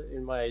attend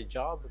in my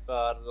job.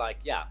 But like,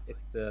 yeah, it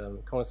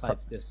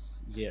coincides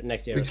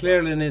next year. We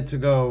clearly need to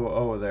go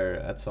over there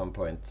at some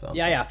point. Sometime.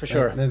 Yeah, for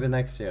sure. Maybe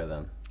next year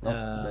then.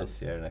 Not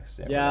this year, next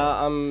year.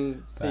 Yeah,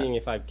 I'm seeing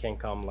if I can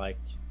come like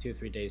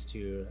 2-3 days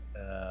to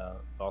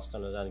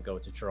Boston and then go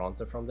to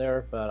Toronto from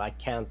there. But I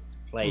can't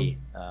play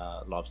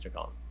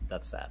LobsterCon.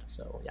 That's sad.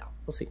 So yeah,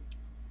 we'll see.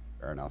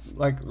 Fair enough.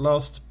 Like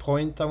last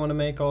point I want to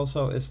make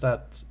also is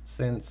that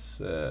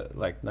since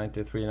like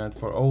 93,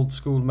 94 old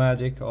school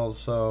Magic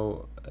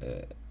also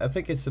I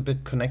think it's a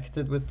bit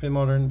connected with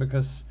pre-modern,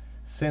 because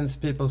since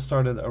people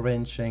started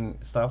arranging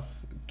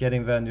stuff,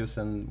 getting venues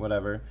and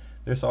whatever,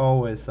 there's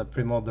always a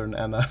pre-modern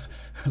and a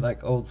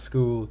like old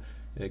school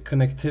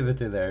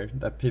connectivity there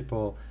that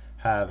people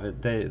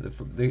have.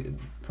 The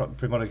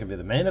pre-modern can be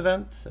the main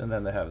event, and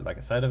then they have like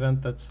a side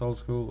event that's old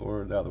school,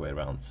 or the other way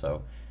around.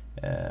 So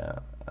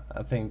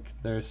I think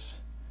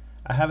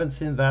I haven't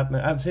seen that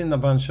many. I've seen a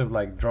bunch of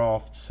like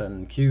drafts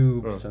and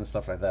cubes and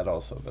stuff like that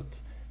also,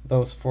 but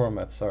those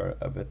formats are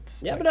a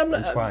bit but I'm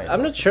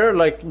not sure.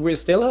 Like we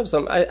still have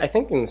some. I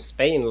think in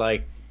Spain,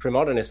 like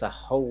pre-modern is a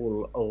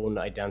whole own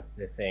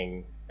identity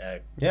thing.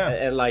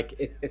 And like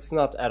it's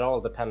not at all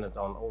dependent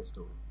on old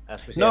school.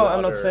 as we see. No, in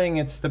I'm not other- saying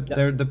it's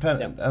they're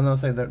dependent. I'm not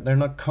saying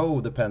they're not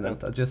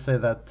codependent. I just say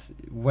I'm not saying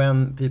they're not codependent. I just say that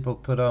when people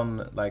put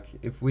on, like,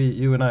 if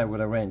you and I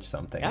would arrange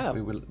something, Yeah.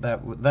 we will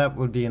that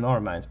would be in our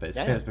minds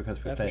basically, Yeah,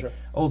 because we yeah, for play sure.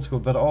 old school,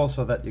 but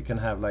also that you can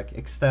have like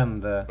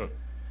extend the.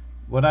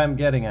 What I'm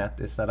getting at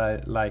is that I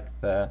like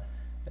the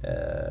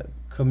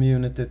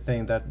community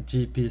thing that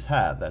GPs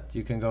had, that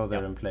you can go there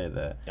Yeah. and play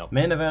the Yeah.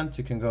 main event,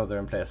 you can go there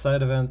and play a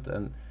side event,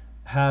 and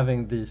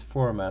having these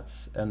formats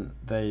and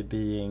they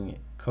being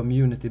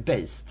community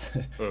based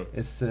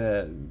is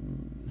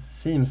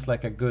seems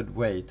like a good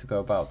way to go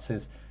about,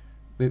 since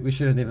we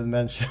shouldn't even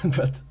mention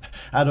but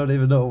I don't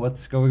even know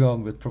what's going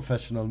on with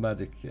professional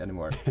Magic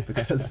anymore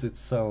because it's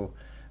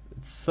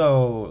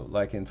so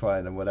like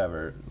entwined and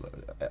whatever,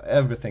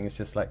 everything is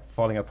just like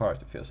falling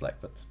apart, it feels like.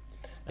 But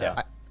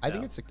yeah, I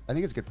think it's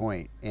a good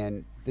point,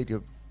 and they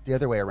do the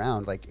other way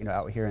around. Like, you know,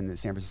 out here in the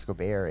San Francisco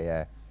Bay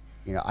Area,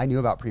 you know, I knew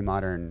about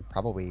pre-modern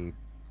probably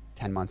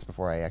 10 months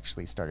before I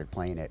actually started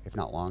playing it, if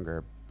not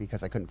longer,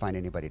 because I couldn't find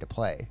anybody to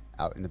play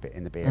out in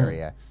the Bay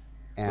Area.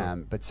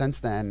 But since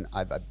then,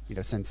 I've you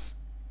know, since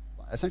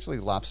essentially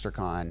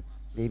LobsterCon,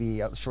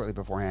 maybe shortly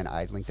beforehand,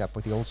 I linked up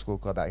with the old school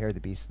club out here,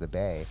 the Beasts of the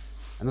Bay,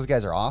 and those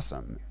guys are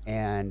awesome.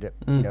 And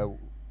you know,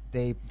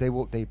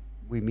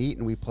 we meet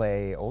and we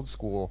play old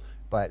school,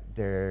 but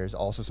there's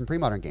also some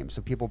pre-modern games.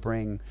 So people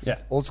bring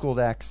old school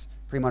decks,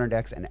 pre-modern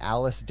decks, and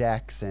Alice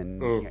decks,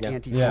 and you know,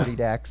 anti-40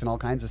 decks, and all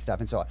kinds of stuff.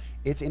 And so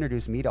it's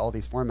introduced me to all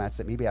these formats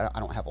that maybe I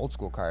don't have old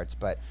school cards,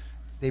 but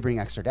they bring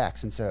extra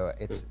decks. And so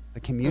it's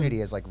the community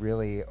has like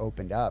really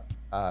opened up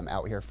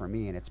out here for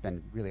me, and it's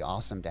been really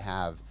awesome to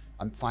have.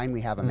 Finally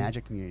have a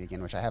Magic community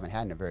again, which I haven't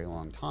had in a very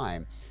long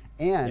time,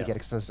 and get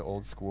exposed to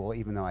old school,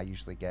 even though I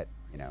usually get,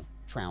 you know,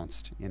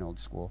 trounced in old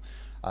school.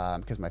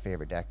 Because my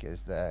favorite deck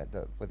is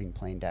the Living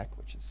Plane deck,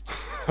 which is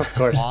just Of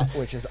course.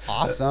 which is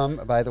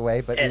awesome, by the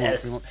way. But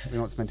Yes. we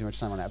won't spend too much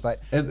time on that. But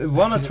it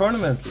won a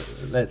tournament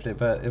lately,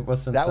 but it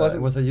wasn't. that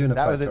wasn't. It was a unified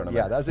that was tournament.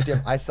 Yeah, that was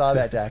a I saw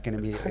that deck and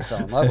immediately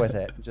fell in love with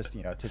it. Just,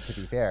 you know, to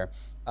be fair.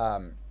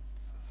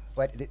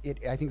 But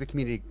I think the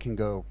community can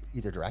go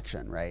either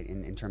direction, right?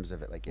 In terms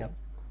of it, like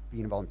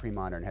being involved in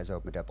pre-modern has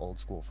opened up old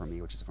school for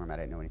me, which is a format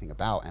I didn't know anything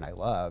about and I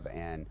love,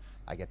 and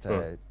I get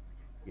to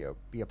you know,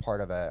 be a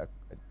part of a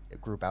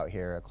group out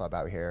here, a club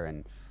out here,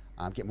 and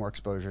get more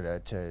exposure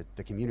to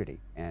the community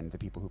and the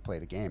people who play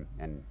the game.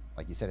 And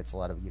like you said, it's a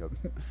lot of, you know,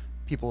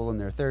 people in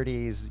their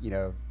 30s, you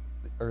know,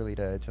 early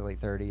to late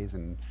 30s,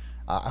 and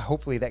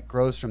hopefully that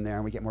grows from there,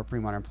 and we get more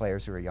pre-modern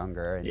players who are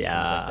younger and things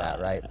like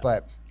that, right?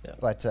 But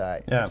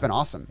it's been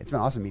awesome. It's been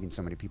awesome meeting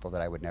so many people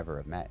that I would never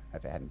have met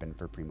if it hadn't been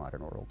for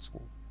pre-modern or old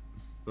school.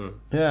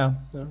 Yeah,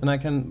 and I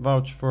can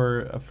vouch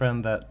for a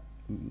friend that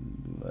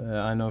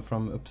I know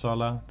from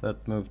Uppsala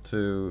that moved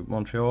to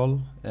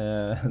Montreal,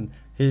 and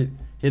he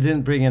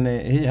didn't bring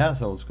any. He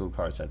has old school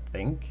cards, I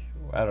think.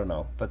 I don't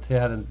know, but he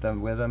hadn't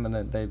them with him,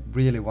 and they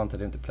really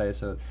wanted him to play,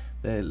 so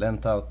they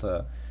lent out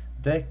a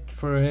deck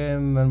for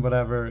him and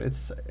whatever.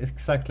 It's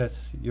exactly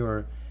as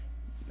you're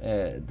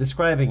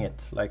describing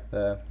it, like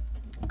the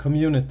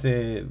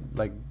community,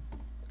 like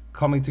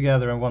coming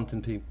together and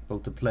wanting people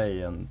to play,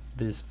 and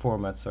these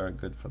formats are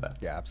good for that.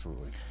 Yeah,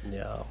 absolutely.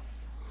 Yeah.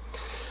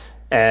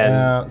 And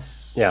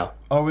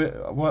are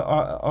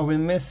we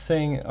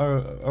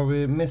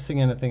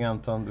missing anything,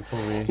 Anton,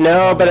 before we?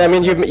 No, but I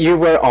mean, you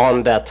were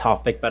on that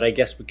topic, but I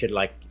guess we could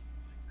like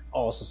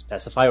also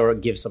specify or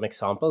give some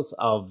examples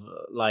of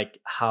like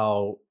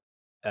how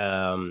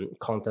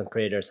content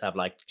creators have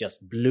like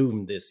just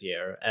bloomed this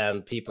year,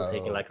 and people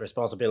taking like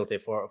responsibility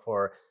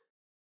for.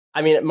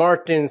 I mean,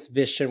 Martin's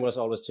vision was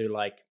always to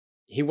like,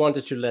 he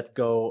wanted to let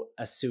go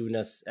as soon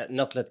as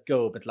not let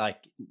go, but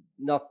like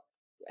not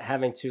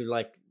having to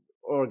like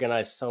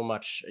organize so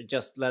much,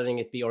 just letting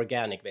it be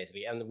organic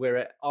basically. And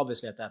we're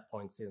obviously at that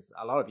point since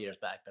a lot of years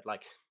back, but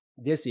like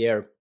this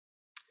year,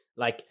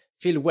 like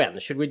Phil Wen,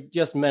 should we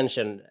just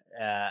mention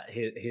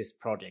his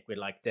project with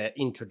like the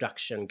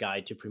introduction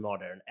guide to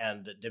pre-modern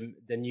and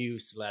the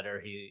newsletter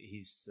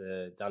he's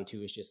done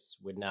 2 issues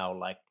with now,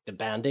 like the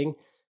banding.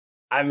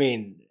 I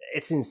mean,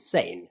 it's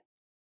insane.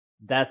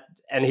 That,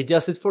 and he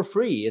does it for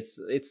free.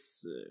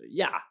 It's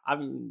yeah,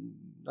 I'm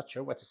not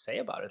sure what to say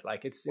about it.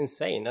 Like, it's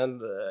insane. And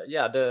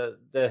the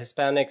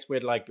Hispanics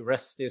with like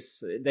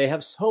Restis, they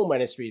have so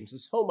many streams,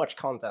 there's so much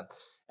content,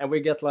 and we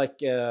get like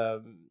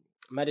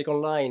Magic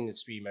Online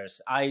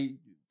streamers.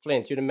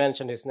 Flint, you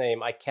mentioned his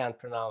name. I can't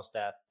pronounce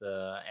that.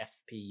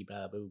 FP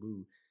blah boo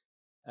boo.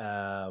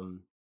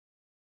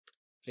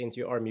 Flint,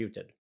 you are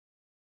muted.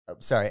 Oh,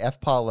 sorry,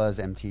 F Paula's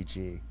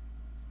MTG.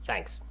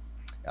 Thanks.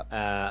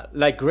 Yep.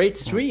 Like great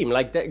stream,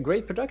 like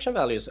great production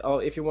values.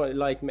 If you want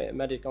like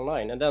Magic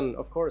Online, and then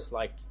of course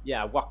like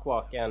Wak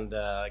Wak and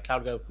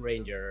Cloud Goat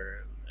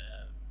Ranger.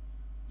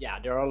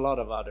 There are a lot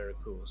of other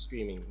cool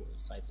streaming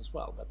sites as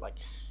well. But like,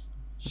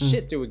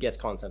 shit, do we get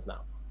content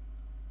now?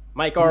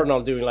 Mike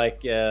Arnold doing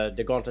like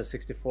the Gauntlet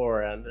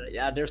 64, and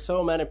there's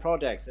so many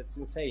projects. It's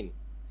insane.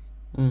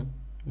 We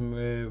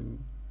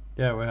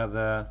had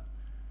the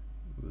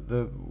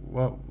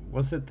what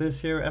was it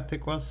this year?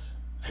 Epic was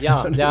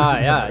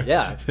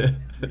Yeah.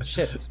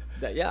 Shit.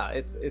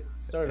 It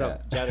started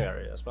off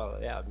January as well.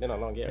 Yeah, it's been a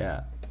long year.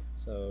 Yeah.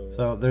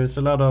 So There's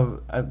a lot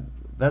of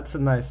that's a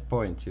nice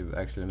point you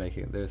actually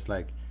making. There's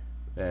like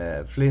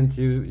Flint,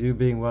 you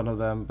being one of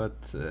them,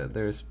 but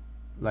there's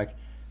like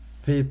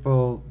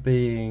people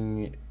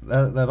being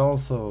that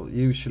also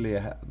usually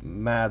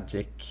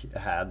Magic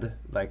had,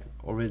 like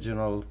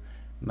original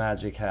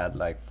Magic had,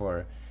 like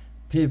for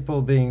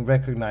people being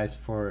recognized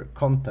for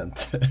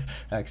content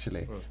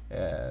actually.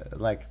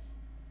 Like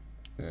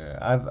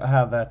I've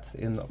had that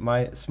in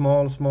my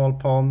small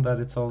pond that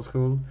it's old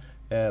school,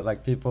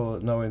 like people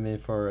knowing me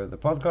for the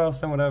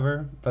podcast and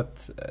whatever,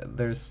 but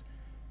there's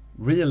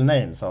real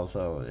names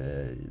also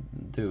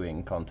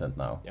doing content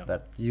now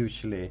that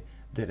usually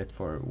did it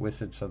for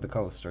Wizards of the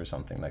Coast or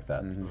something like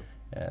that.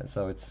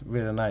 So it's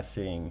really nice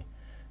seeing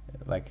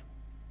like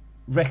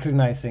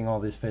recognizing all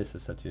these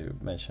faces that you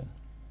mentioned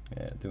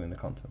doing the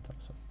content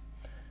also.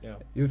 Yeah.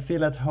 You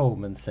feel at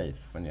home and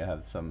safe when you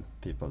have some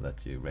people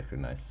that you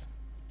recognize.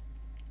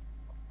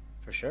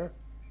 For sure.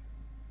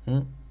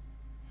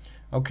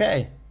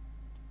 Okay.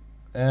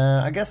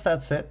 I guess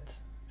that's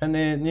it.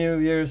 Any New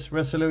Year's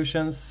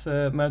resolutions,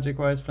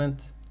 Magic-wise,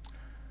 Flint?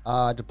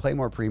 To play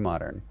more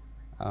pre-modern.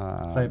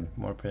 Play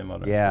more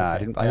pre-modern. Yeah,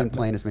 Okay. I didn't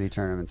play in as many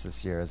tournaments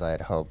this year as I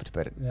had hoped,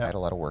 but Yeah. I had a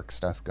lot of work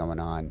stuff going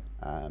on.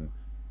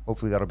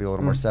 Hopefully that'll be a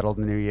little more settled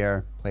in the new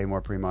year. Play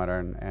more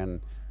pre-modern,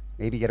 and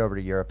maybe get over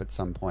to Europe at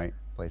some point.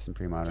 Play some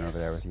pre-modern over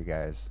there with you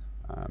guys.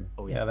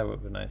 Yeah, that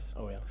would be nice.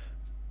 Oh yeah.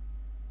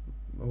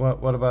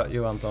 What about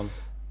you, Anton?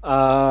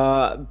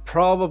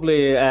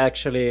 Probably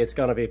actually it's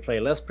gonna be play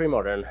less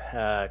pre-modern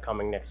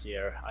coming next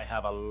year. I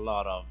have a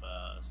lot of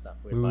stuff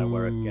with my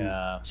work.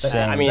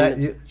 I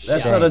mean,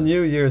 that's not a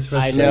New Year's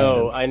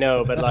resolution. I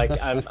know, but like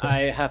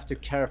I have to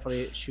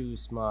carefully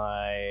choose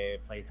my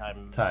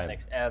playtime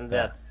next, and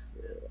that's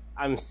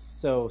I'm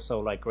so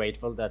like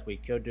grateful that we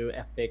could do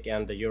Epic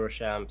and the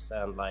Eurochamps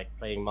and like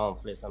playing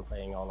monthlies and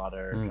playing all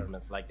other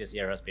tournaments. Like this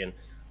year has been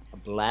a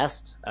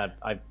blast.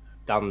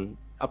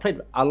 I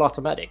played a lot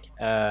of Magic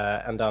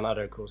and done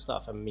other cool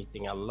stuff. I'm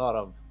meeting a lot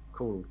of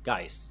cool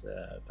guys,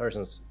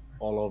 persons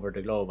all over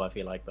the globe, I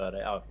feel like, but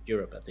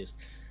Europe at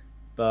least.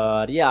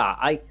 But yeah,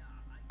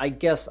 I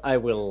guess I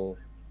will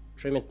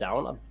trim it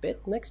down a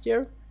bit next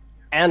year.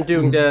 And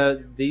doing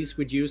these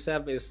with you,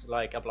 Seb, is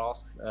like a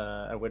blast.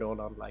 And with all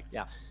on, like,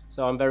 yeah.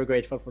 So I'm very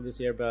grateful for this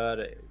year,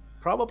 but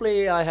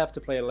probably I have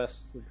to play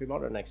less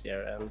pre-modern next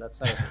year, and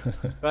that's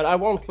but I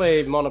won't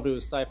play Mono Blue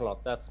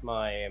Stiflenot. That's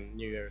my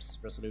New Year's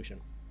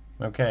resolution.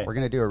 Okay. We're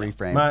going to do a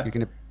reframe. You're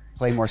going to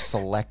play more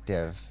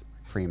selective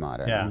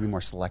pre-modern. You're going to be more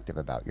selective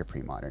about your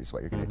pre-modern is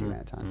what you're going to do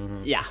that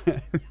time. Yeah.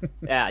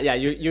 yeah.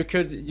 You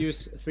could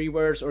use 3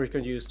 words, or you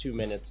could use 2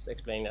 minutes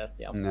explaining that.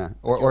 Yeah. Nah.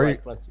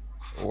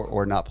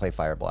 Or not play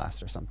Fire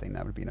Blast or something.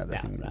 That would be another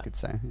thing that you could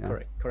say. Yeah.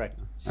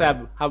 Correct.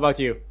 Seb, how about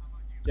you? Do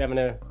you have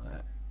any?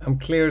 I'm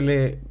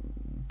clearly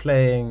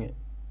playing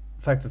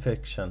Fact or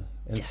Fiction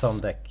in some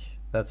deck.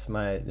 That's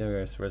my New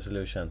Year's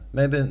resolution.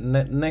 Maybe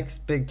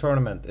next big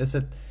tournament. Is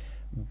it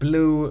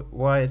blue,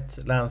 white,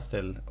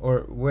 Landstill, or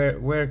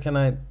where can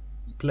I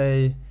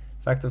play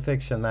Fact or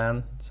Fiction,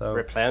 man? So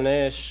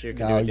replenish. You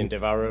can do it in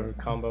Devourer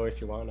combo if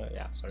you wanna.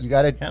 Yeah, sorry. You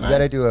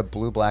gotta do a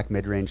blue-black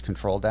mid-range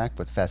control deck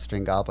with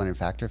Festering Goblin and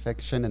Fact or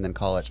Fiction, and then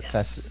call it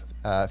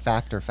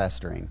Fact or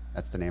Festering.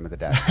 That's the name of the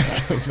deck.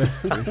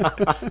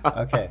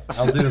 Okay,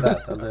 I'll do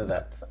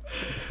that.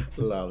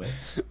 Love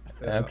it.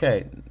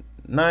 Okay,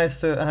 nice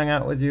to hang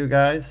out with you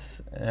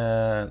guys.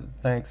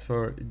 Thanks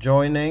for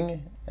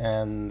joining.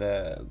 And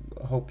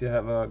hope you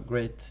have a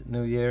great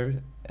new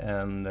year,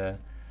 and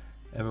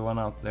everyone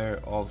out there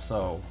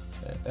also,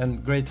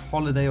 and great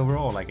holiday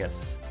overall, I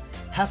guess.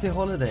 Happy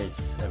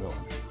holidays, everyone.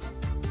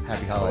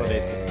 Happy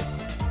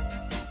holidays.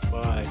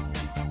 Bye.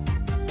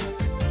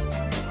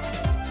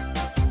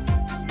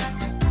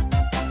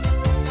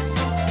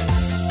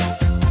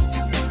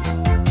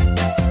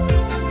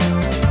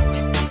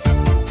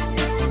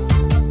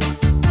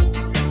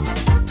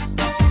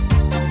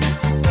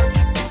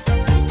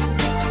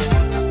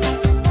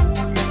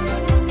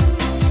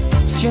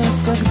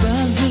 Час,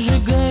 когда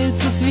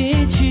зажигаются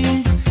свечи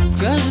в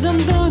каждом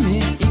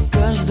доме и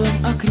каждом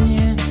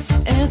окне,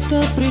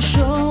 это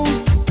пришел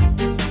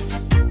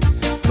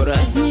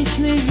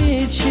праздничный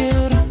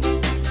вечер.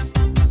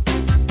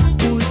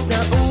 Пусть на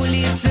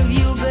улице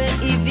вьюга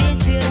и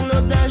ветер,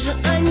 но даже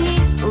они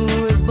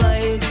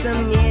улыбаются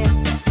мне.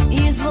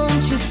 И звон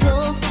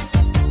часов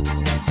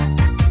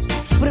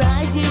в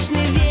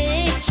праздничный вечер.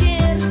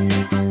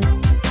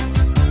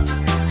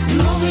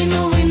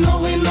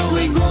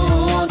 Новый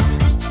год.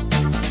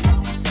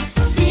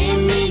 Все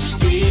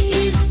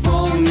мечты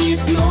исполнит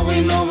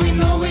новый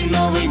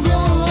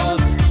год.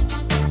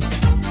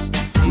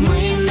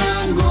 Мы на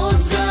год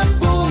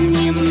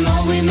запомним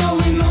новый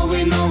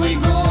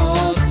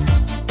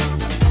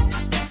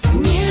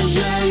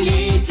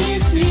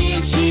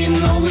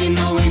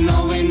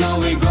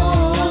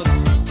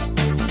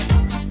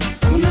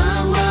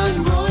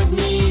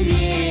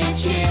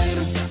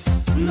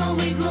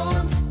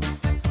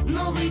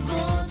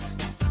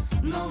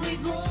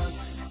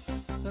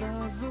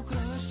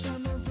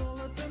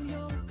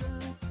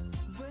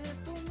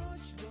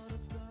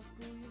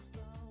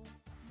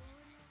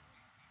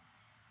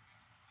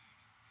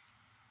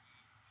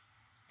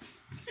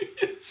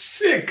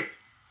Sick.